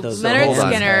 So Those Leonard hold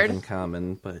on. have in Skinner,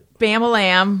 common, but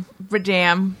Bam-a-Lamb,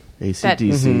 Jam,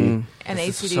 AC/DC. and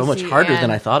this AC/DC. is so much harder and,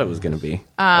 than I thought it was going to be.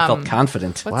 I felt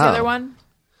confident. What's Wow. the other one?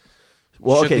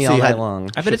 Well, Shook okay, me so all you night had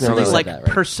long. I bet it's Shook me all something night like that,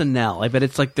 right? Personnel. I bet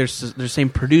it's like there's the same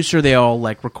producer. They all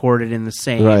like recorded in the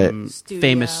same Right. Studio.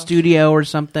 famous studio or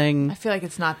something. I feel like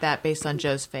it's not that based on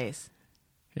Joe's face.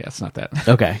 Yeah, it's not that.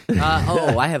 Okay.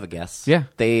 I have a guess. Yeah.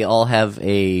 They all have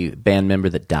a band member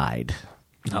that died.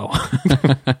 No. It's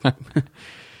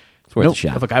worth a I have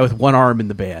shot. a guy with one arm in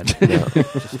the band.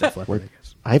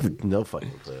 I have no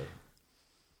fucking clue.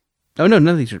 Oh no,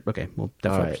 none of these are okay. Well,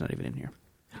 Def All Leppard's right. not even in here.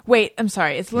 Wait, I'm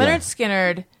sorry. It's Leonard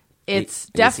Skinner. It's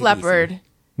Def AC/DC. Leppard.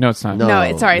 No, it's not. No,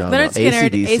 it's sorry. no, Leonard no. Skinner,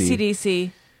 AC/DC.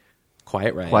 AC/DC.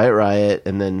 Quiet Riot. Quiet Riot,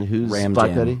 and then who's Ram Black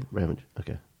Jam. Betty? Ram.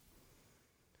 Okay.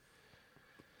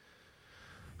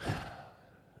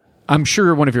 I'm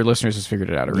sure one of your listeners has figured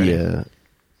it out already. Yeah.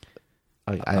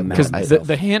 Because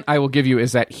the hint I will give you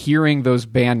is that hearing those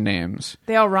band names,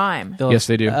 They all rhyme. yes,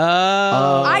 they do.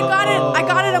 I got it.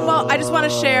 I just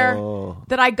want to share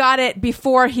that I got it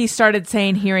before he started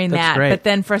saying hearing That's that. great. But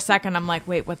then for a second, I'm like,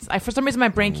 wait, what's? For some reason, my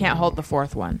brain can't hold the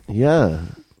fourth one. Yeah.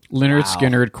 Leonard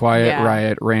Skinner, Quiet Yeah.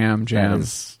 Riot, Ram Jam.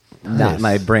 Not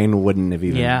my brain wouldn't have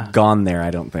even gone there. I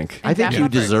don't think. I think Def you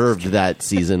Leppard. deserved that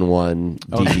season 1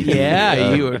 DVD.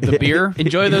 Yeah, you The beer?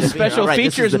 enjoy those special All right, this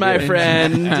is features, the my beer.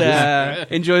 friend.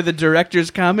 Enjoy the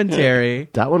director's commentary.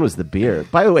 That one was the beer.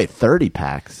 By the way, 30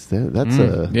 packs. That's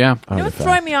a yeah. You know what's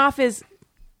throwing me off is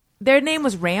their name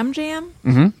was Ram Jam.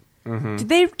 Mm-hmm. Did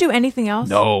they do anything else?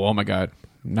 No, oh my God.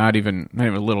 Not even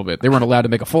a little bit. They weren't allowed to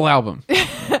make a full album.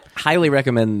 Highly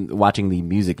recommend watching the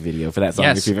music video for that song.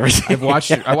 Yes, If you've ever seen I've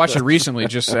watched it. I watched it recently,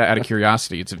 just out of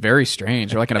curiosity. It's very strange.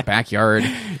 They're like in a backyard.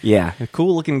 Yeah,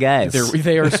 cool looking guys.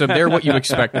 They're what you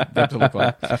expect them to look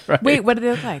like. Wait, what do they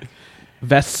look like?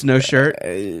 Vest, no shirt.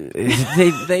 they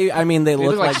They look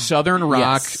look like like Southern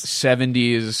rock yes.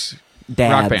 70s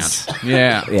dads. rock band.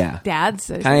 Yeah. Yeah,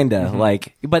 Dads. kinda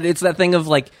like. But it's that thing of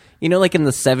like like in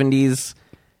the 70s.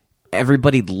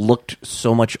 everybody looked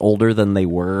so much older than they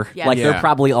were. Yes. Like Yeah. they're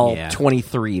probably all Yeah.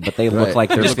 23, but they look like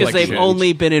they're Just because like they've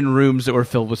only been in rooms that were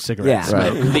filled with cigarette Yeah.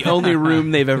 smoke. The only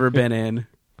room they've ever been in.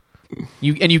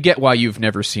 You get why you've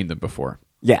never seen them before.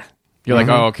 yeah. You're like,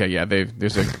 oh, okay, yeah, they've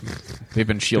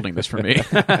been shielding this from me.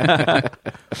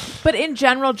 But in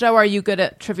general, Joe, are you good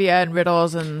at trivia and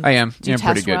riddles? And I am. Do you Yeah, I'm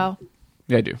pretty test good. well?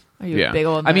 Yeah, I do. Are you a yeah. big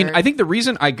old I mean, nerd? I think the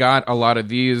reason I got a lot of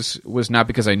these was not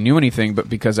because I knew anything, but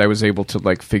because I was able to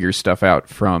like figure stuff out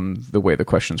from the way the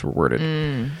questions were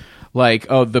worded. Like,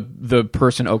 oh, the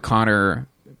person O'Connor,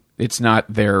 it's not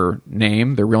their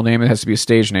name, their real name. It has to be a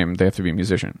stage name. They have to be a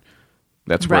musician.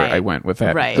 That's where Right. I went with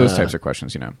that. Right. Those types of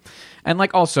questions, And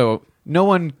like also, no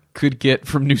one could get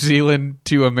from New Zealand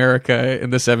to America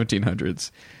in the 1700s.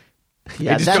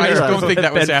 Yeah, I just don't think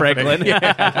that was Ben happening. Franklin.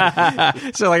 Yeah.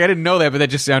 So like I didn't know that, but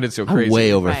that just sounded so I crazy. way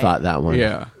overthought Right. that one.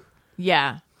 Yeah.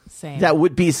 Yeah, same. That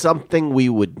would be something we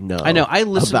would know. I know. I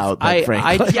listen about Ben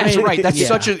Franklin. Yeah, that's right. That's Yeah.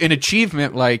 such an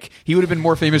achievement. Like he would have been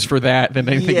more famous for that than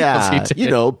anything else he Yeah,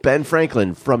 did. Ben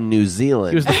Franklin from New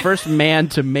Zealand. He was the first man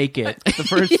to make it. The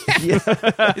first. His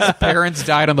parents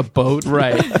died on the boat.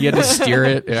 Right. He had to steer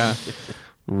it. Yeah.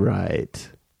 right.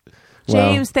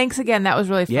 Well, James, thanks again. That was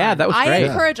really fun. Yeah, that was I great.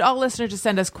 encourage all listeners to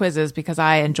send us quizzes because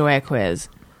I enjoy a quiz.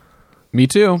 Me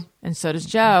too. And so does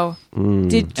Joe.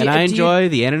 And I enjoy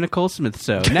the Anna Nicole Smith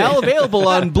Show. Now available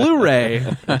on Blu-ray.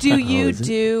 Do you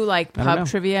do like don't pub know.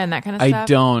 trivia and that kind of I stuff?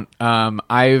 don't.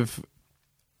 I've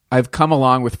come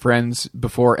along with friends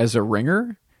before as a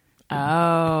ringer,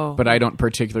 Oh. but I don't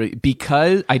particularly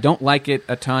because I don't like it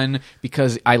a ton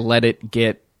because I let it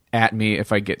get at me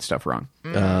if I get stuff wrong.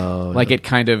 Like it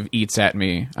kind of eats at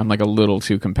me. I'm like a little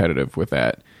too competitive with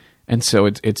that, and so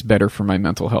it's better for my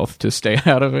mental health to stay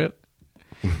out of it.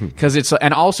 Because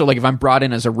and also like if I'm brought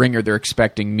in as a ringer, they're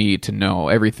expecting me to know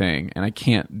everything, and I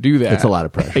can't do that. It's a lot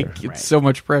of pressure. Like, it's so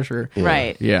much pressure.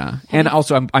 Right. Yeah, and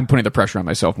also I'm putting the pressure on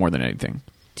myself more than anything.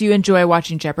 Do you enjoy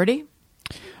watching Jeopardy?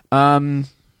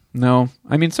 No,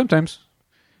 I mean sometimes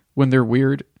when they're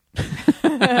weird.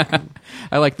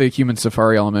 I like the human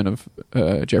safari element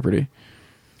of Jeopardy.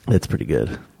 It's pretty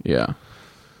good. Yeah,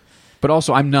 but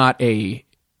also I'm not a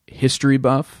history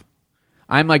buff.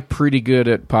 I'm like pretty good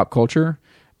at pop culture,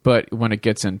 but when it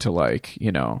gets into like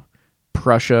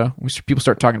Prussia, people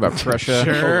start talking about Prussia.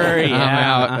 Sure, I'm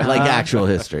yeah. out. Like actual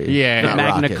history. Yeah, not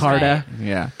Magna rock history. Carta.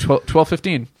 Yeah,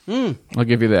 1215. I'll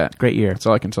give you that. Great year. That's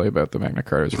all I can tell you about the Magna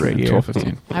Carta. Is Great year.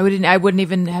 1215. I wouldn't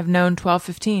even have known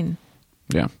 1215.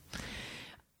 Yeah.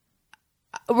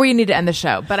 We need to end the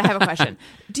show, but I have a question.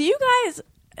 Do you guys?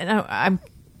 And I'm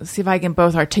see if I can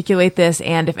both articulate this,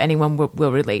 and if anyone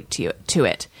will relate to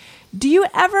it. Do you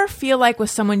ever feel like with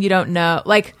someone you don't know,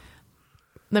 like,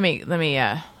 let me.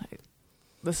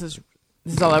 This is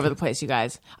all over the place, you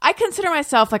guys. I consider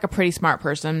myself like a pretty smart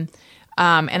person,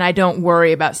 and I don't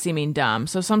worry about seeming dumb.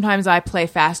 So sometimes I play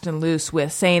fast and loose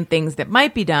with saying things that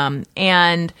might be dumb.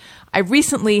 And I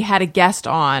recently had a guest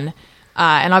on,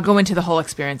 and I'll go into the whole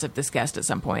experience of this guest at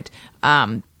some point,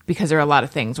 because there are a lot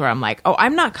of things where I'm like, oh,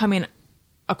 I'm not coming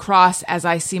across as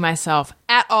I see myself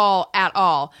at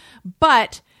all.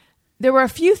 But there were a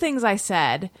few things I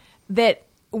said that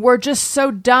were just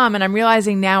so dumb, and I'm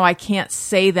realizing now I can't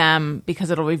say them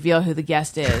because it'll reveal who the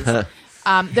guest is.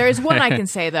 There is one I can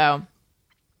say, though.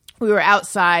 We were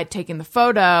outside taking the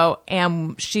photo,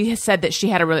 and she said that she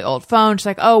had a really old phone. She's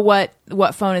like, oh, what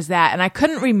phone is that? And I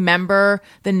couldn't remember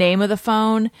the name of the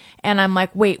phone, and I'm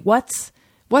like, wait, what's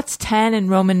 10 in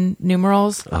Roman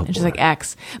numerals? Oh, and she's like,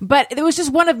 X. But it was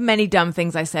just one of many dumb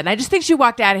things I said. And I just think she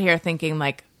walked out of here thinking,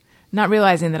 like, not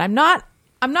realizing that I'm not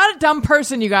a dumb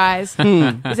person, you guys.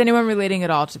 Is anyone relating at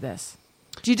all to this?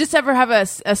 Do you just ever have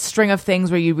a string of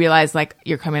things where you realize, like,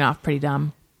 you're coming off pretty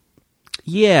dumb?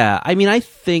 Yeah, I mean, I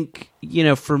think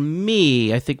for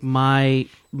me, I think my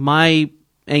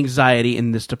anxiety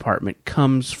in this department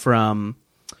comes from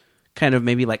kind of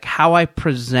maybe like how I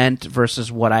present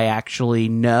versus what I actually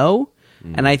know,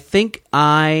 and I think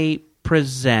I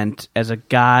present as a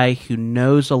guy who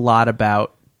knows a lot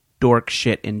about dork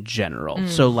shit in general.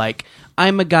 So like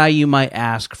I'm a guy you might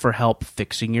ask for help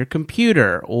fixing your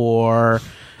computer or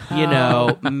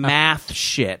math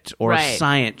shit or Right.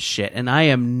 science shit, and I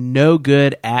am no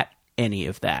good at any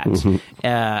of that.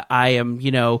 I am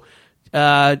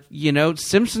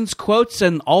Simpsons quotes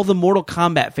and all the Mortal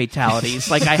Kombat fatalities.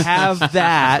 Like I have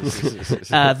that,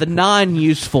 the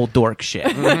non-useful dork shit,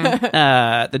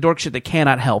 the dork shit that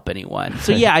cannot help anyone.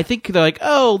 So yeah, I think they're like,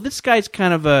 oh, this guy's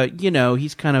kind of a,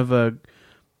 he's kind of a,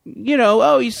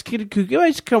 he's kind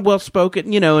of well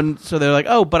spoken, and so they're like,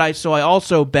 oh, but I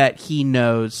also bet he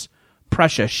knows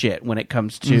Prussia shit when it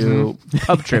comes to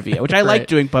pub trivia, which I like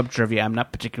doing pub trivia. I'm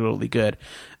not particularly good,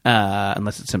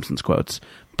 unless it's Simpsons quotes.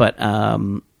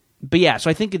 But yeah, so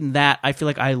I think in that, I feel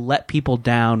like I let people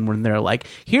down when they're like,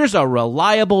 here's a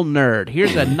reliable nerd.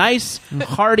 Here's a nice,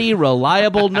 hearty,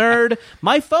 reliable nerd.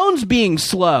 My phone's being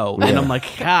slow. And I'm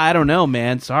like, I don't know,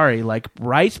 man. Sorry. Like,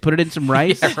 rice? Put it in some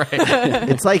rice? Yeah, right.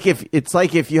 It's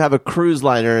like if you have a cruise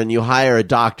liner and you hire a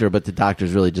doctor, but the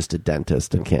doctor's really just a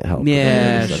dentist and can't help.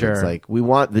 Yeah, So sure. It's like, we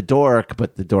want the dork,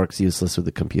 but the dork's useless with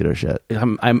the computer shit.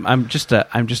 I'm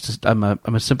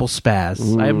a simple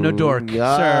spaz. I am no dork,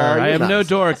 yeah, sir. I you're am not no a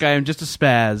dork. I am just a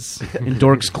spaz in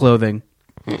dork's clothing.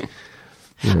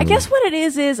 I guess what it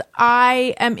is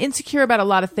I am insecure about a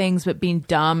lot of things, but being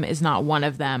dumb is not one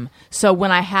of them. So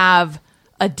when I have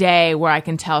a day where I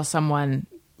can tell someone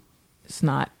it's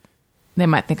not, they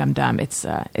might think I'm dumb. It's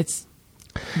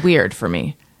weird for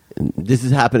me. This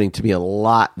is happening to me a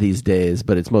lot these days,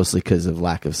 but it's mostly because of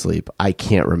lack of sleep. I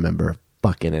can't remember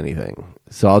fucking anything.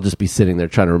 So I'll just be sitting there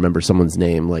trying to remember someone's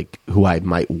name, like who I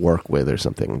might work with or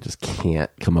something, and just can't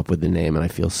come up with the name, and I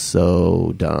feel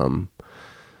so dumb.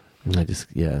 And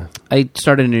I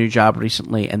started a new job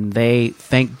recently, and they,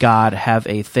 thank God, have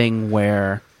a thing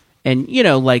where, and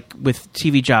like with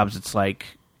TV jobs, it's like,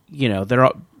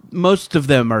 most of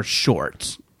them are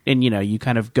short. And, you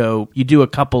kind of you do a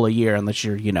couple a year unless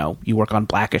you're, you work on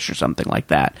Blackish or something like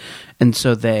that. And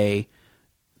so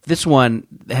this one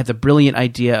had the brilliant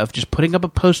idea of just putting up a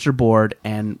poster board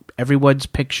and everyone's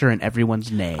picture and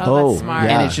everyone's name. Oh, that's smart.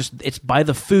 yeah. And it's by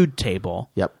the food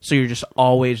table. Yep. So you're just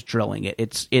always drilling it.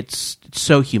 It's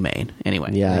so humane.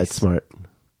 Anyway. Yeah, it's smart.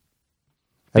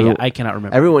 But yeah, I cannot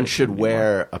remember. Everyone should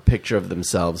wear a picture of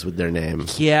themselves with their name.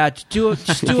 Yeah, just do a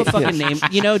fucking name.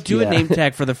 Do a name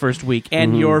tag for the first week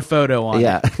and your photo on it.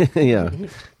 Yeah, yeah,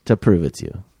 to prove it's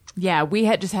you. Yeah, we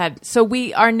had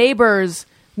our neighbors,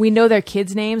 we know their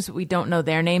kids' names, but we don't know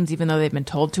their names, even though they've been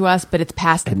told to us. But it's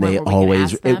past the And point they where we can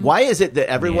always. ask them. Why is it that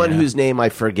everyone whose name I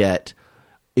forget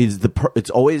is it's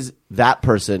always that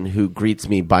person who greets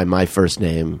me by my first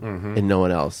name and no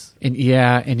one else? And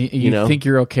you know? think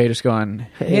you're okay just going,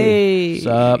 Hey,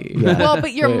 sup? Yeah. Well,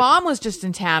 but your mom was just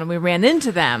in town and we ran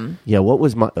into them. Yeah, what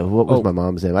was my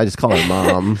mom's name? I just call her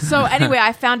Mom. So anyway,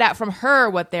 I found out from her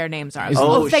what their names are.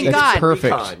 Oh, Thank she's God.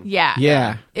 perfect. Yeah.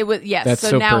 Yeah. It was, yes. That's so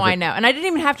so now I perfect. know. And I didn't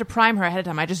even have to prime her ahead of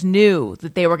time. I just knew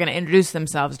that they were going to introduce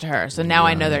themselves to her. So now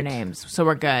I know their names. So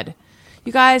we're good.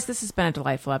 You guys, this has been a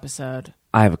delightful episode.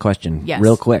 I have a question. Yes.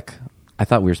 Real quick. I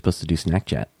thought we were supposed to do snack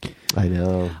chat. I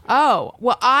know. Oh,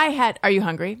 well, are you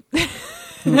hungry? I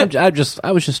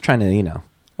was just trying to, I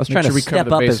was trying sure to we cover step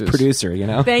the up bases. as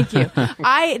producer, Thank you.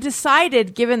 I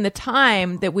decided, given the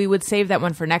time, that we would save that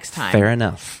one for next time. Fair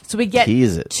enough. So we get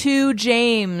Tease it. 2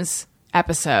 James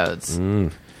episodes.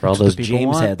 For all those People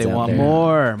James want. heads They out want there.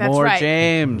 more. That's more right.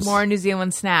 James. More New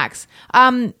Zealand snacks.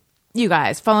 You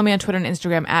guys, follow me on Twitter and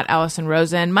Instagram at Allison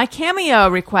Rosen. My Cameo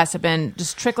requests have been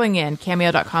just trickling in.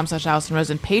 Cameo.com/Allison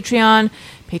Rosen.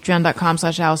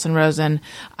 Patreon.com/Allison Rosen.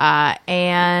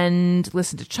 And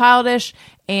listen to Childish.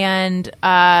 And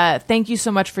thank you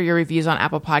so much for your reviews on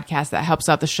Apple Podcasts. That helps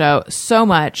out the show so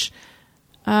much.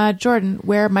 Jordan,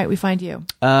 where might we find you?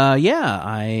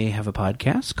 I have a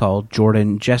podcast called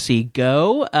Jordan Jesse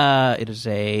Go. It is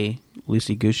a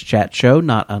Lucy Goose chat show,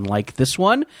 not unlike this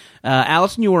one.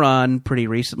 Allison, you were on pretty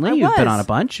recently. You've been was. on a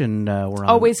bunch, and we're on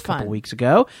Always a couple fun. weeks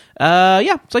ago.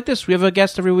 It's like this. We have a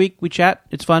guest every week. We chat.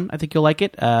 It's fun. I think you'll like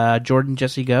it. Jordan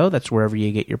Jesse Go. That's wherever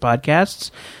you get your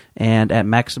podcasts. And at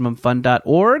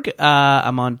MaximumFun.org.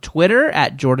 I'm on Twitter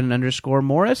at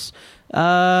Jordan_Morris.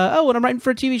 And I'm writing for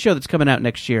a TV show that's coming out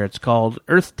next year. It's called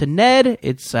Earth to Ned.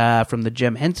 It's from the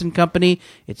Jim Henson Company.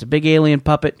 It's a big alien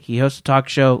puppet. He hosts a talk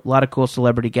show. A lot of cool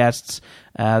celebrity guests.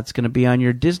 It's going to be on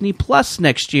your Disney Plus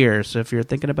next year. So if you're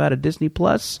thinking about a Disney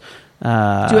Plus,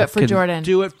 Do it for Jordan.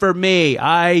 Do it for me.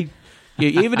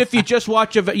 Even if you just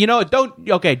watch,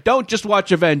 don't just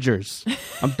watch Avengers.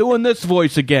 I'm doing this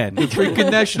voice again. The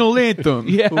freaking national anthem.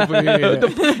 Yeah. Over here.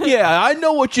 Yeah, I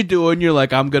know what you're doing. You're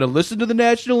like, I'm going to listen to the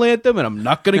national anthem and I'm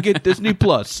not going to get Disney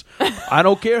Plus. I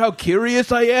don't care how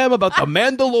curious I am about the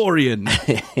Mandalorian.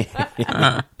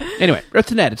 Anyway, Earth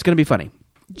to Net. It's going to be funny.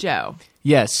 Joe.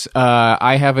 Yes,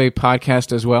 I have a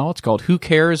podcast as well. It's called Who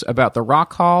Cares About the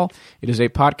Rock Hall? It is a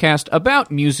podcast about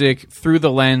music through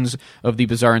the lens of the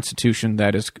bizarre institution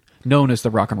that is known as the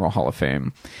Rock and Roll Hall of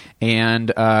Fame.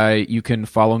 And you can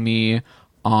follow me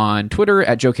on Twitter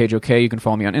at JoeKJoK. You can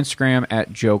follow me on Instagram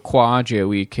at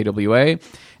JoeQua, JoeKWA.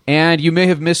 And you may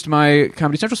have missed my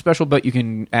Comedy Central special, but you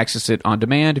can access it on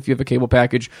demand if you have a cable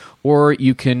package, or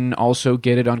you can also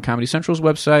get it on Comedy Central's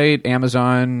website,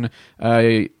 Amazon,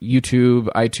 YouTube,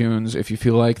 iTunes. If you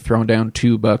feel like throwing down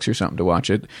 $2 or something to watch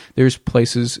it, there's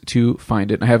places to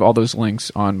find it. And I have all those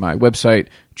links on my website,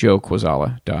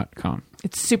 joequazala.com.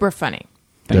 It's super funny.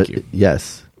 Thank you.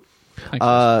 Yes.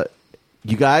 Thanks.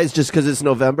 You guys, just because it's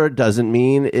November doesn't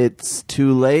mean it's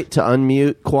too late to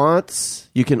unmute Quants.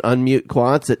 You can unmute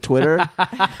Quants at Twitter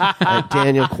at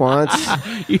Daniel Quants.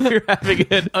 You're having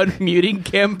an unmuting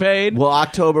campaign. Well,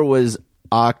 October was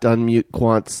Oct Unmute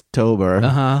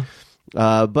Quantstober.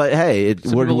 But hey,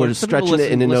 we're stretching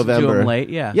it into November. Late,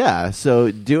 yeah. Yeah, so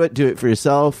do it for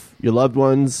yourself, your loved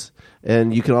ones,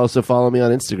 and you can also follow me on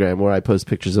Instagram where I post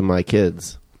pictures of my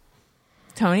kids.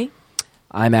 Tony?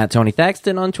 I'm at Tony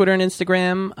Thaxton on Twitter and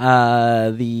Instagram.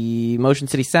 The Motion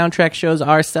City soundtrack shows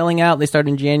are selling out. They start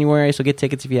in January, so get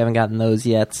tickets if you haven't gotten those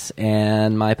yet.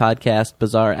 And my podcast,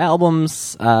 Bizarre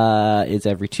Albums, is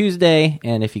every Tuesday.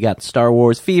 And if you got Star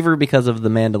Wars fever because of The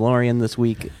Mandalorian this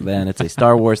week, then it's a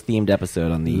Star Wars themed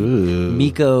episode on the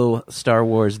Miko Star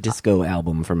Wars disco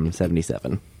album from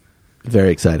 '77.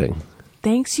 Very exciting.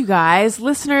 Thanks, you guys.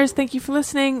 Listeners, thank you for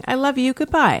listening. I love you.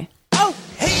 Goodbye. Oh,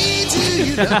 hey, do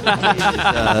you know?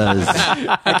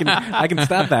 I can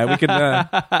stop that. We can.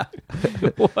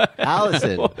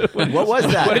 Allison, what was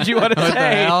that? What did you want to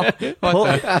say?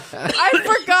 I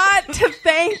forgot to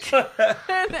thank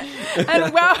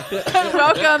and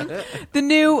welcome the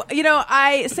new,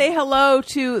 I say hello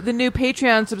to the new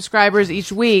Patreon subscribers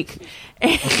each week.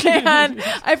 And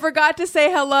I forgot to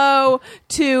say hello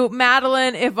to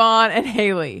Madeline, Yvonne, and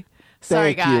Haley.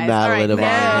 Sorry, Thank you, guys. Madeline, All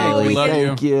right, now Yvonne, we Haley. can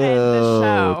Thank you. end the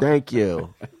show. Thank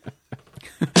you.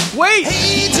 Wait!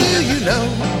 Hey, do you know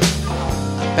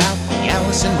about the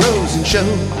Allison Rosen show?